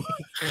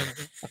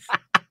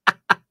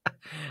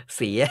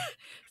สี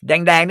แ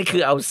ดงๆนี่คื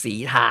อเอาสี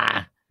ทา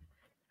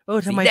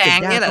ทำไมสีแดงเป็ด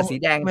ย่างต้องเนี่ยแหละสี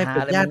แดงทำไมทา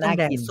เลยเป็ดย่างต้องมันน่ากินแ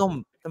ดงส้ม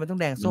ทำไมต้อง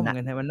แดงมันน่าส้มกั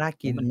นครับมันน่า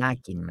กิน โอ้มันน่า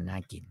กินมันน่า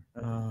กินอ๋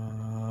อ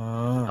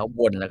แล้วว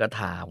นแล้วก็ท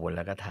าวนแ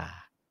ล้วก็ทา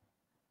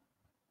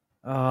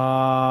เอ่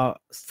อ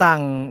สั่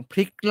งพ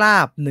ริกลา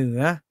บเหนือ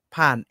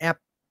ผ่านแอป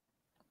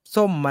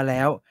ส้มมาแ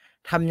ล้ว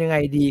ทำยังไง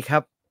ดีครั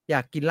บอย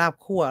ากกินลาบ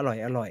คั่วอ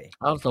ร่อย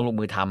อ้าวต้องลง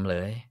มือทำเล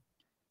ย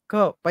ๆ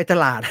ก็ไปต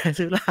ลาด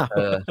ซื้อลาบ เอ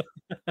อ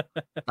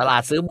ตลา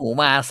ดซื้อหมู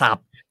มาสับ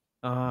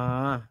อ๋อ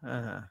อา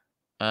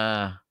เออ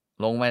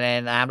ลงไปใน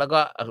น้ำแล้วก็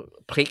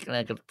พริกน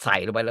ะใส่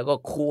ลงไปแล้วก็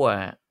คั่ว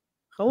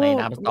เขาใน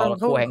น้ำสต๊อกแล้ว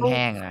คั่วแ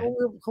ห้งๆนะ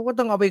เขาก็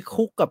ต้องเอาไปค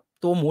ลุกกับ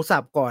ตัวหมูสั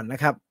บก่อนนะ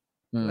ครับ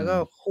อืมแล้วก็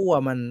คั่ว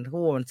มัน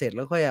เสร็จแ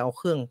ล้วค่อยเอาเ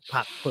ครื่อง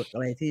ผักเผือกอะ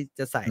ไรที่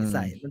จะใส่อืม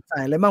มันใส่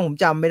อะไรบ้างผม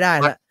จำไม่ได้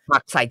แล้วผั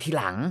กใส่ที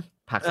หลัง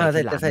ผักใส่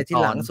ทีหลังใส่ทีต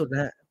อนหลังสุดน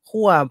ะครับ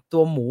คั่วตั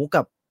วหมู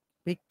กับ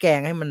พริกแกง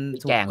ให้มันพริ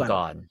กแกสุกก่อนง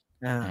ก่อน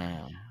อาอา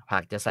ผั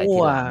กจะใส่คั่วที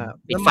หลัง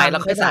ปิดน้ำมันไฟแล้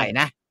วค่ก็ได้อยใส่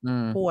นะอื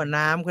มคั่ว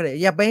น้ำก็ได้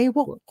อย่าไปให้พ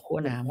วกคั่ว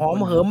น้ำหอ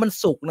มเหิมมัน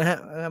สุกนะครับ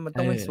มันเอ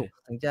ต้องไม่สุกอ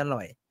ถึงจะอร่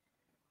อย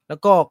แล้ว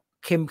ก็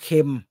เ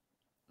ค็ม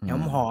อื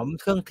ๆหมอมๆ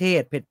เครื่องเท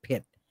ศเผ็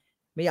ด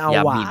ๆไม่เอาอย่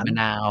าหวาน บีบมะ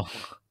นาว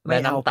ไม่และ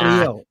เอาน้ำตาล เป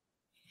รี้ยว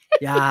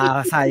อย่า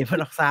ใส่มะ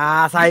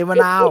ใส่มะ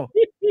นาว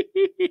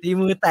ตี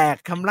มือแตก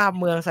คำราม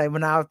เมืองใส่มะ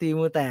นาวตี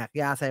มือแตก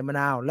อย่าใส่มะ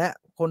นาวและ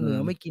คนเหอืมนือ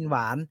ไม่กินหว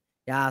าน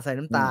อย่าใส่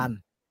น้ำอืมตาล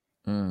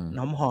อืม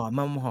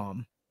หอม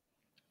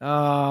เอ่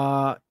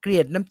เกลี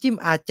ยดน้ำจิ้ม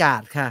อาจา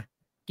ดค่ะ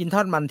กินท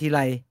อดมันทีไร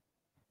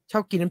ชอ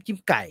บกินน้ำจิ้ม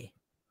ไก่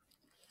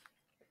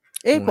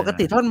ปก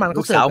ติทอดมันลูเข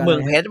าเสิร์ฟกสาวเมืกับอะไ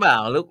รครับองเพชรเปล่า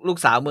ลูก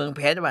สาวเมืองเ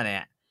พชรเปล่าเนี่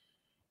ย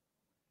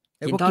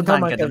กินพวกกินทอดมันทอ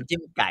ดมันกับกับน้ำจิ้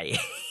มไก่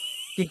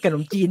กินกับขน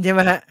มจีนใช่ไหม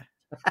ครับ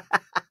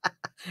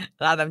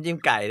ราดน้ำจิ้ม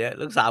ไก่ด้วย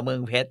ลูกสาวเมือ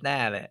งเพชรแน่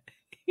เลย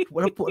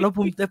แล้ว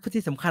ภูมิแล้ว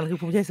ที่สำคัญคือ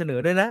ภูมิใจเสนอ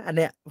ด้วยนะอันเ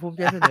นี้ยภูมิใ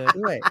จเสนอ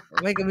ด้วย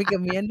ไม่กระมิดกระ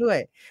เมี้ยนด้วย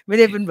ไม่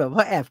ได้เป็นแบบ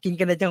ว่าแอบกิน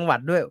กันในจังหวัด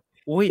ด้วย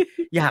อุ๊ย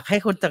อยากให้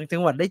คนต่างจั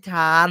งหวัดได้ท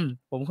าน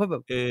ผมก็แบ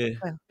บเออ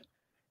เออ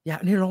อยาก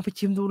เนี่ยลองไป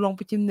ชิมดูลองไ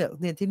ปชิมเ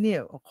นี่ยที่เนี่ย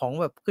ของ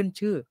แบบขึ้น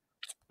ชื่อ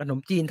ขนม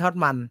จีนทอด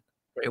มัน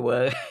ไม่เวิ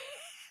ร์ก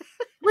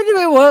ไม่ได้ไ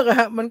ม่เวิร์กอะ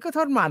ครับมันก็ท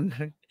อดมัน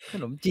ข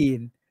นมจีน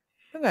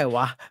ยังไงว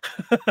ะ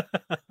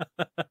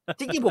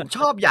จริงๆผมช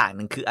อบอย่างห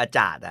นึ่งคืออาจ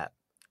ารย์อะ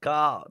ก็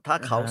ถ้า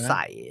อะเขาฮะใ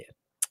ส่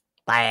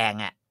แตง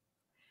อะ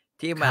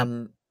ที่มันครับ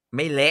ไ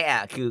ม่เละอ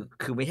ะ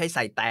คือไม่ใช่ใ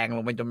ส่แตงล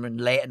งไปจนมัน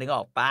เละนึกอ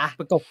อกเปล่าเ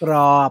ป็นกรอ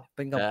บๆเ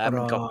ป็นกมั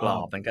นกรอบรอ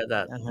บๆมันก็จะ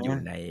ๆอะอยู่ฮะ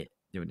ใน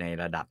อยู่ใน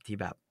ระดับที่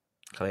แบบ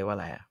เขาเรียกว่าอ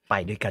ะไรอะไป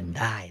ด้วยกันไ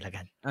ด้แล้ว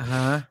กันอะฮ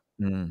ะ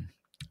อืม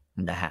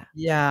นะครับ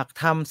อยาก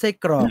ทำไส้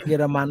กรอกเยอ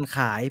รมันข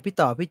ายพี่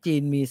ต่อพี่จี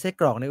นมีไส้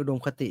กรอกในอุดม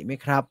คติไหม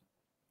ครับ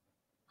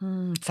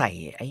ใส่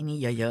ไอ้นี่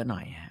เยอะๆหน่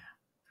อยครับ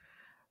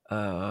เ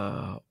อ่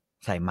อ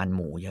ใส่มันห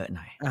มูเยอะห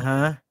น่อยอะฮะ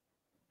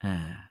อา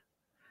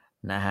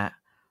นะครับ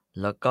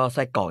แล้วก็ไ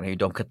ส้กรอกในอุ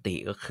ดมคติ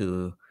ก็คือ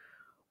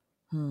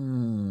อื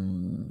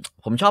ม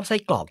ผมชอบไส้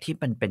กรอกที่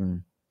มันเป็น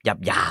ห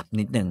ยาบๆ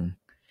นิดหนึ่ง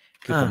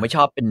คืออาผมไม่ช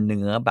อบเป็นเ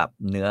นื้อแบบ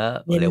เนื้อ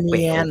เเหล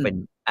นียนๆวๆเป็น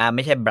ไ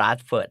ม่ใช่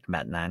Bradford แบ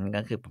บนั้นก็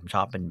คือผมช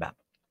อบเป็นแบบ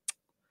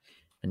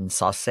เป็นซ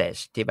อสเซจ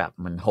ที่แบบ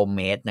มัน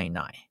homemade ห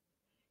น่อย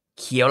ๆ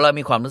เคี้ยวแล้ว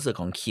มีความรู้สึก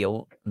ของเคี้ยว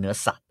เนื้อ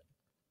สัตว์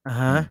อะ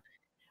ฮะอืม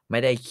ไม่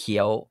ได้เคี้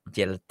ยวเจ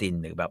ลาติน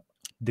หรือแบบ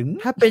ดึง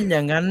ถ้าเป็นอย่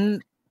างงั้น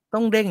ต้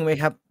องเด้งไหม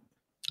ครับ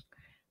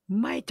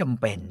ไม่จำ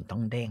เป็นต้อ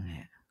งเด้งค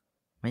รับ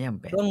ไม่จ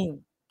ำเป็นต้อง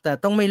แต่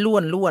ต้องไม่ร่ว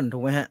นถู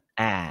กไหมครับ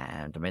อา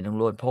จำเป็นต้อง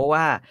ร่วนเพราะ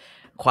ว่า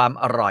ความ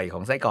อร่อยขอ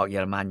งไส้กรอกเย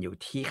อรมันอยู่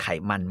ที่ไข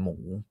มันหมู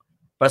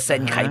เปอร์อะเซ็น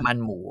ต์ไขฮะมัน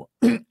หมู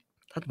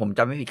ถ้าผมจ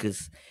ำไม่ผิด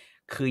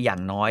คืออย่า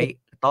งน้อยเจ็ด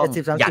ต้อง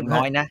อย่าง70-30ค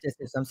รับน้อยนะ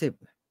70-30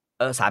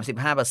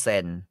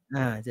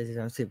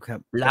 35%70-30ครับ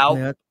กับแล้วเ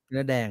นื้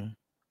อแดง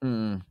อื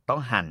มต้อง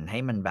หั่นให้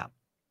มันแบบ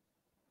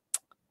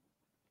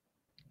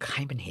ใ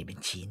ห้มันเห็นเป็น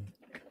ชิ้น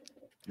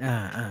อา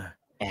อา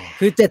ๆ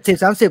คือ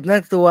70-30นั่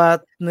นตัว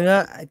เนื้อ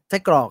ไส้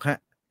กรอกครับ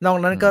นอก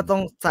นั้นอืมก็ต้อ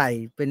งใส่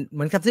เป็นเห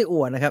มือนกับไส้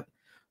อั่วนะครับ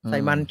อืใส่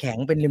มันมแข็ง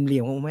เป็นเหลี่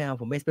ยมๆผมไม่เอา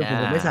ผมไม่เป็นอ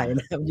ผมไม่ใส่า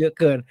นะครับเยอะ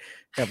เกิน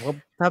แต่ก็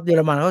ถ้าเยอ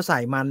รมันเขาใส่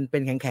มันเป็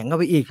นแข็งๆเข้า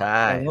ไปอีกใช่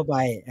เติมเข้าไป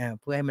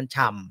เพื่อให้มัน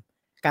ฉ่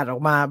ำกัดออ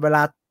กมาเวล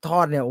าทอ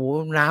ดเนี่ยโอ้โฮ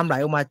น้ำไหล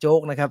ออกมาโจ๊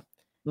กนะครับ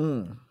อืม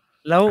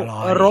แล้วอ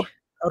ร่อย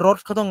รส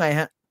เขาต้องไง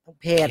ครับต้อง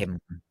เผ็ดเค็ม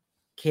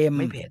เค็มไ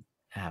ม่เผ็ด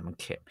มัน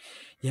เค็ม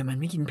เยอรมัน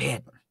ไม่กินเผ็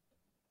ด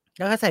แ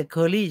ล้วก็ใส่เค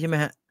อร์รีใช่ไหม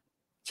ครับ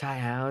ใช่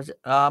ครับ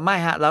ไม่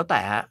ครับแล้วแต่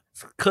ครับ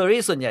เคอร์รี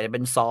ส่วนใหญ่จะเป็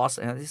นซอส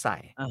นะครับที่ใส่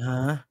อะฮะ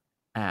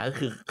ก็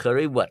คือ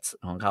Currywurst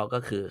ของเขาก็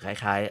คือค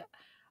ล้าย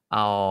ๆเอ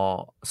า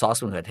ซอส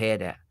มะเขือเทศ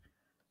เนี่ย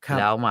ครับแ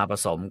ล้วมาผ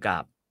สมกั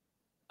บ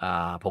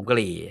ผงกะห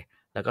รี่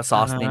แล้วก็ซออ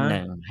ะฮสนิดห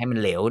นึ่งะให้มัน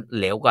เห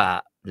ลวก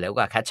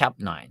ว่า Ketchup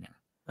หน่อยหนึ่ง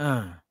อา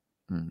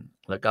อืม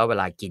แล้วก็เว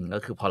ลากินก็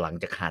คือพอหลัง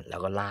จากหั่นแล้ว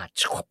ก็ราด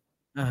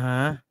อะฮะ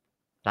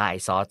ราดไอ้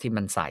ซอสที่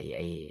มันใส่ไ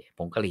อ้ผ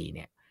งกะหรี่เ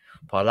นี่ย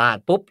พอราด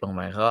ปุ๊บลง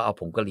มาเขาก็เอา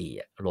ผงกะหรี่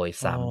อะโรย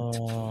อ๋ซ้อ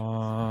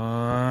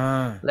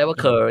ำเรียกว่า โ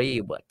อ้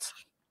Currywurst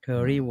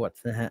อืม Currywurst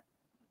นะครับ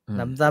อื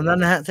มตามนั้น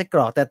นะครับไส้กร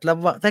อกแต่เรา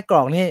ว่าไส้กร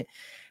อกนี่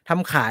ท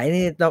ำขาย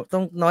นี่เราต้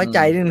องน้อยใจ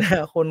อืมนิดหนึ่งนะค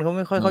รับคนเขาไ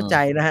ม่ค่อยอืเข้าใจม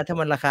นะครับถ้า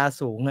มันราคา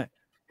สูงอะ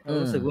เราอืม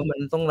รู้สึกว่ามัน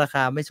ต้องราค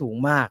าไม่สูง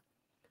มาก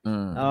อื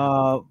มเอ่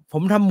อผ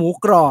มทำหมู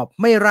กรอบ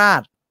ไม่รา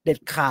ดเด็ด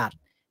ขาด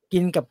กิ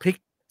นกับพริก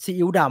ซี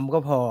อิ๊วดำก็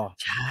พอ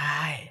ใช่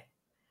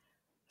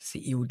ซี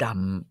อิ๊วด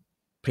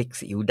ำพริก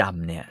ซีอิ๊วด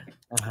ำเนี่ย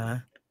อะฮะ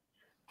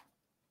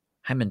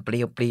ให้มันเป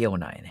รี้ยว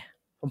ๆหน่อยเนี่ย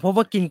ผมพบ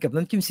ว่ากินกับ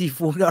น้ำจิ้มซี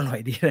ฟูดก็อร่อย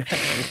ดีนะครับ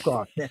หมูกรอ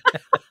บเนี่ย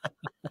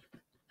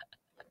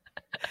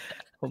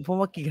ผมพบ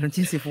ว่ากินกับน้ำ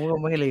จิ้มซีฟูดก็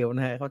ไม่เลวน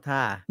ะครับเข้าท่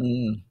า อื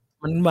ม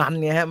มัน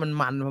ไงครับมัน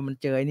พอมัน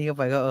เจอไอ้นี่เข้า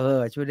ไปก็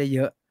ช่วยได้เย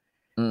อะ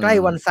อืใกล้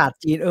วันมศาสตร์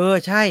จีน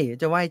ใช่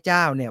จะไหว้เจ้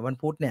าเนี่ยวัน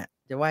พุธเนี่ย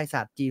จะไหว้ศ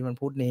าสตร์จีนวัน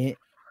พุธนี้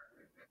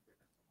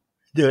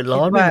เดือดร้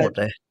อนไปคิดว่าหมด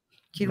เลย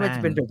คิดว่าแม่งจะ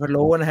เป็นเป็ดพะโ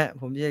ล้นะครับ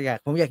ผม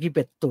อยากกินเ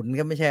ป็ดตุ๋นค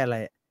รับไม่ใช่อะไร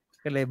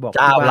ก็เลยบอกเ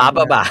จ้าที่บ้านว่ารับห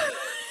รือเปล่า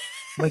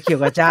ไม่เกี่ยว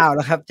กับเจ้าแ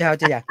ล้วครับเจ้า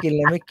จะอยากกินอะ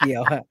ไรไม่เกี่ย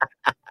วครับ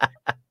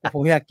แต่ผ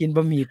มอยากกินบ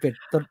ะหมี่เป็ด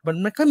ตุ๋นมัน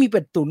ไม่ค่อยมีเ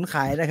ป็ดตุ๋นข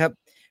ายนะครับ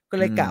ก็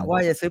เลยกะว่า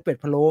จะซื้อเป็ด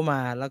พะโล้มา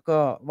แล้วก็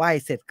ไหว้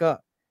เสร็จก็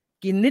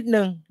กินนิดห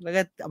นึ่งแล้ว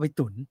ก็เอาไป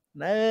ตุ๋น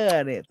เนี่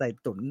ยใส่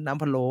ตุ๋นน้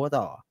ำพะโล้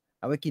ต่อ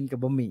เอาไว้กินกับ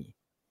บะหมี่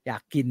อยา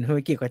กกินไ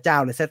ม่เกี่ยวกับเจ้า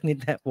เลยสักนิด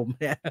ครับผม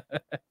เนี่ย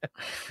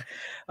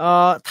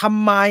ท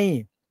ำไม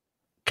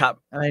ครับ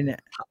อะไรเนี่ย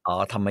อ๋อ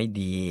ทำไม่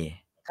ดี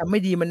ทำไม่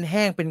ดีมันแ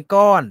ห้งเป็น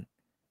ก้อน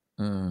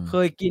อืมเค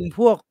ยกินพ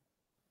วก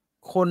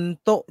คน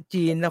โต๊ะ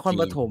จีนนครจี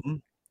นปฐม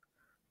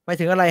หมาย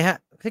ถึงอะไรครับ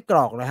ไส้กร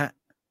อกเหรอครับ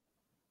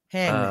แ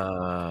ห้เอ่งเนี่ย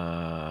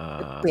เ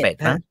ป็นเป็ดเป็ด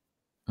มั้งครับ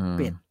อืมเ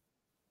ป็ด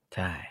ใ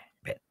ช่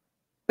เป็ด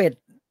เป็ด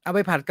เอาไป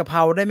ผัดกะเพร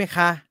าได้ไหมค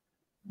ะ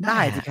ได้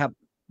ครับได้สิครับ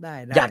ได้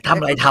อยากทำ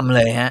อะไรแต่ก็ทำเ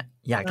ลยครับ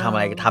อยากเอทำอะ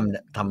ไรก็อ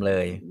ทำเล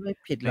ยไม่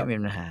ผิดหรไม่อกมี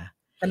ปัญหา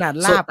ขนาด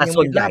ส่วนลาบยัง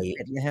ส่วนใหญ่เป็นลาบเ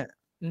ป็ดเลยครับ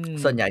อืม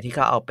ส่วนใหญ่ที่เข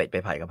าเอาเป็ดไป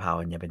ผัดกะเพรา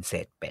เนี่ยเป็นเศ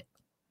ษเป็ด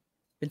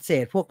เป็นเศ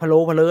ษพวกพะโล้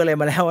พะเล้ออะไร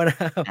มาแล้วนะ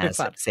ไปเ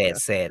ศผัดษเศษ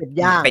เศษเป็ด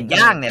ย่างเป็ด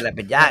ย่างเนี่ยแหละเ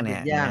ป็ดย่างเป็เนี่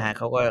ยดย่าง นะฮะเ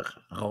ขาก็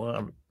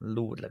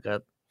รูดแล้วก็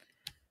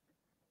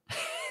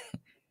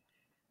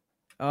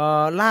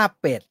ลาบ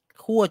เป็ด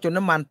คั่วจน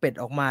น้ำมันเป็ด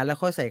ออกมาแล้ว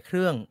ค่อยใส่เค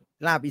รื่อง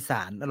ลาบอีส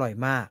านอร่อย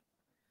มาก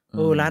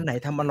อืมร้านไหน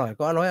ทำอร่อย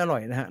ก็อร่อ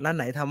ยนะครับร้านไ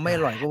หนทำไม่อ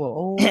ร่อยก็บอกโ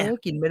อ้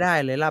กินไม่ได้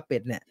เลยลาบเป็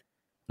ดเนี่ย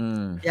อื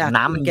มอยากกิน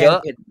น้ำมันเยอะ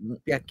แกงเผ็ด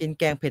อยากกิน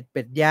แกงเผ็ดเ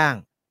ป็ดย่าง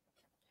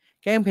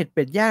แกงเผ็ดเ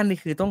ป็ดย่างนี่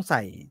คือต้องใ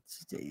ส่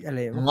อะไร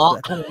เงาะ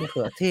มะเ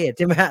ขือเทศใ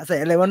ช่ไหมครับใส่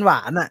อะไรหวา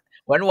นๆน่ะ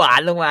หวาน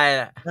ๆลงไป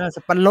อะสั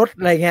บปะรด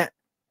อะไรเงี้ย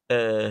เอ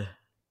อ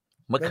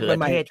มะแล้วเขือเท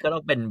ใหม่ศก็ต้อ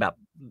งเป็นแบบ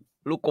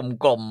ลูก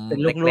กลมๆเป็น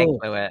ๆเล็กลูกๆ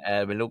ไป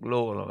เป็น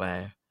ลูกๆลงไป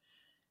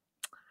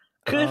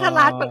ๆคือถ้า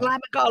ร้านบางร้าน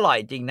มันก็อร่อย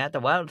จริงนะแต่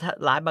ว่าถ้า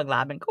ร้านบางร้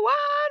านมันก็หว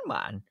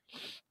าน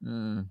อื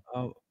ม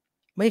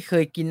ไม่เค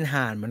ยกิน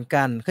ห่านเหมือน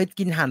กันเคย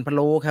กินห่านพะโ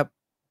ล้ครับ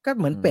ก็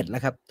เหมือนอืมเป็ดแหล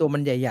ะครับตัวมั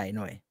นใหญ่ๆ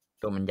หน่อย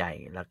ตัวมันใหญ่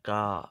แล้วก็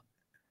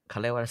เขา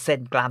เรียกว่าเส้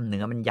นกล้ามเ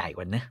นื้อมันใหญ่ก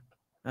ว่าเนื้อ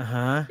อะฮ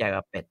ะ ใหญ่ก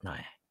ว่าเป็ดหน่อ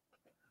ย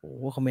โอ้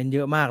โฮคอมเมนต์เย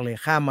อะมากเลย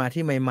ข้ามมา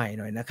ที่ใหม่ๆ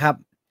หน่อยนะครับ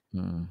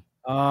อืม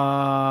เอ่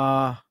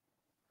อ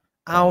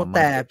อ๋อเอาแ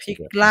ต่พริกเ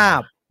กิดลา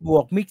บบว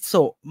กมิโซ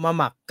ะมา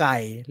หมักไก่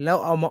แล้ว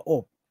เอามาอ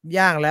บ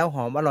ย่างแล้วห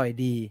อมอร่อย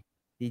ดี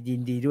ยิ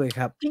นดีด้วยค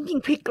รับจริง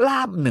ๆพริกล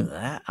าบเหนือ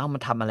เอามา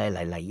ทำอะไรห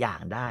ลายๆอย่าง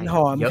ได้มันห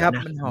อมเยอะนะครับ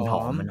มันหมันห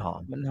อมอมมันหอ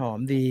มมันหอม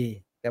ดี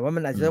แต่ว่ามั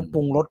นอาจจะอืมต้องป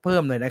รุงรสเพิ่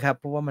มหน่อยนะครับ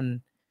เพราะว่ามัน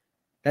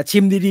แต่ชิ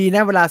มดีๆน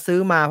ะเวลาซื้อ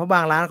มาเพราะบ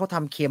างร้านเขาท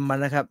ำเค็มมา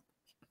นะครับ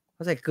เข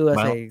าใส่เกลือบ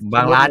างใส่ชูรสอะไรม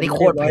าร้านนี่โค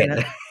เรียบร้อยนะตรเผ็ดเล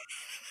ย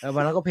บา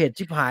งร้านก็เผ็ด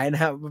ชิบหายน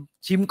ะครับ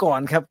ชิมก่อน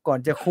ครับก่อน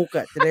จะคลุกอ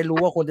ะจะได้รู้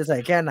ว่าควรจะใส่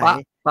แค่ไหน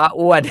ป้า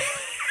อ้วน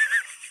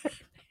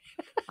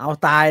เอา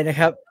ตายนะ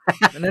ครับ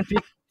อันนั้นพริ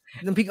ก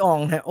น้ำพริกอ่อง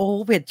เนี่ยโอ้โฮ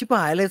เผ็ดชิบห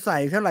ายเลยใส่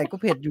เท่าไรก็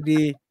เผ็ดอยู่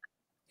ดี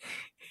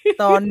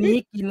ตอนนี้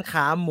กินข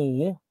าหมู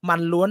มัน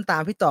ล้วนตา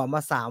มพี่ต่อมา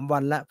3วั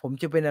นแล้วผม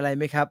จะเป็นอะไรไ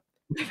หมครับ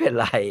ไม่เป็น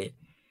ไร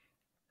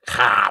ข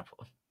าบ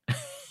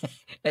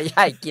ไม่ใ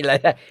ช่กินอะไร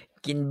นะ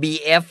กิน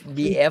BF กิน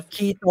BF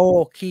Keto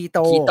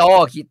Keto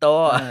Keto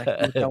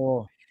Keto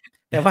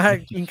แต่ว่า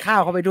กินข้า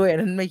วเข้าไปด้วยอัน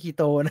นั้นไม่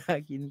Keto นะ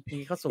กิน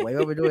ข้าวสวยเ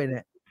ข้าไปด้วยเ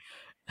นี่ย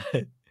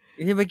อ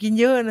ย่าไปกิน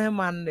เยอะนะ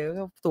มันเดี๋ยว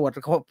ก็ตรว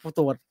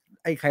จ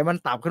ไอ้ไขมัน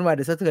ตับขึ้นมาเ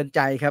ดี๋ยวสะเทือนใ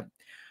จครับ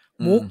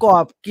หมูอืมกรอ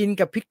บกิน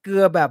กับพริกเกลื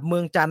อแบบเมื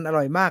องจันทร์อ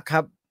ร่อยมากค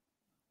รับ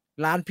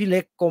ร้านพี่เล็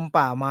กกรม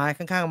ป่าไม้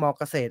ข้างๆมอ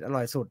เกษตรอร่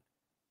อยสุด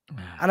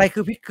อะไรคื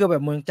อพริกเกลือแบ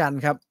บเมืองจันทร์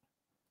ครับ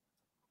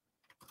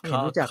ไม่เห็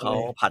นรู้จักเขาเล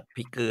ยผัดพ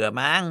ริกเกลือ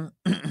มั้ง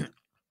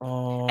อ๋อ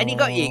ไอ้นี่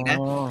ก็อีกนะ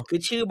คือ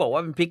ชื่อบอกว่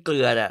าเป็นพริกเกลื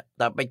อน่ะแ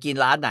ต่ไปกิน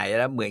ร้านไหน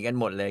แล้วเหมือนกัน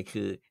หมดเลย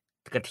คือ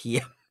กระเทีย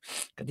ม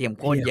กระเทียม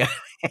กระเทียมโคตรเยอะ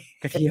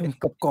กระเทียม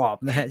กรอบ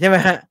ๆนะครับใช่ไหม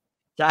ครับ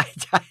ใ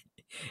ช่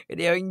ๆกระเ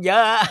ทียมเย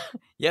อะ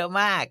เยอะ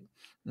มาก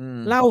อื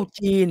มเหล้า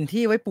จีน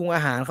ที่ไว้ปรุงอ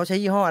าหารเขาใช้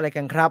ยี่ห้ออะไร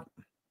กันครับ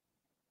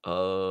เอ่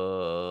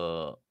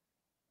อ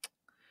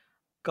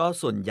ก็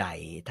ส่วนใหญ่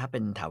ถ้าเป็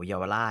นแถวเยา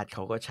วราชเข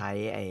าก็ใช้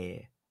ไอ้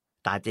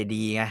ตาเจ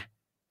ดีย์ไง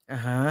อะ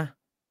ฮะ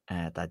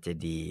ตาเจ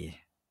ดีย์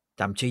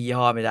จำชื่อยี่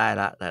ห้อไม่ได้แ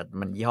ล้วแต่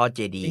มันยี่ห้อเจ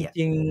ดีจย์อะ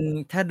ริง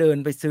ๆถ้าเดิน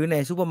ไปซื้อใน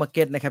ซูเปอร์มาร์เ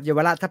ก็ตนะครับเยาว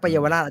ราชถ้าไปอืมเย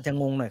าวราชอาจจะ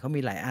งงหน่อยเขา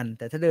มีหลายอันแ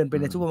ต่ถ้าเดินไป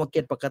ในซูเปอร์มาร์เก็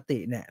ตปกติ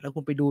เนี่ยแล้วคุ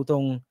ณไปดูตร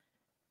ง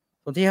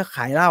ที่เขาข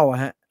ายเหล้าอ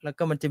ะครับแล้ว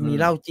ก็มันจะมี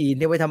เหล้าอืมจีน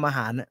ที่ไว้ทำอาห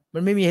ารน่ะมั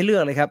นไม่มีให้เลื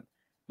อกเลยครับ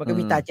มันก็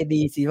มีอืมตาเจ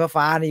ดีย์สี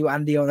ฟ้าๆเนี่ยอยู่อั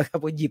นเดียวนะครับ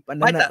ก็หยิบอัน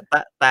นั้ไม่นน่ะ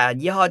แต่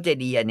ยี่ห้อเจ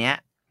ดีย์อันเนี้ย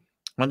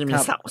มันจะมีค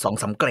รับ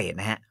 2-3เกรด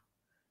นะครับ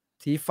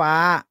สีฟ้า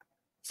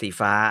สี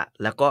ฟ้า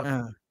แล้วก็อา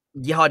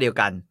ยี่ห้อเดียว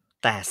กัน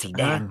แต่สีอะฮะ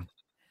แดง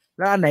แ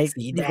ล้วอันไหน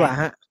สีแดงดีกว่า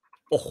ครับ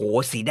โอ้โฮ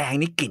สีแดง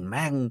นี่กลิ่นแ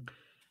ม่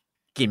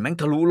ง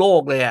ทะลุโล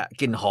กเลยอะ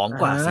กลิ่นหอม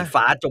กว่าอะฮะสี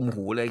ฟ้าจม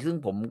หูเลยซึ่ง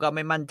ผมก็ไ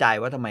ม่มั่นใจ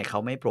ว่าทำไมเขา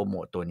ไม่โพรโม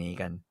ตตัวนี้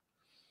กัน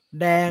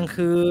แดงอืม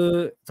คือ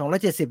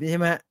270นี่ใช่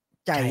ไหมครับ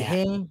ใจใช่ครับ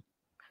เฮ้ง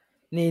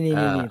นี่เอ่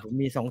อๆๆๆผม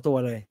มี2ตัว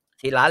เลย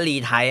ที่ร้านลี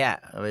ไทยอะ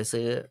ไป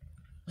ซื้อ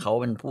เขา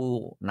เป็นผู้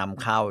น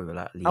ำเข้าอยู่แ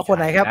ล้วลีเอาขไทวด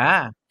ไหนครับ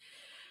ย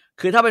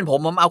คือถ้าเป็นผม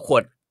เอาข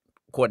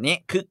วดนี้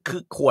คื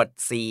อขวด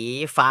สี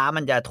ฟ้า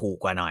มันจะถูก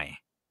กว่าหน่อย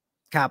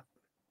ครับ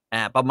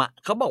ประมาณ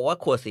เขาบอกว่า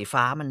ขวดสี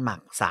ฟ้ามันหมั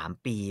ก3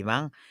 ปีมั้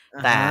ง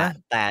แต่อะฮะ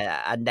แต่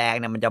อันแดง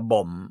เนี่ยมันจะ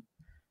บ่ม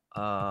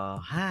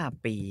 5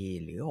 ปี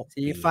หรือ6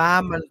สีปีฟ้า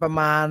มันประ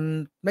มาณ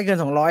ไม่เกิน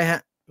200ครับ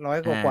100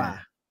กอาว่า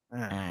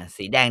ๆ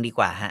สีแดงดีก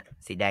ว่าครับ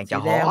สีแดงสีจะ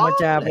หอแดงมัน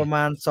จะมเลยประม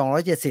าณ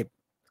270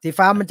สี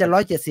ฟ้ามันจะ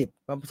170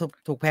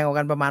ถูกแพงกว่า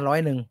กันประมาณ100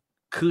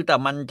คือแต่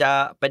มันจะ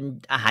เป็น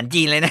อาหาร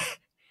จีนเลยนะ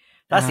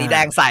ถ้าอาสีแด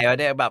งใส่มา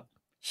เนี่ยแบบ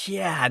เชี่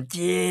ยอาหาร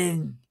จีน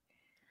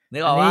นึ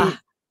กออันนี้อ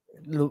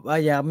กเปล่า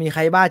อย่ามีใค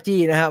รบ้าจี้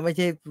นะครับไม่ใ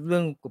ช่เรื่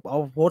องเอา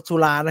โพสต์สุ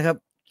รานะครับ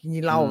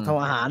นี่เหล้าอืมท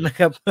ำอาหารนะ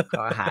ครับ ท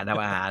ำอาหาร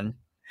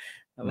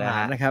ทำอานะครับห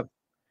ารนะครับ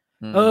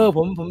อืม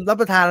ผมรับ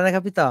ประทานแล้วนะค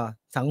รับพี่ต่อ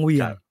สังเวี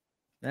ยนครับ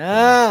อาอื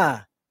ม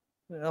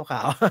เหล้าข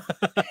าว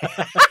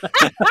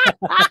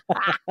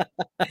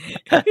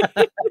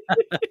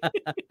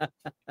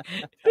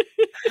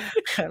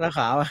เหล้าข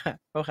าวอะ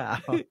เหล้าขาว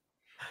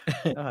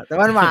แต่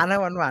หวานๆนะ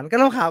หวานๆก็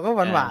เหล้าขาวก็ห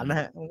อาวานๆนะ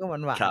ครับมันก็ห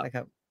วาครับนๆนะค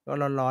รับก็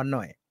ร้อนๆห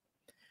น่อย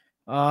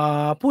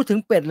พูดถึง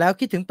เป็ดแล้ว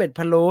คิดถึงเป็ดพ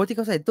ะโล้ที่เข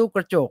าใส่ตู้ก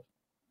ระจก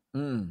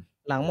อืม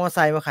หลังมอไซ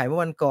ค์มาขายเมื่อ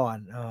วันก่อน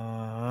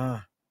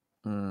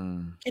อืม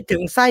คิดถึ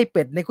งไส้เ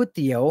ป็ดในก๋วยเ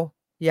ตี๋ยว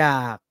อย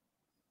าก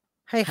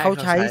ให้ให้เขา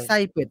ใช้เขาใช้ไส้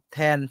เป็ดแท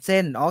นเส้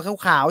น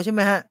ขาวๆใช่ไห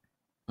มครับ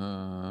อื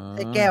ไ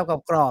ส้มแก้ว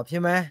กรอบๆใช่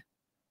ไหม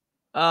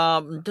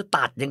มันจะ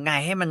ตัดยังไง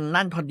ให้มัน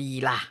นั่นพอดี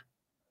ล่ะ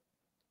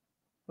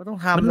ก็ต้อง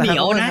มันทำแหละเหนี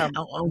ยวนะครับก็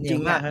ต้องทเอาำเหนีจริง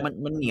ๆอะยวมากครับ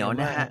มันเหนีเหนียว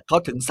นะครับยวมากครับเขา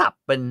ถึงสับ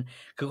เป็น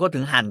คือเขาถึ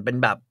งหั่นเป็น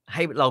แบบใ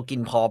ห้เรากิน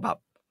พอแบบ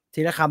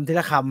ทีละคำที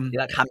ละคที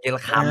ละ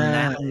ำคำๆน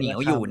ะมันเหนีทีละคยว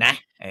อยู่นะ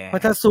เอำเพอ รา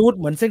ะถ้าซูด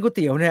เหมือนเส้นก๋วยเ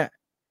ตี๋ยวเนี่ย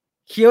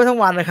เคี้ยวทั้ง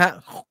วันเลยครับ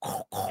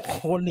โค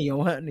ตรเหนียว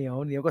ครับเหนีย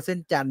วกว่าเส้น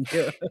จันทร์เย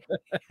อะ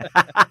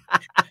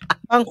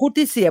มังคุด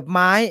ที่เสียบไ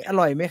ม้อ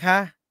ร่อยไหมคะ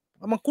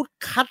มังคุด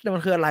คัดเนี่ยมั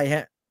นคืออะไรค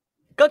รับ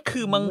ก็คื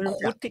อมังไม่รู้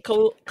จักคุดที่เ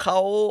ขา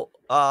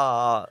เอ่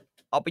อ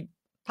เอาไป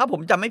ถ้าผ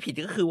มจำไม่ผิด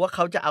ก็คือว่าเข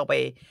าจะเอาไป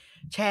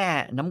แช่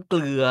น้ำเก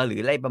ลือหรือ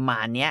อะไรประมา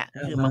ณเนี้ยก็อ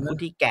ะคือมังคุดฮะ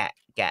ที่แก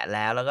ะแ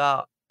ล้วก็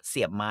เ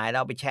สียบไม้แล้ว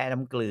เอาไปแช่น้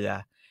ำเกลือ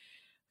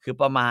คือ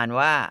ประมาณ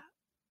ว่า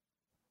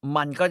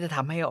มันก็จะท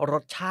ำให้ร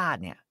สชาติ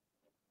เนี่ย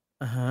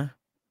อะฮะ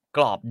ก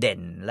รอบเด่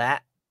นและ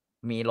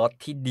มีรส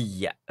ที่ดี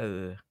อะ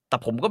แต่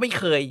ผมก็ไม่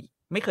เ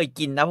คย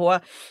กินนะเพราะว่า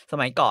ส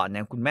มัยก่อนเ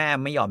นี่ยคุณแม่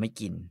ไม่ยอมให้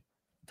กิน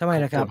ทำไม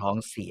ล่ะครับ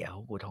เขา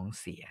กลัวท้อง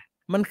เสีย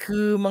มันคื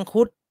อมัง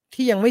คุด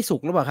ที่ยังไม่สุ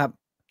กหรือเปล่าครับ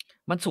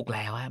มันสุกแ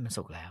ล้วครับมัน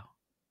สุกแล้ว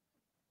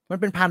มัน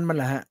เป็นพันธุ์มันเ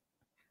หรอครับ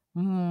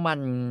มัน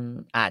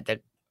อาจจะ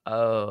เ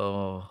อ่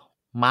อ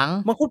มั้ง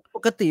มังคุดป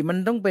กติมัน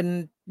ต้องเป็น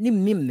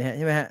นิ่มๆเนี่ยครับใ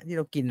ช่ไหมครับที่เ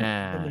รากินออะ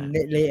ถ้ามันาเ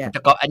ละๆอะมันจะ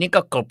กรอบอันนี้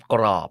ก็ก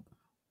รอบ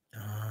อ๋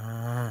อ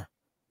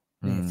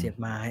ๆนี่เสียบ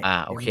ไม้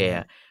โอเคเสียบไม้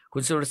คุ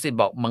ณสุรสิทธิ์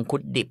บอกมังคุ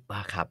ดดิบอ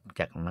ะครับ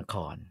จากนค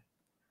ร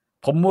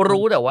ผม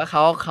รู้แต่มังว่าเข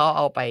าเ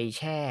อาไป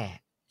แ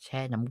ช่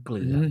น้ำเก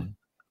ลือืมอมั้ง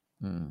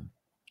อืม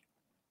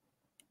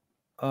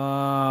เอ่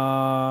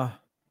อ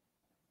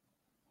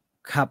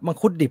ครับมัง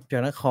คุดดิบจา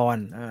กนคร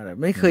แต่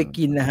ไม่เคยอืม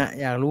กินนะครับ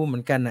อยากรู้เหมื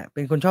อนกันน่ะเ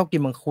ป็นคนชอบกิ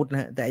นมังคุดนะ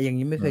ครับแต่อย่าง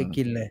งี้ไม่เคอืมย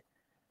กินเลย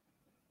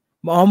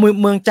เ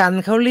มืองจันท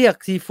ร์เขาเรียก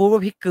ซีฟูดว่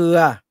าพริกเกลือ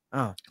อ้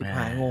าวชิบอาห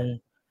ายง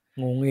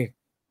งอีก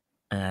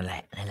นั่นแห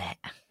ละ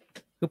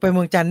คือไปเ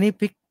มืองจันทร์นี่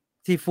พริก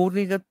ซีฟูด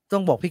นี่ก็ต้อ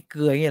งบอกพริกเก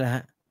ลืออย่างงี้เหรอค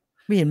รับ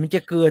ไม่เห็นมันจ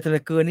ะเกลือจังเล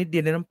ยเกลือนิดเดี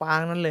ยวในน้ำปลา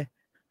ทั้งนั้นเลย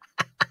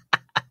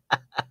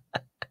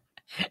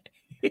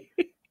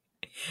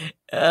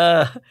เอ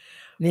อ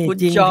นี่คุณ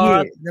จริงพี่จอ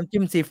ร์จน้ำ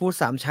จิ้มซีฟูด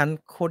3ชั้น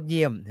โคตรเ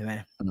ยี่ยมเห็นไหม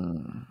อื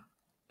ม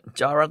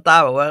จอร์จต้า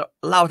บอกว่า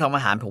เหล้าทำอ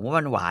าหารผมว่า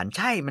มันหวานใ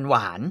ช่มันหว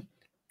าน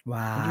หว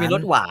ามันจะมีนร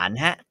สหวาน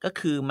ครับก็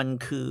คือมัน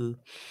คือ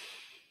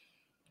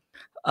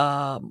เอ่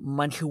อ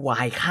มันคือไว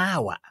น์ข้า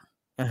วอะ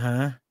อะฮะ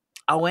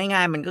เอาง่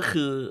ายๆมันก็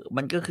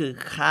คือ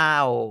ข้า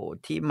ว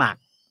ที่หมัก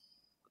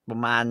ประ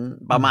มาณ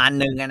อืม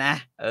หนึ่งอะนะ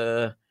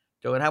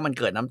จนกระทั่งมัน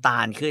เกิดน้ำตา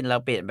ลขึ้นแล้ว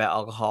เปลี่ยนเป็นแอ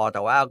ลกอฮอล์แ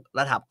ต่ว่า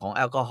ระดับของแ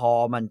อลกอฮอ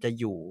ล์มันจะ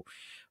อยู่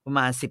ประม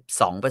าณ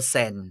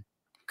12%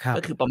ครับก็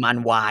คือประมาณ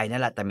ไวน์นั่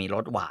นแหละแต่มีร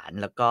สหวาน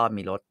แล้วก็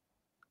มีรส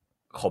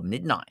ขมนิ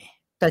ดหน่อย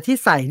แต่ที่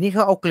ใส่นี่เข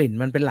าเอากลิ่น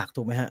มันเป็นหลัก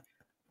ถูกไหมครับ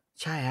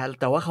ใช่ครับ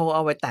แต่ว่าเขาเอ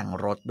าไว้แต่ง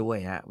รสด้วย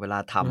ครับเวลา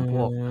อืทำพ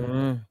วก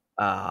ม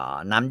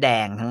น้ำแด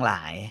งทั้งหล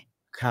าย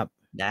ครับ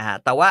นะครับ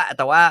แต่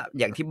ว่า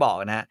อย่างที่บอก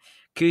นะครับ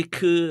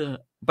คือ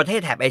ประเทศ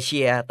แถบเอเชี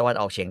ยตะวัน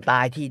ออกเฉียงใต้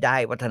ที่ได้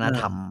วัฒน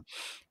ธรรมอา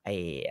ไอ้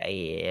ไอ้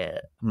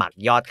หมัก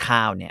ยอดข้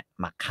าวเนี่ย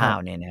หมักครัข้าวบ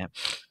เนี่ยนะครับ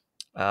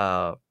เอ่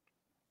อ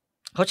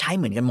เขาใช้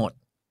เหมือนกันหมด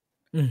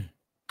อืม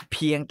เ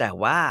พียงแต่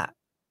ว่า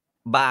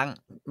บาง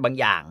บาง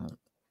อย่าง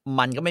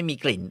มันก็ไม่มี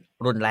กลิ่น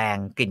รุนแรง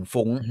กลิ่น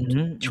ฟุ้งอือ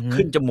ฮึอือฮึ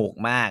ขึ้นจมูก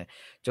มาก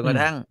จนกอืมระ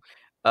ทั่ง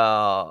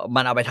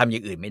มันเอาไปทำอย่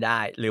างอื่นไม่ได้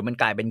หรือมัน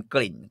กลายเป็นก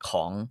ลิ่นข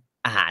อง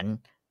อาหาร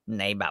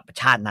ในแบบ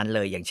ชาตินั้นเล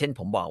ยอย่างเช่น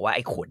ผมบอกว่าไ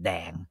อ้ขวดแด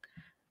ง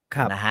ค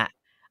รับนะครับ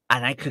อัน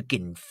นั้นคือก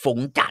ลิ่นฟุ้ง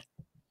จัด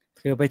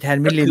คือไปแทน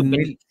มิก็คือเป็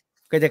นริน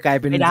ก็จะกลาย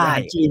เป็นไม่ได้ อาหา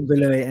รจีนไป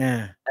เลย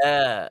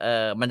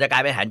มันจะกลา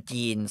ยเป็นอาหาร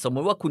จีน สมมุ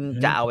ติว่าคุณอือ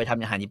ฮึจะเอาไปท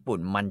ำอาหารญี่ปุ่น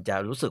มันจะ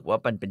รู้สึกว่า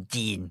มันเป็น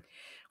จีน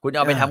คุณเ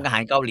อาไปอาทำอาหา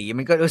รเกาหลี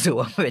มันก็รู้สึก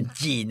ว่ามันเป็น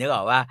จีนนึกอ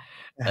อกเปล่า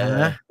อะฮ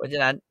ะเพราะฉะ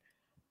นั้น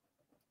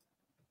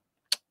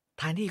แ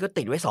ทนที่ก็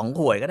ติดไว้2ข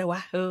วดก็ได้ว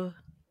ะ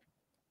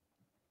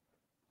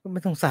ก็ไ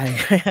ม่ต้องใส่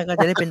ก็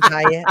จะได้เป็นไท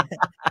ยครับ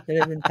จะไ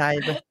ด้เป็นไทย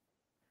ไป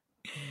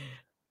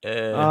เอ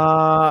เอ่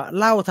อ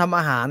เหล้าทำอ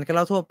าหารกับเห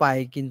ล้าทั่วไป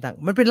กินต่าง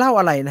มันเป็นเหล้า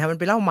อะไรนะครับมัน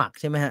เป็นเหล้าหมัก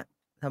ใช่ไหมครับ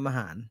ทำอาห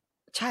าร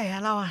ใช่ฮะ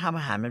เหล้าทำ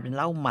อาหารมันเป็นเ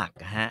หล้าหมัก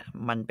อะครับ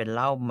มันเป็นเห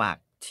ล้าหมัก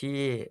ที่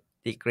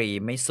ดีกรี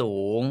ไม่สู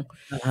ง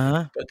อะฮะ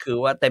ก็คือ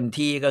ว่าเต็ม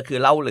ที่ก็คือ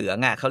เหล้าเหลือง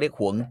อะเขาเรียก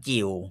หวง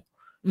จิ๋ว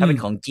ถ้าอืมเป็น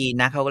ของจีน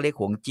นะเขาก็เรียก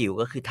หวงจิ๋ว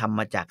ก็คือทำ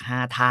มาจาก5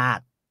ธา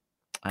ตุ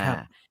ครับ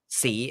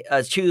สี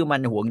ชื่อมั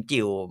นหวง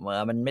จิ๋ว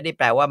มันไม่ได้แ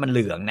ปลว่ามันเห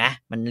ลืองนะ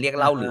มันเรียก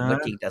เหอะล้าเหลืองก็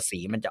จริฮะงแต่สี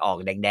มันจะออก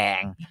แด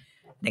ง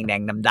ๆแด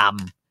งๆด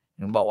ำๆ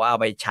ถึงบอกว่าเอา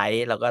ไปใช้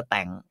แล้วก็แ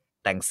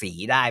ต่งสี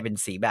ได้เป็น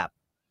สีแบบ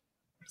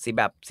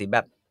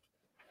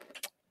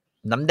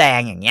น้ำแด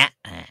งอย่างเงี้ย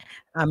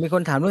มีค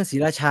นถามเรื่องศรี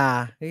ราชา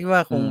คิดว่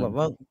าคอืม งแบบ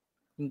ว่า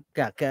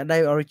อยากจะได้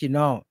ออริจิ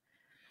นัล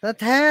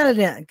แท้ๆเลย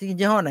เนี่ยกิน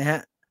ยี่ห้อไหนครั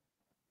บ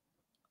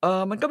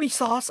มันก็มี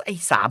ซอสไอ้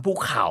สามภู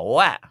เขา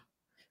อะ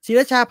ศรี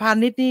ราชาพา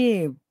ณิชย์นี่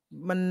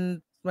มัน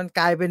มันก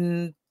ลายเป็น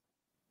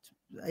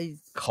ไอ้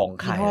ของ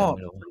ใครยี่ห้อเราไ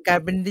ม่รู้มันกลาย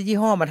เป็นยี่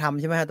ห้อมาทำ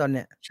ใช่ไหมครับตอนเ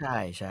นี้ยใ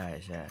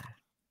ช่ๆ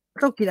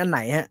ๆต้องกินอันไหน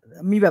ครับ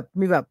มีแ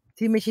บบ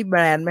ที่ไม่ใช่แบร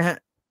นด์ไหมครับ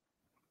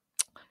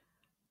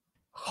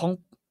ของ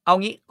เอา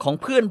งี้ของ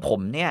เพื่อนผ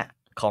มเนี่ย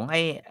ของไ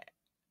อ้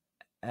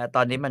ต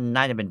อนนี้มัน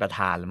น่าจะเป็นประธ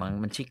านแล้วมั้ง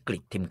มันชื่อกฤ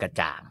ษทิมกระ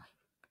จ่าง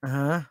อะฮ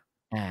ะ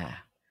อา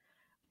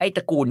ไอ้ต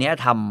ระกูลเนี้ย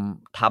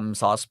ท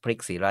ำซอสพริก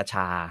ศรีราช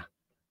า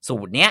สู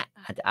ตรเนี้ย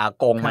อาจจะอา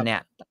กงมันเนี่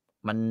ยครับ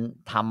มัน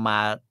ทำมา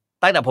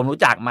ตั้งแต่ผมรู้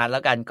จักมาแล้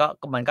วกันก็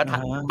มันก็อะฮ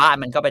ะบ้าน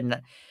มันก็เป็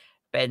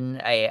น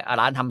ไอ้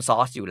ร้านทำซอ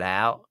สอยู่แล้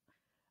ว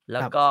แ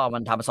ล้ครับวก็มั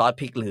นทำซอส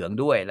พริกเหลือง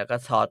ด้วยแล้วก็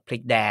ซอสพริ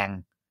กแดง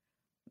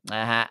น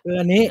ะครับคือ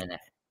อันนี้นั่นน่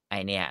ะไอ้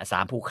เนี่ยสา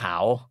มภูเขา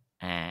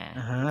อาอ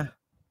ะฮะ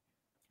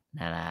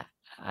นั่นแหละ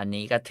อัน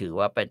นี้ก็ถือ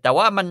ว่าเป็นแต่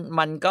ว่า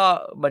มันก็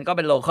เ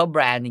ป็น local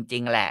brand จริ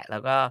งๆแหละแล้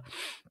วก็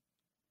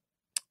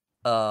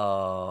เอ่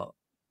อ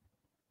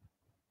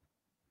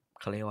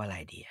เขาเรียกว่าอะไร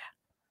ดีอะ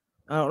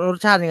รส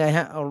ชาติยังไงค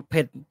รับเอาเ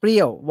ผ็ดเปรี้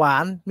ยวหวา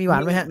นมีหวา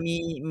นมีไหมครับมี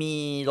มี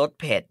รส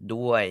เผ็ด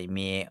ด้วย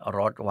มีร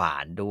สหวา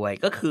นด้วย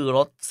ก็คือร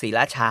สศรีร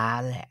าชา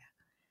แหละ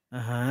อ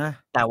ะฮะ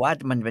แต่ว่า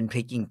มันเป็นพ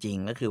ริกจริง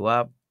ๆก็คือว่า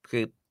คื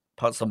อพ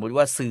อสมมุติ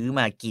ว่าซื้อ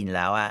มากินแ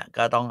ล้วอะ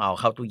ก็ต้องเอา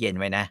เข้าตู้เย็น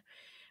ไว้นะ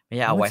ไม่ใ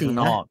ช่แล้วเอามันเสียไว้ข้าง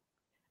นอก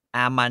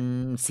มัน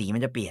สีมั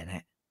นจะเปลี่ยนค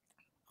รับ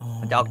อ๋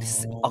มันจะอ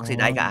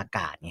oxidize กับอาก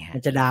าศไงครับมั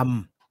นจะด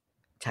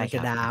ใช่มันจะ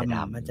ดครับมันจะำด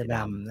ำมันจะมันจะดด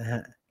ำนะครั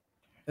บ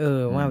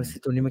ำว่าไปซื้อ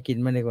ตัวนี้มากิน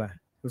บ้างดีกว่า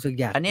รู้สึก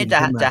อยากอันนี้จะกิน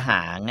ขึ้นมาจะห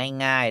า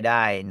ง่ายๆไ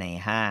ด้ใน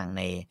ห้างใ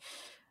น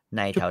แ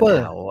ซูเปอ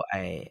ร์ถวๆไ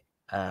อ้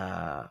เอ่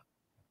อ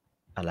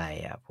อะไร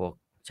อะพวก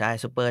ใช่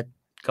ซูเปอร์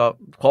ก็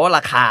เพราะว่าร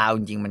าคาเอา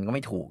จริงๆมันก็ไ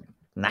ม่ถูก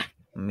นะ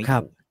มันไม่ครั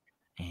บถูก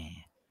เออ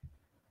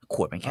ข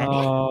วดมันเอ่แค่เ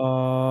นี้ย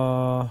อ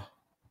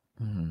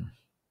อืม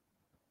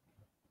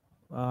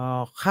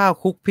ข้าว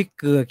คลุกพริก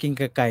เกลือกิน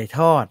กับไก่ท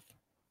อด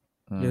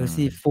อืหรือม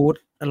ซีฟูด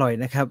อร่อย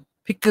นะครับ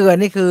พริกเกลือ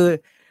นี่คือ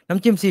น้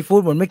ำจิ้มซีฟู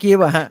ดเหมือนเมื่อกี้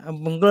เปล่าครับ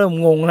ผมเริ่ม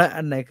งงแล้ว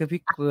อันไหนคือพริ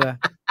กเกลือ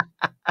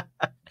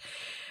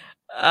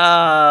เอ่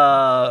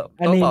อ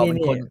ต้องบอกเป็น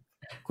นี่คน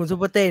คุณซู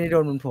เปอร์เต้นี่โด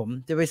นเหมือนผม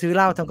จะไปซื้อเห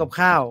ล้าทำกับ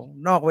ข้าว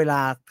นอกเวล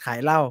าขาย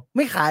เหล้าไ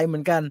ม่ขายเหมื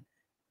อนกัน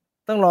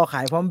ต้องรอข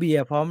ายพร้อมเบีย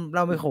ร์พร้อมเห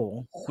ล้าคุณไม่โขง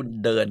คุณ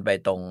เดินไป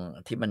ตรง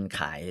ที่มัน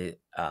ขาย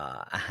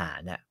อาหาร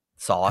น่ะ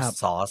ซอ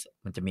ส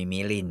มันจะมีมิ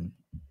ริน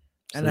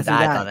อันซื้อนั้นซื้อไ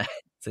ด้ได้ตอนนั้น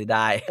ซื้อไ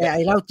ด้ แต่ไ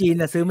อ้เหล้าจีน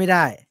น่ะซื้อไม่ไ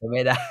ด้ซื้อไ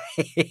ม่ได้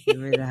ซื้อ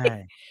ไม่ได้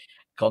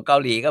ของเกา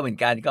หลีก็เหมือน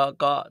กัน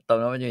ก็ตรง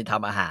นั้นมันจะมีท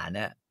ำอาหารเ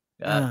นี่ย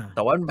ก็อาแ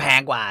ต่ว่ามันแพ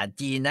งกว่า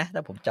จีนนะถ้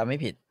าผมจำไม่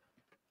ผิด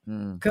อื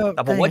มก็แ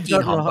ต่ผมว่าจีถ้าอย่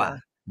างงั้นก็นหอมกว่า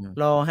อืม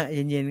รอครับเ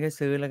ย็นๆก็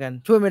ซื้อแล้วกัน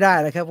ช่วยไม่ได้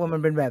แล้วครับว่ามั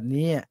นเป็นแบบ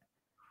นี้อะ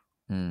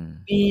อืม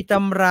มีต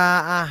ำรา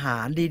อาหา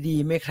รดี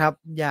ๆไหมครับ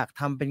อยาก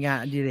ทำเป็นงาน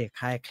อดิเรก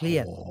คลายเครี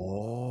ยดโอ้โฮ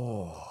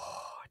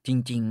จ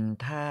ริง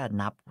ๆถ้า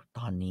นับต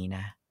อนนี้น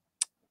ะ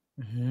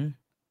อือฮึ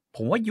ผ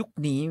มว่ายุค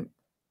นี้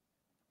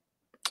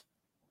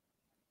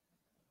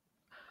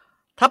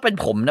ถ้าเป็น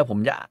ผมนะผม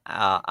จะ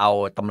เอา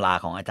ตำรา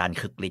ของอาจารย์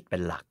คึกฤทธิ์เป็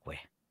นหลักเว้ย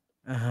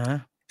อะฮะ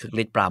คึก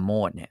ฤทธิ์ปราโม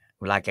ชย์เนี่ย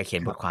เวลาแกเขีย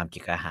นครับบทความเ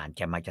กี่ยวกับอาหารแก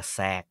มักจะแท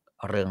รก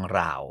เรื่อง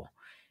ราว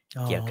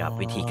อ๋อเกี่ยวกับ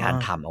วิธีการ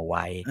ทำเอาไ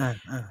ว้ อา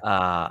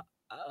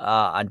อ่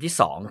าอันที่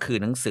2คือ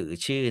หนังสือ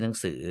ชื่อหนัง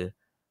สือ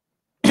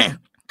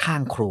ข้า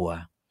งครัว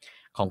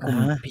ของคุณๆอะ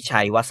ฮะพิ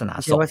ชัยวัฒนาไ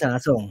ม่ใช่ส่งว่าสาร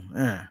ส่ง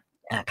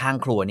ข้าง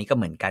ครัวนี้ก็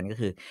เหมือนกันก็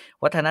คือ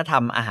วัฒนธร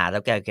รมอาหารแล้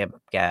วแ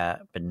ก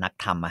เป็นนัก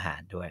ทำอาหา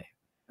รด้วย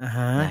อะฮ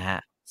ะนะครับ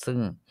ซึ่ง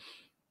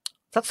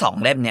สัก2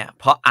เล่มเนี่ย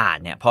พออ่าน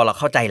เนี่ยพอเรา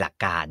เข้าใจหลัก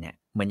การเนี่ย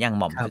เหมือนอย่าง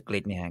หม่อมครับคึกฤ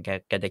ทธิ์เนี่ย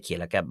แกจะเขียน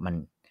แล้วแกมัน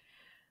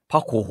พ่อ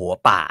ครัวหัว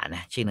ป่าน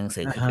ะชื่อหนัง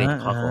สืออะฮคึกฤทธิ์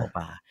พ่อครัวหัวะ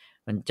ป่า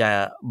มันจะ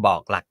บอ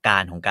กหลักกา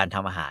รของการท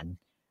ำอาหาร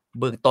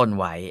เบื้องต้น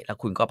ไว้แล้ว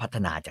คุณก็พัฒ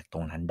นาจากตร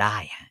งนั้นได้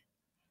ครับ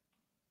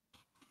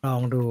ๆลอ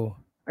งดู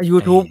ยูเ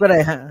อทูบก็ได้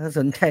อครับถ้าส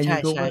นใจใยู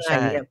ทูบง่ายๆ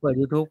อย่างช่ๆๆเงี้ยเปิด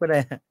ยูทูบก็ได้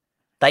ครับ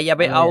แต่อย่า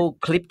ไปเอาอะไรอะ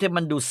คลิปที่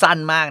มันดูสั้น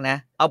มากนะ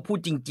เอาพูด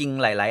จริง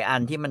ๆหลายๆอั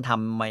นที่มันท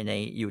ำมาใน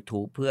ยูทู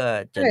บเพื่อ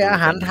จะใช่ดูเป็นอา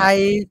หารไทย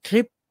ท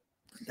ริป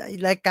ไอ้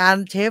รายการ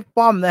เชฟ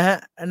ป้อมนะครับ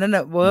อันนั้น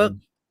น่ะเวิร์กอื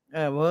ม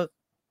เวิร์ก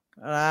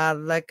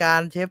รายการ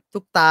เชฟ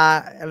ตุ๊กตา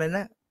อะไรน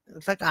ะ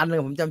สักอันหนึ่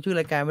งผมจำชื่อ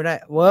รายการไม่ได้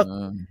เวิร์กอื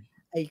ม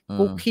ไอ้อืม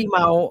กุ๊กขี้เม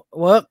า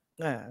เวิร์ก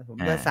ผม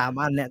อาได้3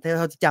อันเนี่ยเ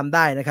ท่าที่จำไ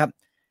ด้นะครับ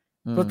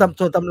อืม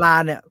ส่วนตำรา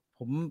เนี่ย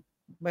ผม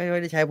ไม่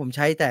ได้ใช้ผมใ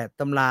ช้แต่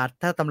ตำรา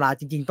ถ้าตำรา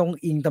จริงๆต้อง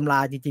อิงตำรา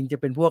จริงๆจะ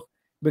เป็นพวก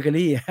เบเกอ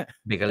รี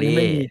เบเกออันนี้รี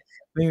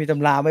ไม่มีต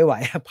ำราไม่ไหว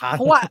พังเ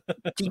พราะว่า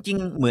จริง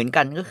ๆเหมือน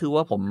กันก็คือ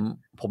ว่าผ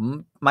ม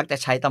มักจะ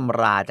ใช้ตำ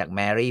ราจาก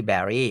Mary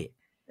Berry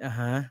อะ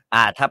ฮะ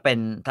ถ้าเ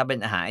ป็น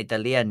อาหารอิตา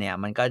เลียนเนี่ย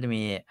มันก็จะ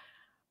มี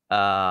เ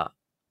อ่อ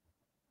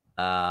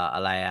อ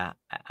ะไร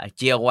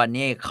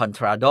Giovanni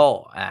Contraldo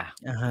อ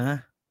ะฮะ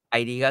ไอ้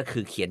นี่ก็คื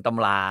อเขียนต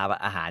ำรา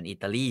อาหารอิ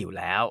ตาลีอยู่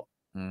แล้ว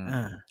อืมอ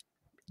า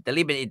อิตา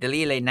ลีเป็นอิตา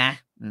ลีเลยนะ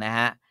ค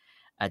รับ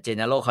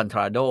Gennaro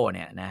Contraldo เ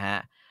นี่ยนะครับ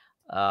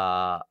เอ่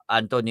อ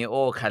Antonio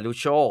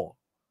Carluccio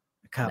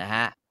ครับนะค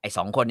รับไอ้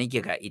2คนนี้เ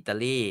กี่ยวกับอิตา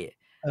ลี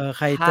ใ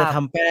ครถ้าจะท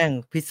ำแป้ง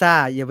พิซซา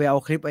อย่าไปเอา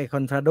คลิปไอ้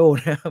Contrado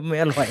นะครับไม่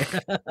อร่อย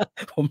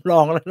ผมล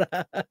องแล้วนะ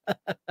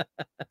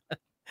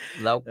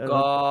แล้วเออ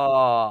ก็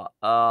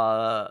เอ่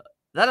อ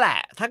นั่นแหละ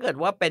ถ้าเกิด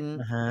ว่าเป็น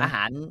อะฮะอาห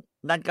าร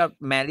นั่นก็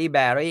Mary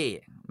Berry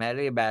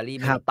Mary Berry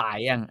ไม่รู้ตาครับย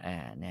ยัง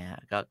เนี่ยค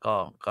รับ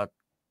ก็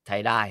ใช้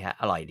ได้ครับ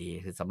อร่อยดี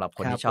คือสำหรับค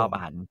นที่ครับผมชอบอ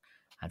าหาร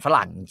ฝ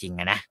รั่งจริงๆ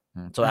อะนะ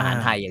ส่วนอาอาหาร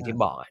ไทยอย่างที่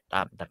ๆบอกอะ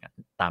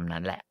ตามนั้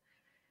นแหละ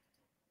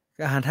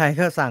อาหารไทย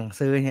ก็สั่ง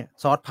ซื้อเนี่ย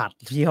ซอสผัด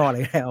ยี่ห้ออะไร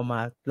ก็ได้เอามา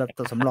เรา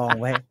ตัวสำรอง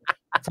ไว้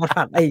ซอส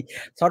ผัดไอ้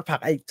ซอสผัด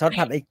ไ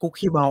อ้กุ๊ก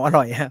ขี้เมาอ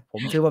ร่อยครับผ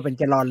มซื้อมาเป็นแ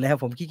กลลอนเลยครับ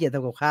ผมขี้เกียจท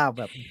ำกับข้าว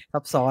แบบซั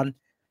บซ้อน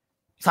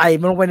ใส่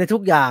มันลงไปในทุ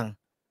กอย่าง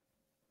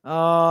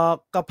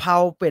กะเพรา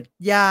เป็ด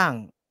ย่าง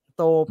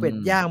โตอืเป็ด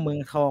ย่างมเมือง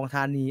ทองธ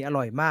านีอ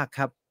ร่อยมากค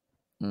รับ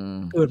อื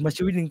มเกิดมา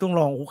ชีวิตหนึ่งต้อง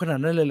ลองโอ้โฮขนาด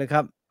นั้นเลยเหรอค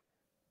รับ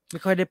ไม่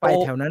ค่อยได้ไปโต๊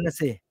ะแถวนั้นน่ะ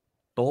สิ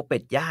โต๊ะเป็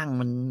ดย่าง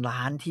มันร้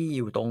านที่อ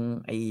ยู่ตรง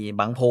ไอ้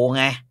บางโพ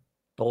ไง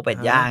โต๊ะเป็อะ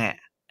ฮะดย่างอะ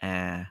อา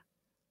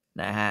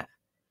นะครับ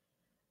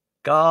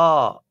ก็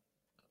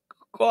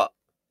ก็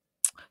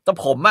แต่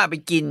ผมอะไป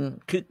กิน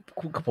คือ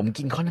ผม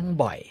กินค่อนข้าง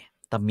บ่อย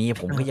แต่เมีย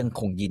ผมก็ยังอา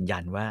คงยืนยั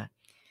นว่า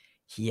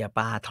เฮีย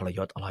ป้าทรย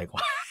ศอร่อยก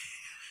ว่า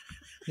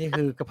นี่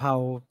คือกะเพรา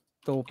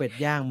โตเป็ด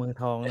ย่างเมือง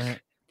ทองนะครับ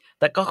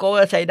แต่ก็เขา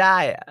ก็ใช้ได้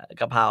อะ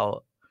กะเพรา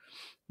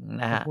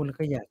นะครับพอพูดแล้ว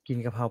ก็อยากกิน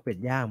กะเพราเป็ด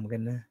ย่างเหมือนกั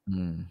นนะ อื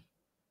ม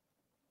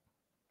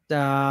จ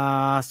ะ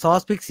ซอ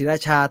สพริกศรีรา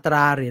ชาตร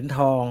าเหรียญท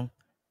อง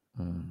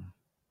อืม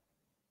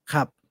ค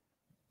รับ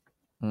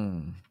อืม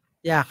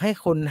อยากให้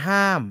คน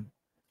ห้าม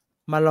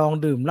มาลอง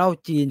ดื่มเหล้า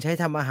จีนใช้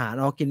ทำอาหาร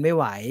อ๋อกินไม่ไ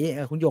หว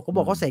คุณหยกเขาบอืม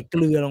อกเขาใส่เก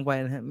ลือลงไป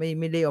นะครับ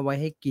ไม่ได้เอาไว้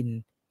ให้กิน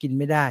กิน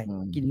ไม่ได้อื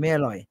มกินไม่อ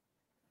ร่อย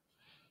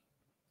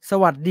ส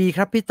วัสดีค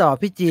รับพี่ต่อ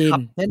พี่จีนครั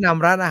บแนะน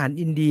ำร้านอาหาร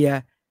อินเดีย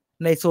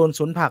ในโซนส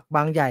วนผักบ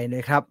างใหญ่หน่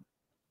อยครับ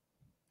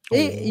โอ้เ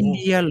อ๊ะอินเ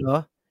ดียเหรอ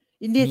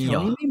อินเดียมีเหร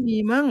อแถวนี้ไม่มี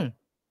มั้ง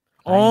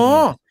อ๋อไม่มี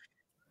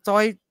ซอ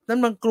ยนั้น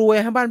บางกรวย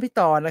ครับบ้านพี่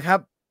ต่อนะครับ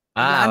ไ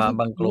อ้ร้านที่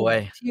บางกรวย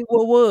ที่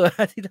เวอร์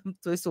ๆที่ท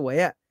ำสวย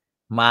ๆอะ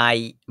มาย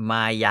ม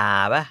ายา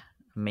เปล่า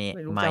เมไ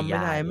ม่รู้มายาจำไม่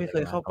ได้หรืออะไรวะไม่เค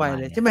ยเข้าประมาณ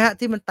เนี้ยไปเลยใช่ไหมครับ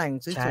ที่มันแต่ง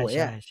ใชสวย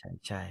ๆอ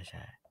ะ่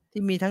ๆๆๆๆ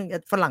ที่มีทั้ง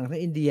ฝรั่งทั้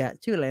งอินเดีย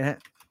ชื่ออะไรนะครับ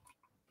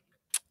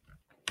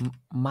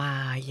มา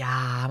ยา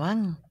มั้ง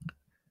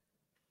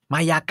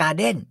Maya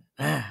Garden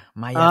อา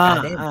อา Maya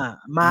Garden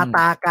มาอืมต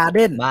าการ์เ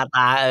ด้น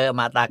Mata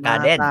มา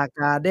Garden ตาก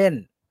าร์เด้น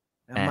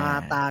อมา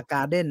ตาาก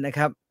าร์เด้นนะค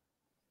รับ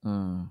อื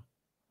ม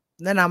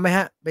แนะนำไหมค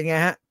รับเป็นไง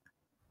ครับ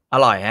อ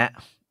ร่อยครับ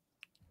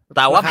แ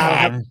ต่ว่าแพงราคาล่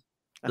ะครับ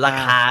ราคารา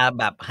คา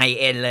แบบ high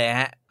end เลย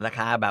ครับราค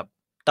าแบบ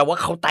แต่ว่า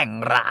เขาแต่ง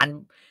ร้าน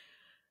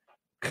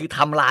คือท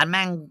ำร้านแ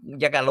ม่ง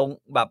อย่างกับ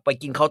แบบไป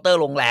กินเคาน์เตอร์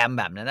โรงแรม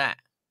แบบนั้นน่ะ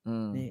อื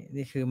ม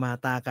นี่คือมา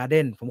ตาการ์เ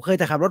ด้นผมเคย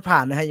แต่ขับรถผ่า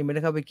นนะครับยังไม่ไ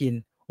ด้เข้าไปกิน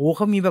โอ้โฮเ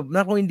ขามีแบบ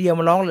นักร้องอินเดีย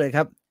มาร้องเลยเหรอค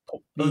รับ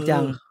เอดีจั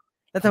งอ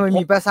แล้วทำไมผมพ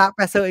บมีแป๊ะซะแ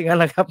ป๊ะเซอะอย่างงั้น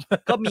ล่ะครับ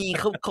ก็มี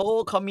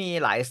เขามี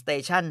หลายสเต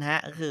ชันครับ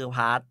ก็คือพ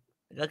าร์ต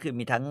ก็คือ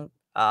มีทั้ง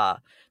อ่า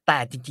แต่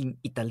จริง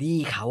ๆอิตาลี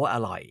เขาอะอ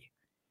ร่อย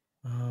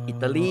อ๋อิ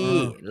ตาลีอ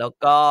แล้ว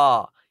ก็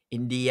อิ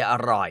นเดียอ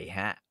ร่อย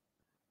ครับ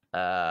เ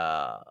อ่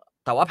อ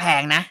แต่ว่าแพ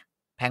งนะ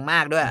แพงมา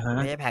กด้วยอะฮะไ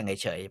ม่ใช่แพง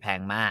เฉยๆแพง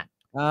มาก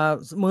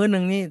มื้อห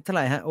นึ่งนี่เท่าไ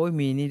รครับโอ๊ย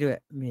มีนี่ด้วย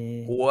มี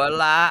หัว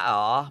ละ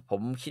ผ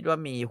มคิดว่า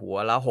มีหัว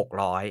ละ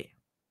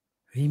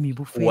600เฮ้ยมี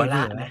บุฟเฟหัวต์ด้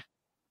วยเหรอ ละนะ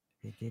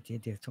เ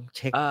ดี๋ยวต้องเ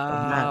ช็กเอ่ก่อ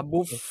นหน้า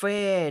บุฟเช็กเฟ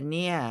ต์เ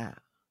นี่ย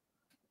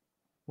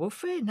บุฟเ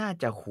ฟต์น่า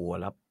จะหัว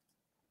ละ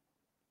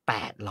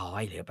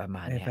800หรือประม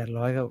าณเออเนี้ย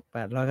800ก็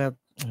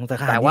แต่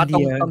อาหาแต่ว่ารอินเ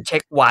ดียต้องเช็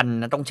กวัน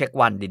นะต้องเช็ก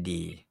วัน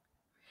ดี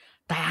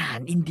ๆแต่อาหา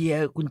รอินเดีย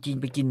คุณจีน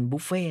ไปกินบุ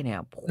ฟเฟต์เนี่ย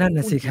โอ้โฮนั่น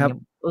น่ะพูดสิครับจริงๆนะ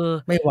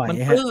ไม่ไหวมัน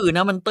ครับตื้อน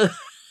ะมันตื้อ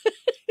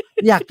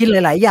อยากกินห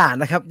ลายๆอย่าง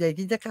นะครับอยาก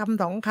กินสักค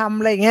ำ2คำ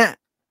อะไรอย่างเงี้ย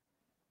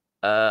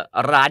เอ่อ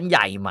ร้านให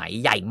ญ่ไหม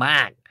ใหญ่ม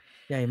าก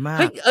ใหญ่มาก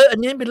เฮ้ยอัน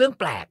นี้เป็นเรื่อง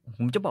แปลกผ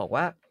มจะบอก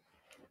ว่า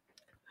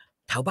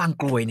แถวบาง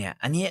กรวยเนี่ย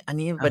อัน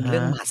นี้อะฮะเป็นเรื่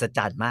องมหัศจ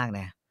รรย์มาก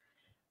นะ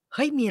เ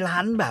ฮ้ยมีร้า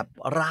นแบบ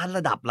ร้านร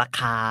ะดับรา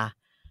คา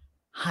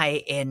high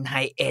end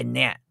high end เ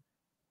นี่ย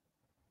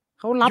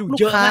เขารับอยู่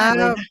เยอะลูกค้ามากเ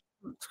ลยนะ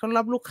เขา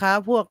รับลูกค้า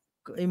พวก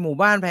ไอ้หมู่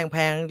บ้านแพ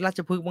งๆราช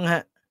พฤกษ์มั้งครั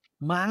บ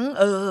มั้ง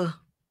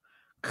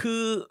คื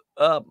อ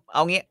เอ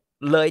างี้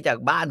เลยจาก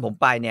บ้านผม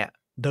ไปเนี่ย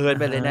เดินอะฮะ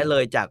ไปเลยนะเล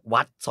ยจาก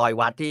วัดซอย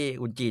วัดที่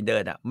คุณจีนเดิ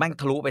นอะแม่ง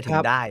ทะลุไปครับถึง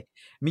ได้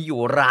มีอ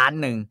ยู่ร้าน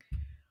หนึ่ง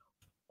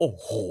โอ้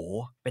โฮ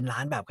เป็นร้า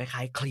นแบบคล้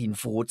ายๆคลีน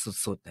ฟูด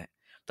สุดๆอะ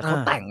แต่เขาอ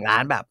าแต่งร้า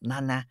นแบบ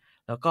นั่นนะ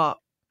แล้วก็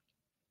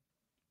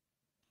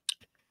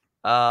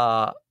เอ่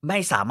อไม่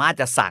สามารถ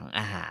จะสั่ง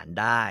อาหาร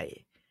ได้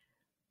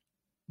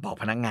บอก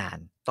พนักงาน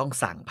ต้อง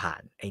สั่งผ่า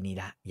นไอ้นี่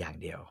นะอย่าง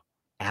เดียว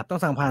แอปต้อ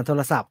งสั่งผ่านโท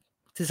รศัพท์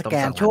ที่สต้อแกน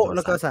งสั่งผ่านโทรแ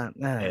ล้วก็ศัพท์สั่ง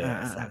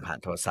สั่งๆๆผ่าน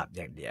โทรศัพท์อ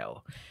ย่างเดียว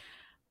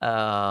เอ่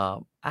อ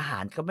อาหา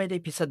รก็ไม่ได้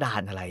พิสดา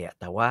รอะไรอะ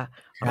แต่ว่า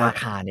ๆครับรา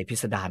คาเนี่ยพิ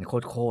สดารโค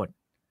ตร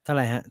เท่าไ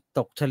รครับต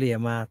กเฉลี่ย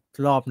มา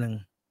รอบหนึ่ง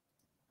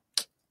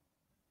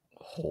ๆโ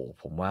อ้โฮ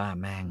ผมว่า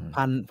แม่ง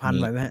พันมี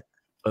ไหวไหมครับ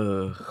เอ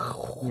อ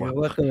หรือแบบ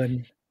ว่าเกิน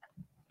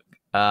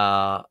เอ่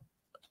อ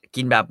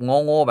กินแบบโ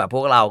ง่ๆแบบพ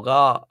วกเรา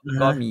ก็อะ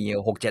ฮะมี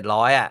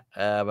600-700อะ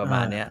ประม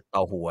าณเนี้ยอาต่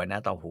อหัวนะ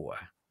ต่อหัว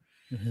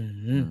อื้อฮื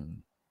ออืม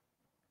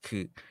คื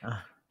ออา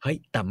เฮ้ย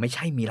แต่ไม่ใ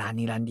ช่มีร้าน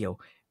นี้ร้านเดียว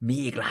มี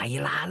อีกหลาย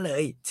ร้านเล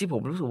ยที่ผ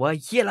มรู้สึกว่า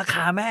เหี้ยราค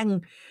าแม่ง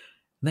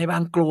ในบา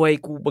งกรวย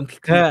กูบางที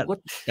ก็กูก็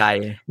ตกใจ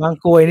บาง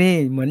กรวยนี่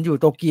เหมือนอยู่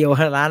โตเกียว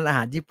ครับร้านอาห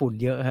ารญี่ปุ่น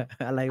เยอะครับ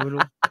อะไรไม่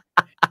รู้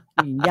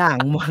ปิ้งย่าง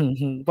มั่ง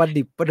ปลา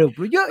ดิบปลาดิบ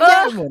เยอะเอแยะ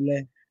อไปหมดเล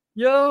ย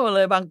เยอะหมดเล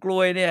ยบางกร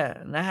วยเนี่ย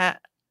นะครับ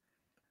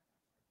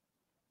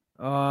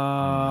เอ่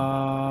อื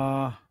ม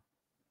อ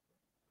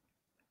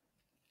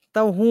เ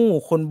ต้าหู้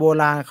คนโบ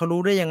ราณเขา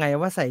รู้ได้ยังไง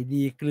ว่าใส่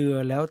ดีเกลือ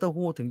แล้วเต้า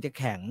หู้ถึงจะ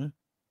แข็ง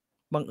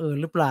บังเอิญ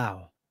หรือเปล่า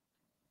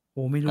โ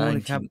อ้ไม่รู้จริงเล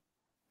ยครับ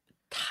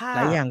ๆถ้าหล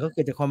ายอย่างก็เ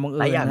กิดจากความบัง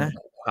หลายอย่างเอิญนะ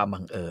ความบั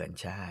งเอิญ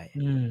ใช่ อื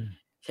ม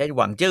เช่นห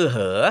วังจื้อเห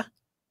อ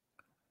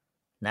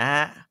นะค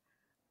รับ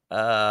เ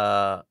อ่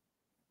อ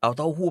เอาเ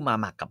ต้าหู้มา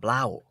หมักกับเห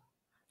ล้า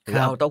หรือค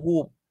รับเอาเต้า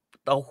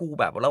หู้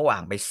แบบระหว่า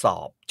งไปสอ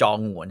บจอง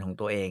หงวนของ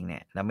ตัวเองเนี่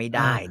ยแล้วไม่อาไ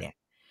ด้เนี่ย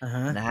อะฮ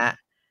ะ นะครับ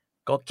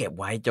ก็เก็บ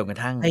ไว้จนกระ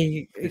ทั่งไ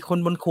อ้คน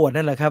บนขวด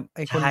นั่นแหละครับไ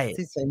อ้คนใช่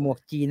ที่ใส่หมวก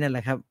จีนนั่นแหล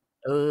ะครับ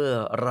เออ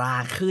รา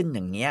ขึ้นอ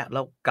ย่างเงี้ยแล้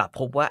วกลับ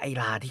พบว่าไอ้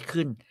ราที่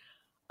ขึ้น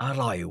อ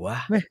ร่อยเว้ย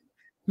ไม่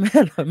ไม่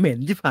อร่อยเหม็น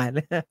ชิบหายเล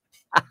ยครับ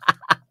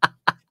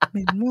เห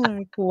ม็นมากเล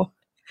ยกลัว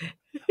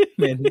เ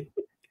หม็น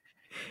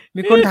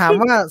มีคนถาม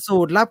ว่าสู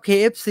ตรลับ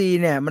KFC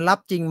เนี่ยมันลับ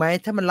จริงไหม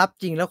ถ้ามันลับ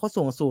จริงแล้วเขา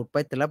ส่งสูตรไป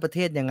แต่ละประเท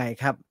ศยังไง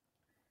ครับ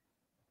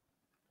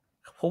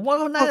ผมว่า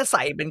เขาก็น่าจะใ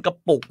ส่เป็นกระ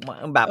ปุกมา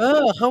แบบ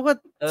เขาก็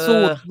เออสู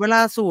ตรเวลา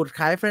สูตรข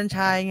ายแฟรนไช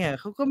ส์เนี่ย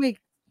เขาก็ไม่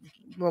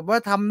แบบว่า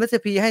ทำ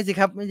recipe ให้สิ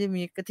ครับไม่ใช่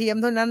มีกระเทียม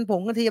เท่านั้นผ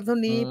งกระเทียมเท่า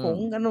อืนี้ผมง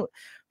อันนู้น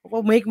เขาก็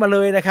มิกซ์มาเล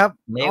ยนะครับ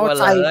เมกมาเลเ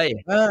อาใส่ย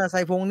ใ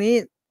ส่ผงนี้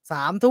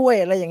3ถ้วย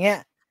อะไรอย่างเงี้ย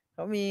เข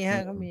ามีคอืรับ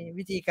เขามีม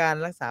วิธีการ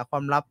รักษาควา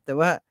มลับแต่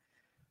ว่า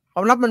คว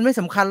ามลับมันไม่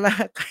สำคัญแล้ว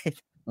ไก่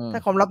อืม ถ้า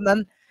ความลับนั้น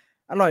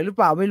อร่อยหรือเ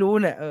ปล่าไม่รู้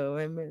เนี่ย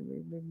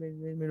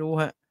ไม่รู้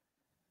ครับ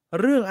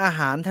เรื่องอาห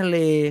ารทะเล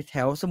แถ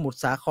วสมุทร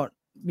สาคร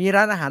มี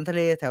ร้านอาหารทะเ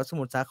ลแถวส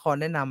มุทรสาคร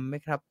แนะนำไหม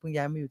ครับเพิ่ง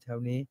ย้ายมาอยู่แถว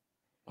นี้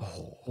โอ้โฮ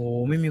โอ้โฮ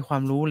ไม่มีควา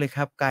มรู้เลยค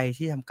รับไกล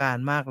ที่ทำการ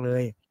มากเล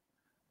ย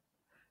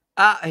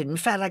เห็น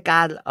แฟนรายกา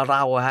รเร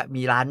าอะครับ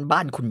มีร้านบ้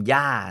านคุณ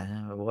ย่าน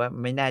ะแบบว่า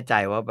ไม่แน่ใจ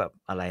ว่าแบบ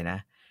อะไรนะ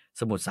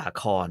สมุทรสา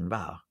ครเป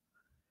ล่า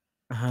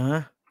อะฮะ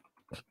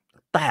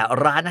แต่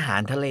ร้านอาหา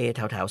รทะเลแ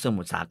ถวๆส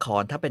มุทรสาค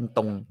รถ้าเป็นต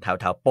รงแ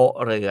ถวๆโป๊ะ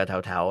เรือแ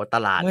ถวๆต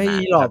ลาดไม่นั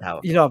ดแถว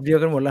อีหลอบเดียว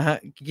กันหมดแล้วครับ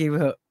กินไป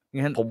เถอะ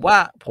งั้นๆผมว่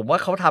า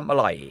เขาทำอ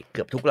ร่อยเ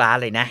กือบทุกร้าน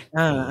เลยนะอ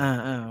าไ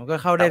อ้ๆๆมันก็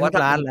เข้าได้ทุกแต่ว่าถ้าเ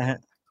ป็นร้านแหละครับ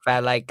แฟ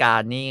นรายการ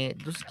นี่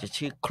รู้สึกจะ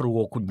ชื่อครัว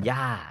คุณ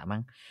ย่ามั้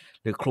ง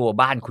หรือครัว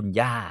บ้านคุณ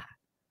ย่า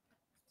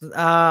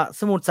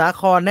สมุทรสา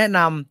ครแนะน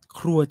ำ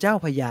ครัวเจ้า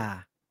พระยา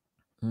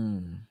อืม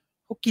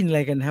เขากินอะไร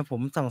กันครับผ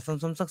มสั่ง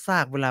ซ้ำๆซา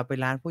กๆเวลาไป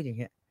ร้านพวกอย่างเ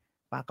งี้ย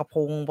ปลากระพ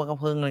งปลากระ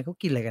เพิงอะไรเขา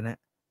กินอะไรกันครับ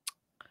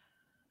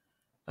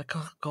แล้ว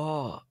ก็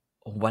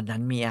วันนั้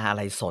นมีอะไ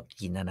รสด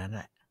กินอันนั้นแห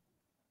ละ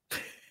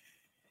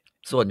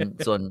ส่วน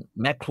ส่วน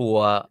แม่ครัว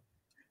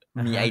อ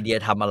ะฮะมีไอเดีย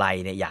ทำอะไร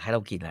เนี่ยอยากให้เร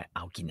ากินอะไรเอ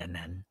ากินอัน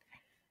นั้น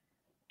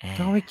อาช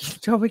อบให้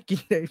กิน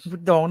ไอ้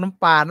ดองน้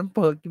ำปลาน้ำเ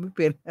พิงกินไม่เ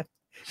ป็น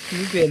กิน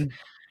ไม่เป็น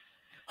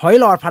หอย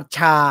หลอดผัดช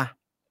า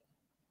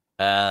เ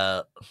อ่อ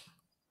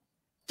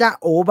จ๊ะ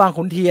โอบาง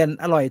ขุนเทียน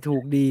อร่อยถู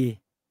กดี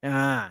อา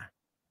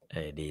เอ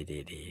อ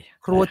ดี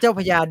ครัวๆนะเจ้าพ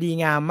ระยาดี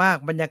งามมาก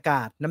บรรยาก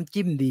าศน้ำ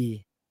จิ้มดี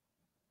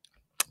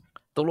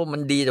ตกลงมั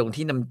นดีตรง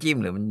ที่น้ำจิ้ม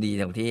หรือมันดี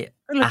ตรงที่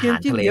เฮ้ยเรากินน้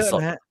ำจิ้มอาหารทะเลสดเยอะน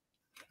ะครับ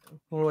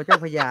ครัวเจ้า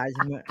พระยาใ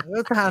ช่ไหม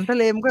อาหารทะเ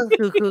ลมันก็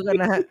คือๆกัน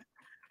นะครับ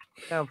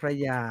เจ้าพระ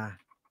ยา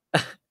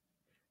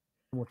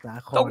สมุทรสา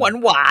คก็ร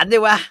หวานๆสิ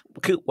วะ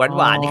คืออ๋ห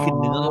วานๆนี่คือ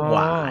เนื้ออหว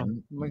าน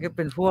มันก็เ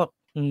ป็นพวก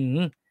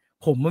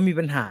ผมอะมี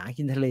ปัญหา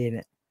กินทะเลเ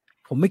นี่ย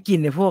ผมไม่กิน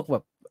ไอ้พวกแบ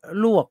บ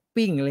ลวก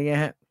ปิ้งอะไรเงี้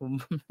ยครับผม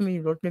ไม่มี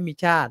รสไม่มี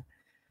ชาติ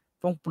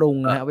ต้องปรุง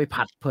นะครับเอาไป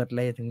ผัดเผิดอะไ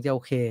รถึงจะโอ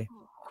เค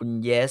คุณ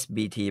Yes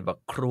BT บอก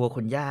ครัว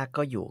คุณย่า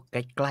ก็อยู่ใ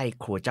กล้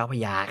ๆครัวเจ้าพระ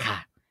ยาค่ะ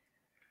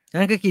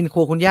งั้นก็กินค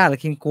รัวคุณย่าหรือ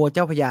กินครัวเ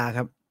จ้าพระยาค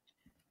รับ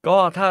ก็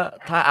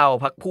ถ้าเอา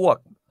พรรคพวก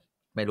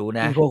ไม่รู้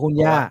นะกินครัวคุณย่า เพ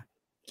ราะว่า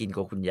กินค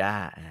รัวคุณย่า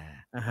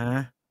อะฮะ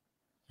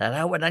แต่ถ้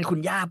าวันนั้นคุณ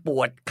ย่าป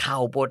วดเข่า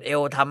ปวดเอ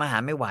วทำอาหา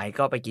รไม่ไหว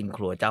ก็ไปกินค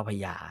รัวเจ้าพระ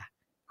ยา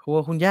ครัว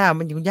คุณย่า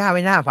คุณย่าไ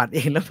ม่น่าผัดเอ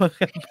งแล้วมั้ง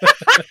ครับ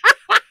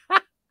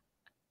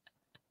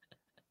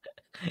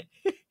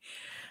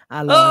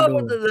เออลองดู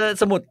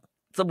ส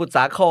มุทรส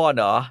าครเ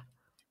หรอ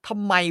ท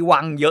ำไมวั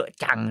งเยอะ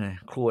จังอะ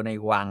ครัวใน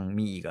วัง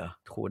มีอีกเหรอ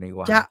ครัวใน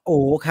วังจ๊ะโอ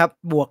ครับ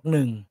บวก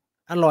1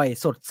อร่อย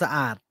สดสะอ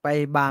าดไป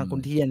บางอืมขุ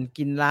นเทียน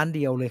กินร้านเ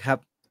ดียวเลยครับ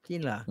จริ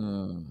งเหรออื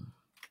ม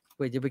เ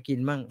ผื่อจะไปกิน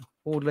มั่ง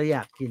พูดแล้วอย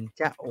ากกิน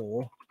จ๊ะโอ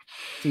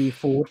ซี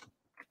ฟูด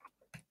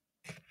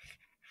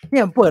เ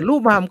นี่ยเปิดรู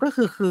ปมามันก็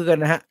คือๆกัน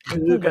นะครับไอ้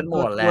คือกันพวกเห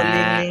มือนหมดแหละตัวๆเ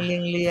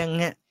รียงๆๆ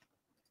เนี่ย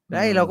อืแล้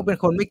วไอ้เราก็เป็น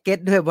มคนไม่เก็ต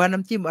ด้วยว่าน้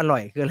ำจิ้มอร่อ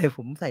ยคืออะไรผ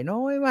มใส่น้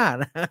อยมาก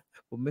นะ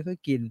ผมไม่ค่อย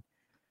กิน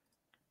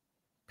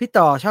พี่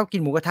ต่อชอบกิ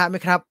นหมูกระทะไหม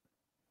ครับ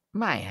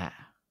ไม่ครับ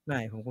ไม่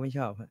ผมก็ไม่ช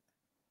อบครับ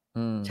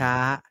อืมช้า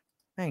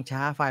แม่งช้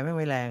าไฟแม่ง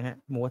ไม่แรงครับ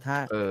หมูกระทะ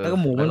เออแล้วก็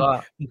หมูมันแล้วก็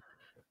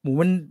หมู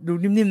มันดู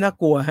นิ่มๆน่า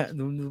กลัวครับ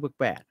ดู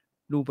แปลก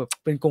ๆดูแบบ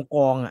เป็นก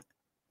องๆอะ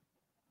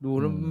ดู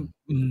แล้วอืม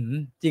อื้อฮือ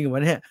จริงเหรอว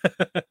ะเนี่ย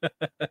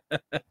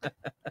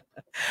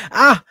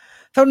อ้าว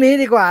เท่านี้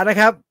ดีกว่านะ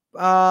ครับ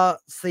เอ่อ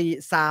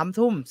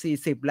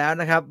3:40แล้ว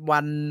นะครับวั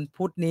น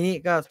พุธนี้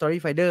ก็ Story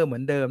Finder เหมื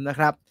อนเดิมนะ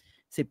ครับ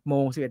10โม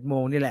ง11โม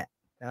งนี่แหละ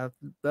แล้ว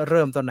เ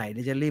ริ่มตอนไหนเ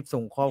ดี๋ยวจะรีบ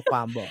ส่งข้อคว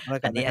ามบอกแล้ว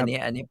อันนี้กันนะครับ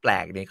อันนี้แปล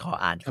กดีขอ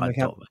อ่านทำไมค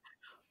รับก่อนจบ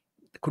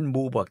คุณ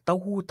บูบอกเต้า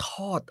หู้ท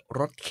อด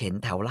รสเข็น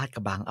แถวลาดกร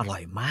ะบังอร่อ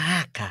ยมา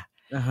กค่ะ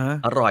อะฮะ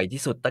อร่อย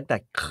ที่สุดตั้งแต่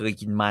เคย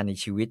กินมาใน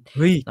ชีวิตเ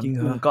ฮ้ยจริงน้ำเ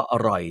หรอจิ้มก็อ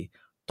ร่อย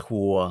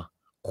ถั่ว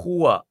คั่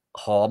ว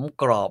หอม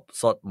กรอบ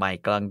สดใหม่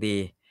กำลังดี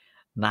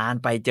นาน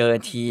ไปเจอ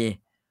ที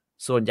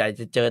ส่วนใหญ่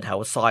จะเจอแถว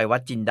ซอยวั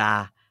ดจินดา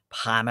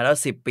ผ่านมาแล้ว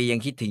10ปียั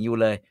งคิดถึงอยู่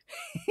เลย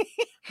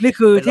นี่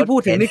คือเป็นรที่พู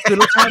ดถึงถเข็น นี่คือ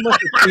รสชาติเมื่อ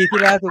10ปีที่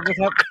แล้วถูกไหม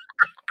ครับ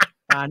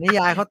ป่านนี้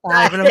ยายเขาตา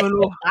ยใช่ไปแล้วไม่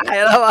รู้ตาย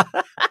แล้วอะ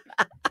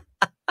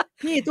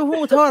นี่เต้า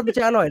หู้ทอดมันจ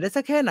ะอร่อยได้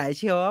สักแค่ไหนเ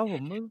ชียววะผ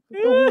ม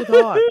เต้าหู้ท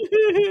อด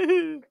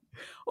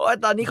โอ๊ย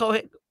ตอนนี้เขาใ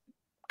ห้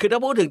คือถ้า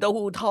พูดถึงเต้า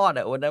หู้ทอดอ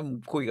ะวันนั้นผม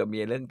คุยกับเมี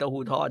ยเรื่องเต้า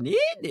หู้ทอดนิ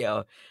ดเดียว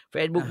เฟ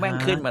ซบุ๊กอะฮะแม่ง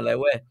ขึ้นมาเลย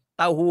เว้ยเ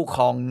ต้าหู้ค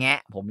ลองแงะ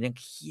ผมยัง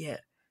เครียด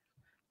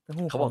เต้า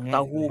หู้เขาคอบอกเต้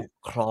าหู้แงะอีกแล้ว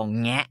คลอง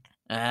แงะ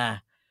อา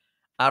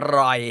อ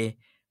ร่อย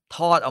ท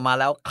อดออกมา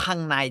แล้วข้าง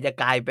ในจะ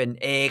กลายเป็น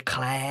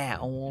Eclair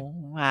โอ้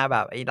มาแบ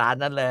บไอ้ร้าน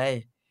นั้นเลย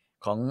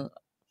ของ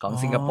ของอ๋อ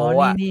สิงคโป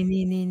ร์อะ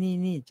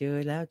นี่เจอ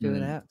แล้วอื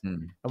มอื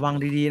มระวัง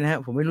ดีๆนะครับ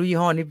ผมไม่รู้ยี่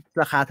ห้อนี้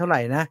ราคาเท่าไร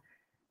นะ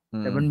อื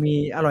มแต่มันมี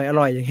อ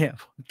ร่อยๆอย่างเงี้ย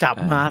จับอ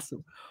า มา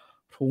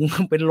ถุง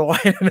เป็นร้อ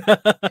ยเลยนะ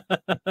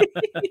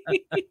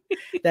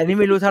แต่อันนี้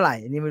ไม่รู้เท่าไร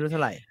อันนี้ไม่รู้เท่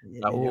าไรเดี๋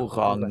เต้าหู้ยวข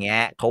อดูก่อนคลองแง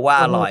ะเขาว่าเ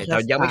ต้าหู้อร่อยแต่คั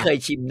สตาร์ดยังไม่เคย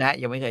ชิมนะ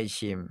ยังไม่เคย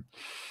ชิม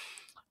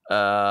เ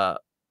อ่อ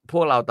พ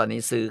วกเราตอนนี้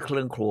ซื้อเค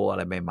รื่องครัวอะไ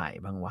รใหม่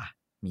ๆบ้างวะ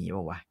มีเป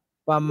ล่าวะ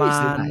ประไม่ได้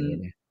ซื้อมาณนานเลย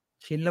เนี่ย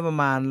ชิ้นละประ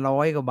มาณ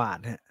100กว่าบาท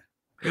ครับ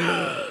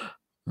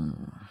อื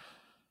ม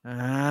อ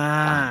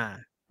อา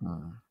าอื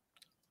ม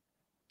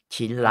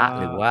ชิ้นเอ่ละอ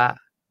หรือว่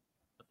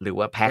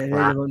าแพ็ก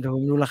ละเดี๋ยวผ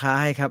มดูราคา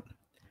ให้ครับ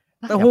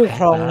น่าเต้าหู้จะแพ็กละค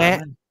ลองแงะ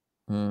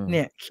อืมเ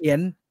นี่ยเขียน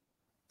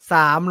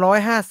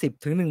350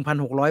ถึง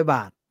1,600บ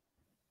าท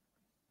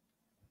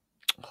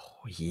โอ้โฮ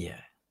เหี้ย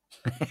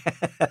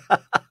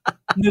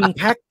1แ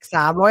พ็ก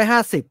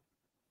350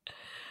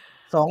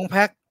 2แ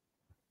พ็ก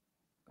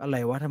อะไร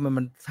วะทำไม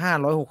มัน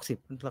560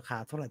มันราคา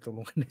เท่าไรตกล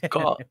งกันแน่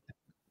ก็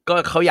ก็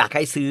เขาอยากใ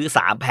ห้ซื้อ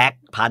3แพ็ก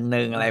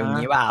1,000อะไรออะฮะย่าง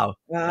งี้เปล่า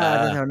อาเออ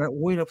ๆแถวๆนั้น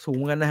อุ๊ยสูงเ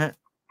หมือนกันนะครับ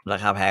รา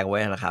คาแพงเว้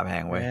ยราคาแพ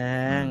งแพเว้ย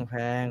อืมง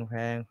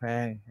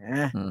อ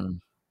าอืม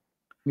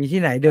มีที่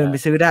ไหนเดินไปเอ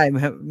อซื้อได้ไหม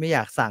ครับไม่อย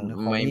ากสั่งอะ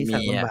ของไม่งี้สั่มี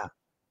อะงลำบาก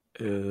เ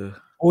ออ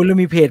โอ้แล้ว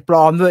มีเพจปล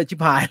อมด้วยชิบ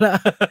หายแล้ว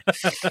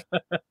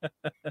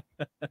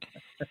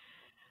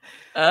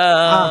เอ่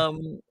อ้าว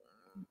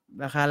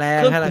อราคาแรงเค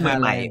รื่องครับครัวใหม่ราคา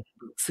แรง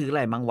ๆซื้ออะไ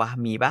รมั่งวะ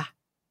มีเปล่า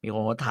มีค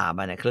นเขาถามม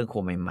าเนี่ยเครื่องครั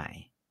วใหม่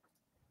ๆ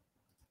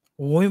โ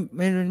อ้โฮไ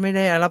ม่ไ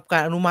ด้รับกา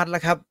รอนุมัติแล้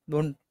วครับ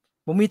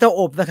ผมมีเตา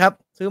อบนะครับ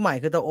ซื้อใหม่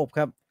คือเตาอบค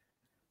รับ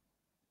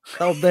เ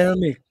ตาอบไดนา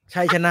มิก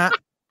ชัยชนะ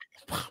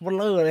เบ้อเ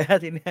ร่อเลยครับ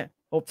ทีเนี้ย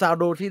อบซาว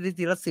โดที่ได้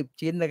ทีละ10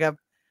ชิ้นนะครับ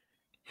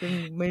ซึ่ง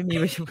ไม่มี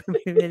ไ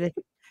ม่ได้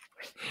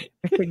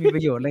ไม่ได้มีปร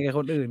ะโยชน์อะไรกับค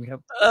นอื่นครับ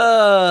เอ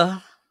อ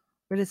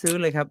ไม่ได้ซื้อ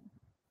เลยครับ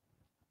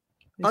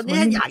ตอนเนี้มั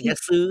นยอยากจะ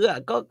ซื้ออะ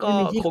ก็ไม่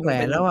มีที่แขวคงเ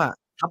ป็นนแล้วอะ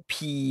ทัพ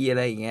พีอะไ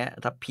รอย่างเงี้ย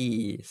ทัพพี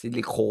ซิ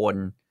ลิโคน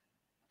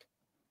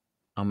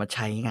เอามาใ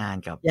ช้งาน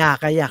กับอย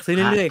ากซื้อพ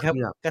ระเรื่อยๆครับเค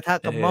ลือบกระทะ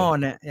เอกับหม้ออ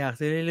เนี่ยอยาก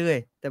ซื้อเรื่อย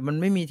ๆแต่มัน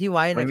ไม่มีที่ไ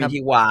ว้ไม่นะครับ มี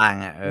ที่วาง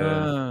อะเอเอ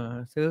ออ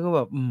ซื้อก็แบ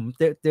บ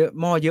เจอ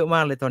หม้อเยอะม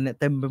ากเลยตอนเนี้ย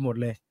เต็มไปหมด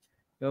เลย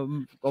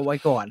ก็ไว้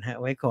ก่อนครับ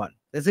ไว้ก่อน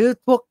แต่ซื้อ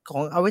พวกขอ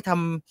งเอาไว้ท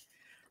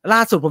ำล่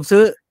าสุดผม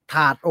ซื้อถ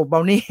าดอบบร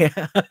าวนี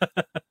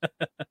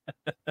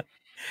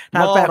ถ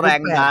าดหม้อ8คูณ8แร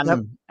งดันครับ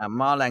ห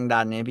ม้อแรงดั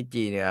นเนี่ยพี่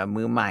จีเนี่ย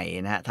มือใหม่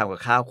นะครับทำกับ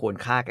ข้าวควร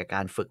ค่าแก่ก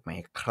ารฝึกไหม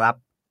ครับ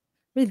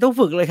ไม่ต้อง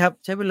ฝึกเลยครับ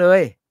ใช้ไปเล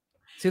ย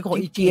ซื้อของ จ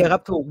ริง IKEA ครั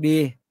บถูกดี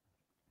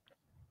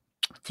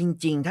ๆจ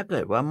ริงๆถ้าเกิ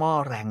ดว่าหม้อ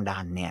แรงดั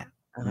นเนี่ย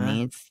อะฮะ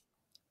นี้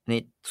ใน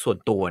ส่วน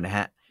ตัวนะค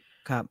รับ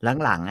ครับ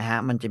หลังๆนะครับ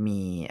มันจะมี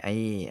ไอ้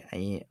ไอ้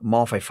หม้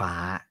อไฟฟ้า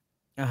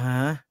อะฮะ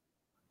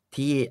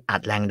ที่อั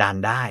ดแรงดัน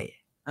ได้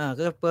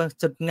ก็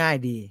จะง่าย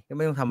ดีก็ไ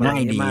ม่ต้องทำอะไรง่า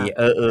ยดีให้มากเ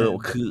อออา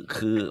ๆ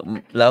คือ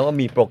แล้วก็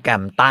มีโปรแกร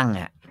มตั้ง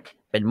อะ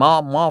เป็นห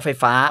ม้อไฟ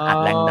ฟ้าเอ่อัด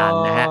แรงดัน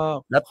อนะครับ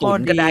แล้วข้อดีตุ๋น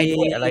ก็ได้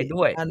ด้วยอะไร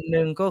ด้วยอันห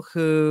นึ่งก็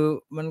คือ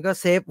มันก็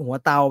เซฟหัว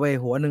เตาไป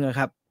หัวหนึ่งอะ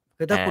ครับ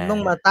คือถ้าคุณต้อ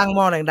งมาอาตั้งห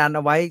ม้อแรงดันเอ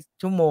าไว้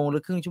ชั่วโมงหรื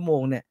อครึ่งชั่วโม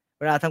งเนี่ย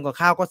เวลาทำกับ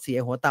ข้าวก็เสีย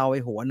หัวเตาไป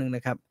หัวหนึ่งน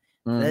ะครับ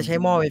อืมแต่ถ้าใช้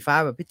หม้อไฟฟ้า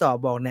แบบพี่ต่อ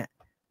บอกเนี่ย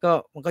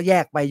มันก็แย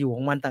กไปอยู่ข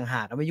องมันต่างห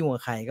ากไม่ยุ่งกั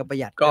บใครก็ประ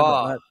หยัดก็ก็แบ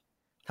บว่า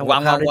ทำกับ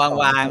ข้าวได้ต่อ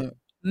วางนะครับ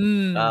อื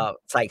ม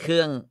ใส่เค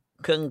รื่อ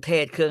งเท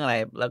ศเครื่องอะไร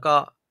แล้วก็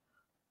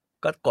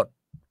กด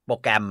โปร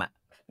แกรมอะ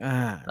อา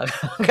แล้ว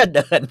ก็เ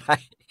ดินไป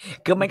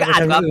คือมันก็อั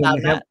ดคแล้วไปทำอย่างวามดันนะอื่นน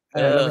ะครับ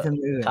แล้วไปทำอ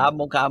ย่างอื่น ข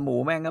าหมู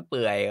แม่งก็เ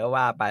ปื่อยก็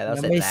ว่าไปแล้วแล้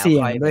วเสร็จแล้วไม่เสี่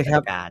ยค่อยไปงด้วยครั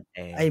บจัดการ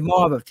ไอ้หม้อ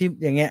แบบที่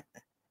อย่างเงี้ย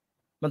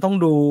มันต้อง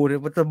ดูเดี๋ย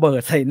วมันระเบิ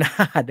ดใส่หน้า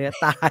เดี๋ยว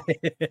ตาย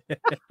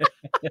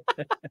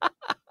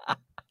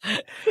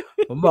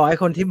ผมบอกให้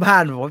คนที่บ้า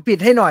นบอกว่าปิด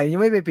ให้หน่อยยัง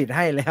ไม่ไปปิดใ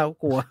ห้แล้ว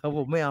กลัวครับผ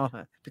มไม่เอาอ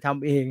ะไปท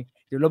ำเอง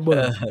เดี๋ยวระเเ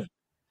บิดออ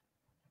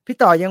พี่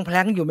ต่อยัง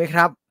plank อยู่ไหมค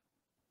รับ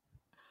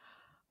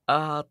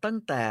ตั้ง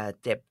แต่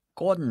เจ็บ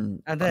ก้น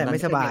อาตั้งแต่ตอนนั้นไม่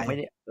สบายก็ยังไม่ไ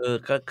ด้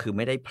ก็คือไ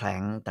ม่ได้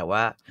plank แต่ว่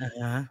าอะฮ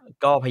ะ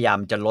ก็พยายาม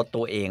จะลด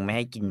ตัวเองไม่ใ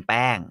ห้กินแ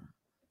ป้ง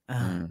อ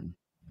าอืม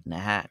น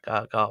ะครับ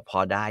ก็พอ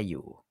ได้อ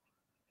ยู่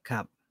ค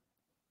รับ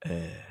เอ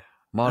อ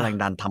หม้ออาแรง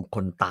ดันทำค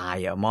นตาย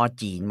อะหม้อ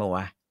จีนเปล่าว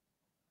ะ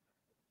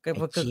ก็มั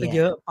นก็ไอ้เชี่ย ก็เย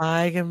อะไป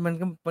มั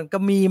นก็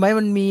มีไหม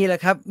มันมีแหละ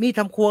ครับมีดท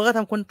ำครัวก็ท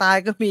ำคนตาย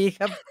ก็มีค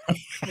รับ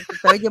แต่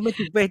ก็ยังไม่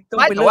ถึงไปต้อ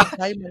งไปไม่แต่ว่าเลิกใ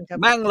ช้มันครั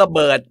บแม่งระเ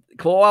บิด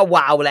เพราะว่าว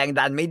าล์วแรง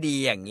ดันไม่ดี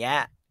อย่างเงี้ย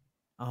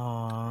อ๋อ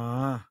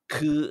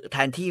คือแท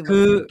นที่คื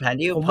อแทน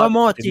ที่พอผมว่าห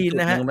ม้อถึงจุดจีน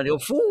นะครับ หนึ่งมันก็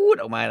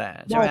ออกมาแหละ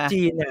หม้อใช่ไหม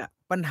จีนเนี่ย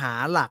ปัญหา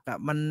หลักอะ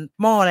มัน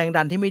หม้อแรง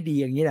ดันที่ไม่ดี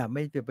อย่างงี้น่ะไ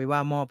ม่จะไปว่า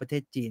หม้อประเท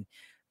ศจีน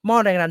หม้อ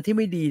แรงดันที่ไ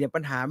ม่ดีเนี่ยปั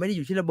ญหาไม่ได้อ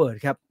ยู่ที่ระเบิด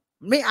ครับ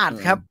ไม่อัดอื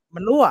มครับมั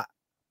นรั่ว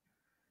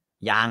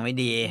ยางไม่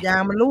ดียา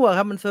งมันรั่วค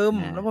รับมันซึมอ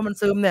าแล้วพอมัน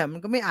ซึมเนี่ยมัน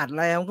ก็ไม่อัดอะไ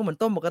รมันก็เหมือน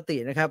ต้มปกติ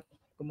นะครับ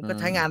มันอืก็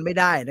ใช้งานมไม่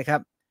ได้นะครั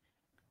บ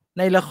ใ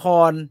นละค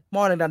รหม้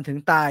อแรงดันถึง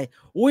ตาย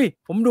อุ๊ย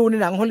ผมดูใน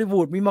หนัง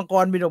Hollywood มีมังก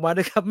รบินออกมา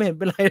ด้วยครับไม่เห็น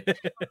เป็นไรเลย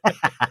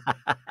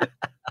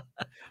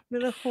ใน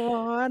ละค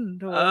ร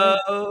โถเอ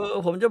เอ๊ย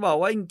ผมจะบอก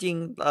ว่าจริง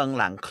ๆตอน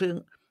หลังเครื่อง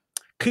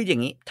คืออย่า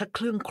งงี้ถ้าเค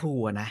รื่องครั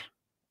วนะ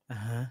อะ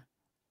ฮะ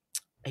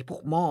ไอ้พว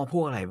กหม้อพ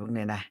วกอะไรพวกเ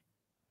นี้ยนะ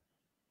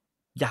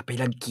อย่าไป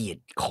รังเกียจ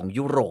ของ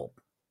ยุโรป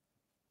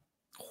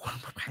โอ้โฮ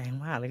มันแพง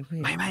มากเลยครับ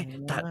พี่แพไม่ง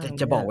แต่มาก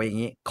จะบอกเลยอะว่าอย่าง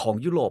งี้ของ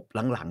ยุโรป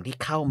หลังๆที่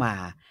เข้ามา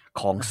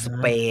ของอะฮะส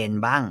เปน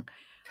บ้าง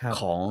ครับข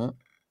อง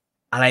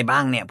อะไรบ้า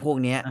งเนี่ยพวก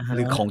เนี้ยอะห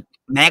รือของฮะ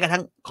แม้กระทั่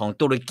งของ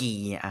ตุรกี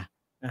อะ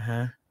อะฮะ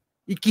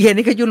IKEA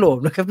นี่ก็ยุโรป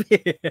นะครับพี่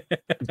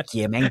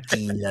IKEA แม่ง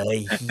จีนเลย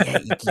เหี้ย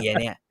IKEA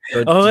เนี่ยตั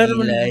วเออจีน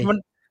มันเลยมัน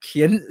เขี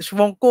ยน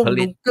Schweinsteiger ผ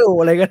ลิต Dunkel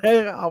อะไรก็ได้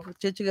ก็เอา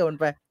เชื่อๆมัน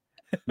ไป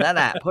นั่น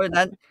น่ะเพราะฉะ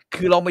นั้น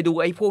คือลองไปดู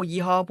ไอ้พวก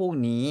ยี่ห้อพวก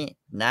นี้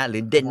นะหรื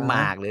อเดอะนม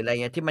าร์กฮะหรืออะไร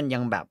เงี้ยที่มันยั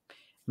งแบบ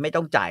ไม่ต้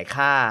องจ่าย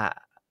ค่า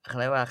เขา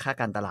เรียกว่าค่า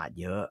การตลาด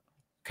เยอะ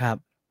ครับ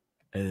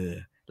เออ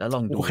แล้วล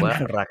องโอ้ดูว่าโ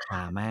ฮราคา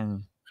แม่ง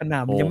ขนา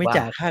ดมันโอ้เปล่า ยังไม่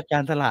จ่ายค่ากา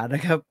รตลาดน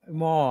ะครับ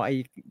หม้อไอ้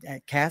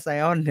Cast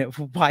Iron เนี่ย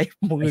ไฟ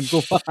10,000ก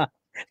ว่าบาท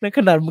นั่นข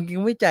นาดมึงยั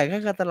งไม่จ่ายค่า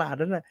การตลาด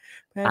นั่นน่ะ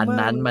แพงมา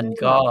กเลอันนั้นมันย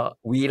ก็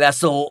วีระ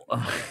สุ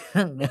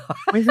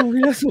ไม่ใช่วี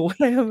ระสูอะ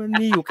ไรครับมัน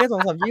มีอยู่แค่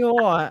2-3ยี่ห้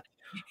ออะ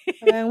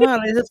แพงมาก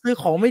เลยถ้าซื้อ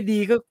ของไม่ดี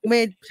ก็ไม่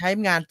ใช้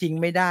งานจริง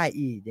ไม่ได้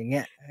อีกอย่างเ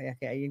งี้ย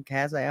ไอ้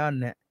Cast Iron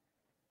เนี่ย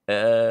เอ่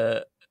อ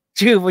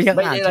ชื่อมันยังไ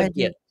ม่อ่านใช่ได้รังเ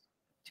กียจ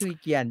ชื่อ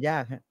IKEA อ่านยา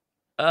กครับ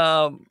เอ่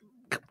อ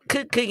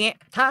คืออย่างงี้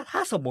ถ้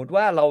าสมมุติ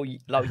ว่าเ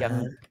รายัง อะฮ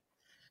ะ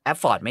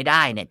afford ไม่ไ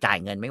ด้เนี่ยจ่าย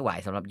เงินไม่ไหว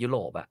สำหรับยุโร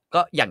ปอะ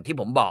ก็อย่างที่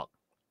ผมบอก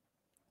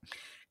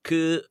คื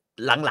อ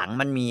หลัง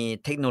ๆมันมี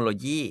เทคโนโล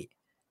ยี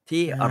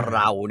ที่อาเร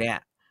าเนี่ย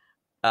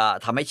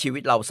ทำให้ชีวิ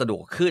ตเราสะดว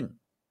กขึ้น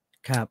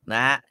ครับน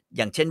ะครับอ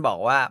ย่างเช่นบอก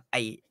ว่าไ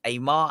อ้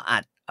หม้ออั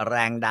ดแร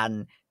งดัน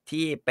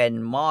ที่เป็น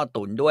หม้อ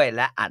ตุ๋นด้วยแ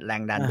ละอัดแร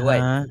งดันอะด้วยฮ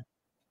ะ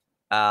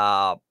เอ่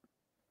อ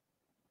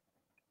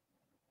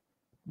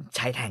ใ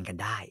ช้แทนกัน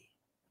ได้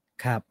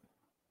ครับ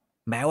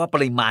แม้ว่าป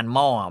ริมาณห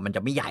ม้ออะมันจ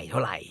ะไม่ใหญ่เท่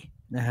าไร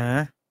อะฮะ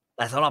แ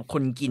ต่สำหรับค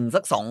นกินสั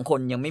ก2คน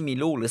ยังไม่มี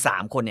ลูกหรือ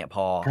3คนเนี่ยพ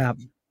อครับ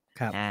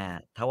ครับอา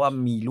ถ้าว่า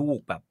มีลูก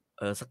แบบ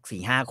สัก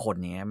4-5คน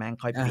อย่างเงี้ยแม่ง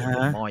ค่อยเปอะฮะลี่ยนเ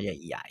ป็นหม้อใ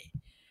หญ่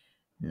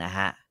ๆนะค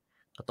รับ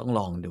ก็ต้องล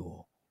องดู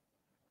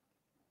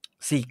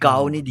อ๋อ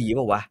Seagull นี่ดีเป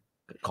ล่าวะ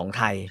ของไ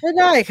ทยใช้ไ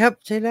ด้ครับ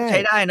ใช้ได้ใช้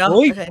ได้เนาะโ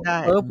อ๊ยก็ใช้ได้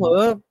เผล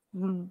อ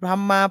ๆท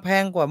ำมาแพ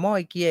งกว่าหม้อ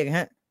IKEA อีกค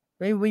รับ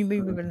ไม่มี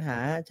ปัญหา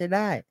ใช้ไ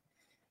ด้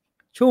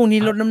ช่วงนี้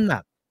อาลดน้ำหนั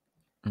ก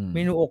อืมเม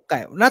นูอกไก่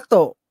นัตโต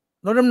ะ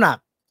ลดน้ำหนัก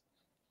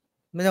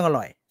ไม่ต้องอ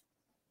ร่อย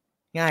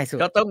ง่ายสุ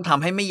ดก็ต้องท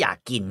ำให้ไม่อยาก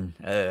กิน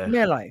ไม่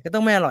อร่อยก็ต้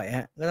องไม่อร่อยค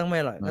รับก็ต้องไม่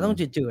อร่อยอืมก็ต้อง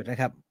จืดๆนะ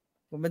ครับ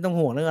ไม่ต้อง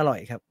ห่วงเรื่องอร่อย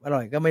ครับอร่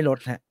อยก็ไม่ลด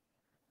ครับ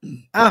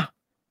อ้าว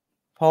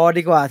พอ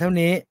ดีกว่าเท่า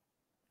นี้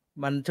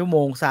มันชั่วโม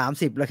ง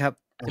30แล้วครับ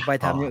จะไป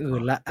พอทำอย่างอื่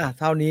นแล้ว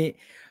เท่านี้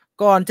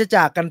ก่อนจะจ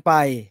ากกันไป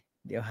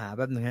เดี๋ยวหาแ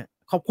ป๊บหนึ่งครับ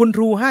ขอบคุณ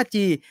True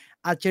 5G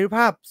อัจฉริภ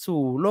าพ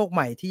สู่โลกให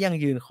ม่ที่ยั่ง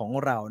ยืนของ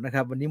เรานะค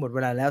รับวันนี้หมดเว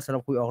ลาแล้วสำหรั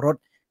บคุยออกรถ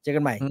เจอกั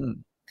นใหม่อืม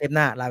เทปห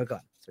น้าลาไปก่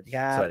อนสวัสดีค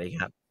รับสวัสดีค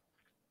รับ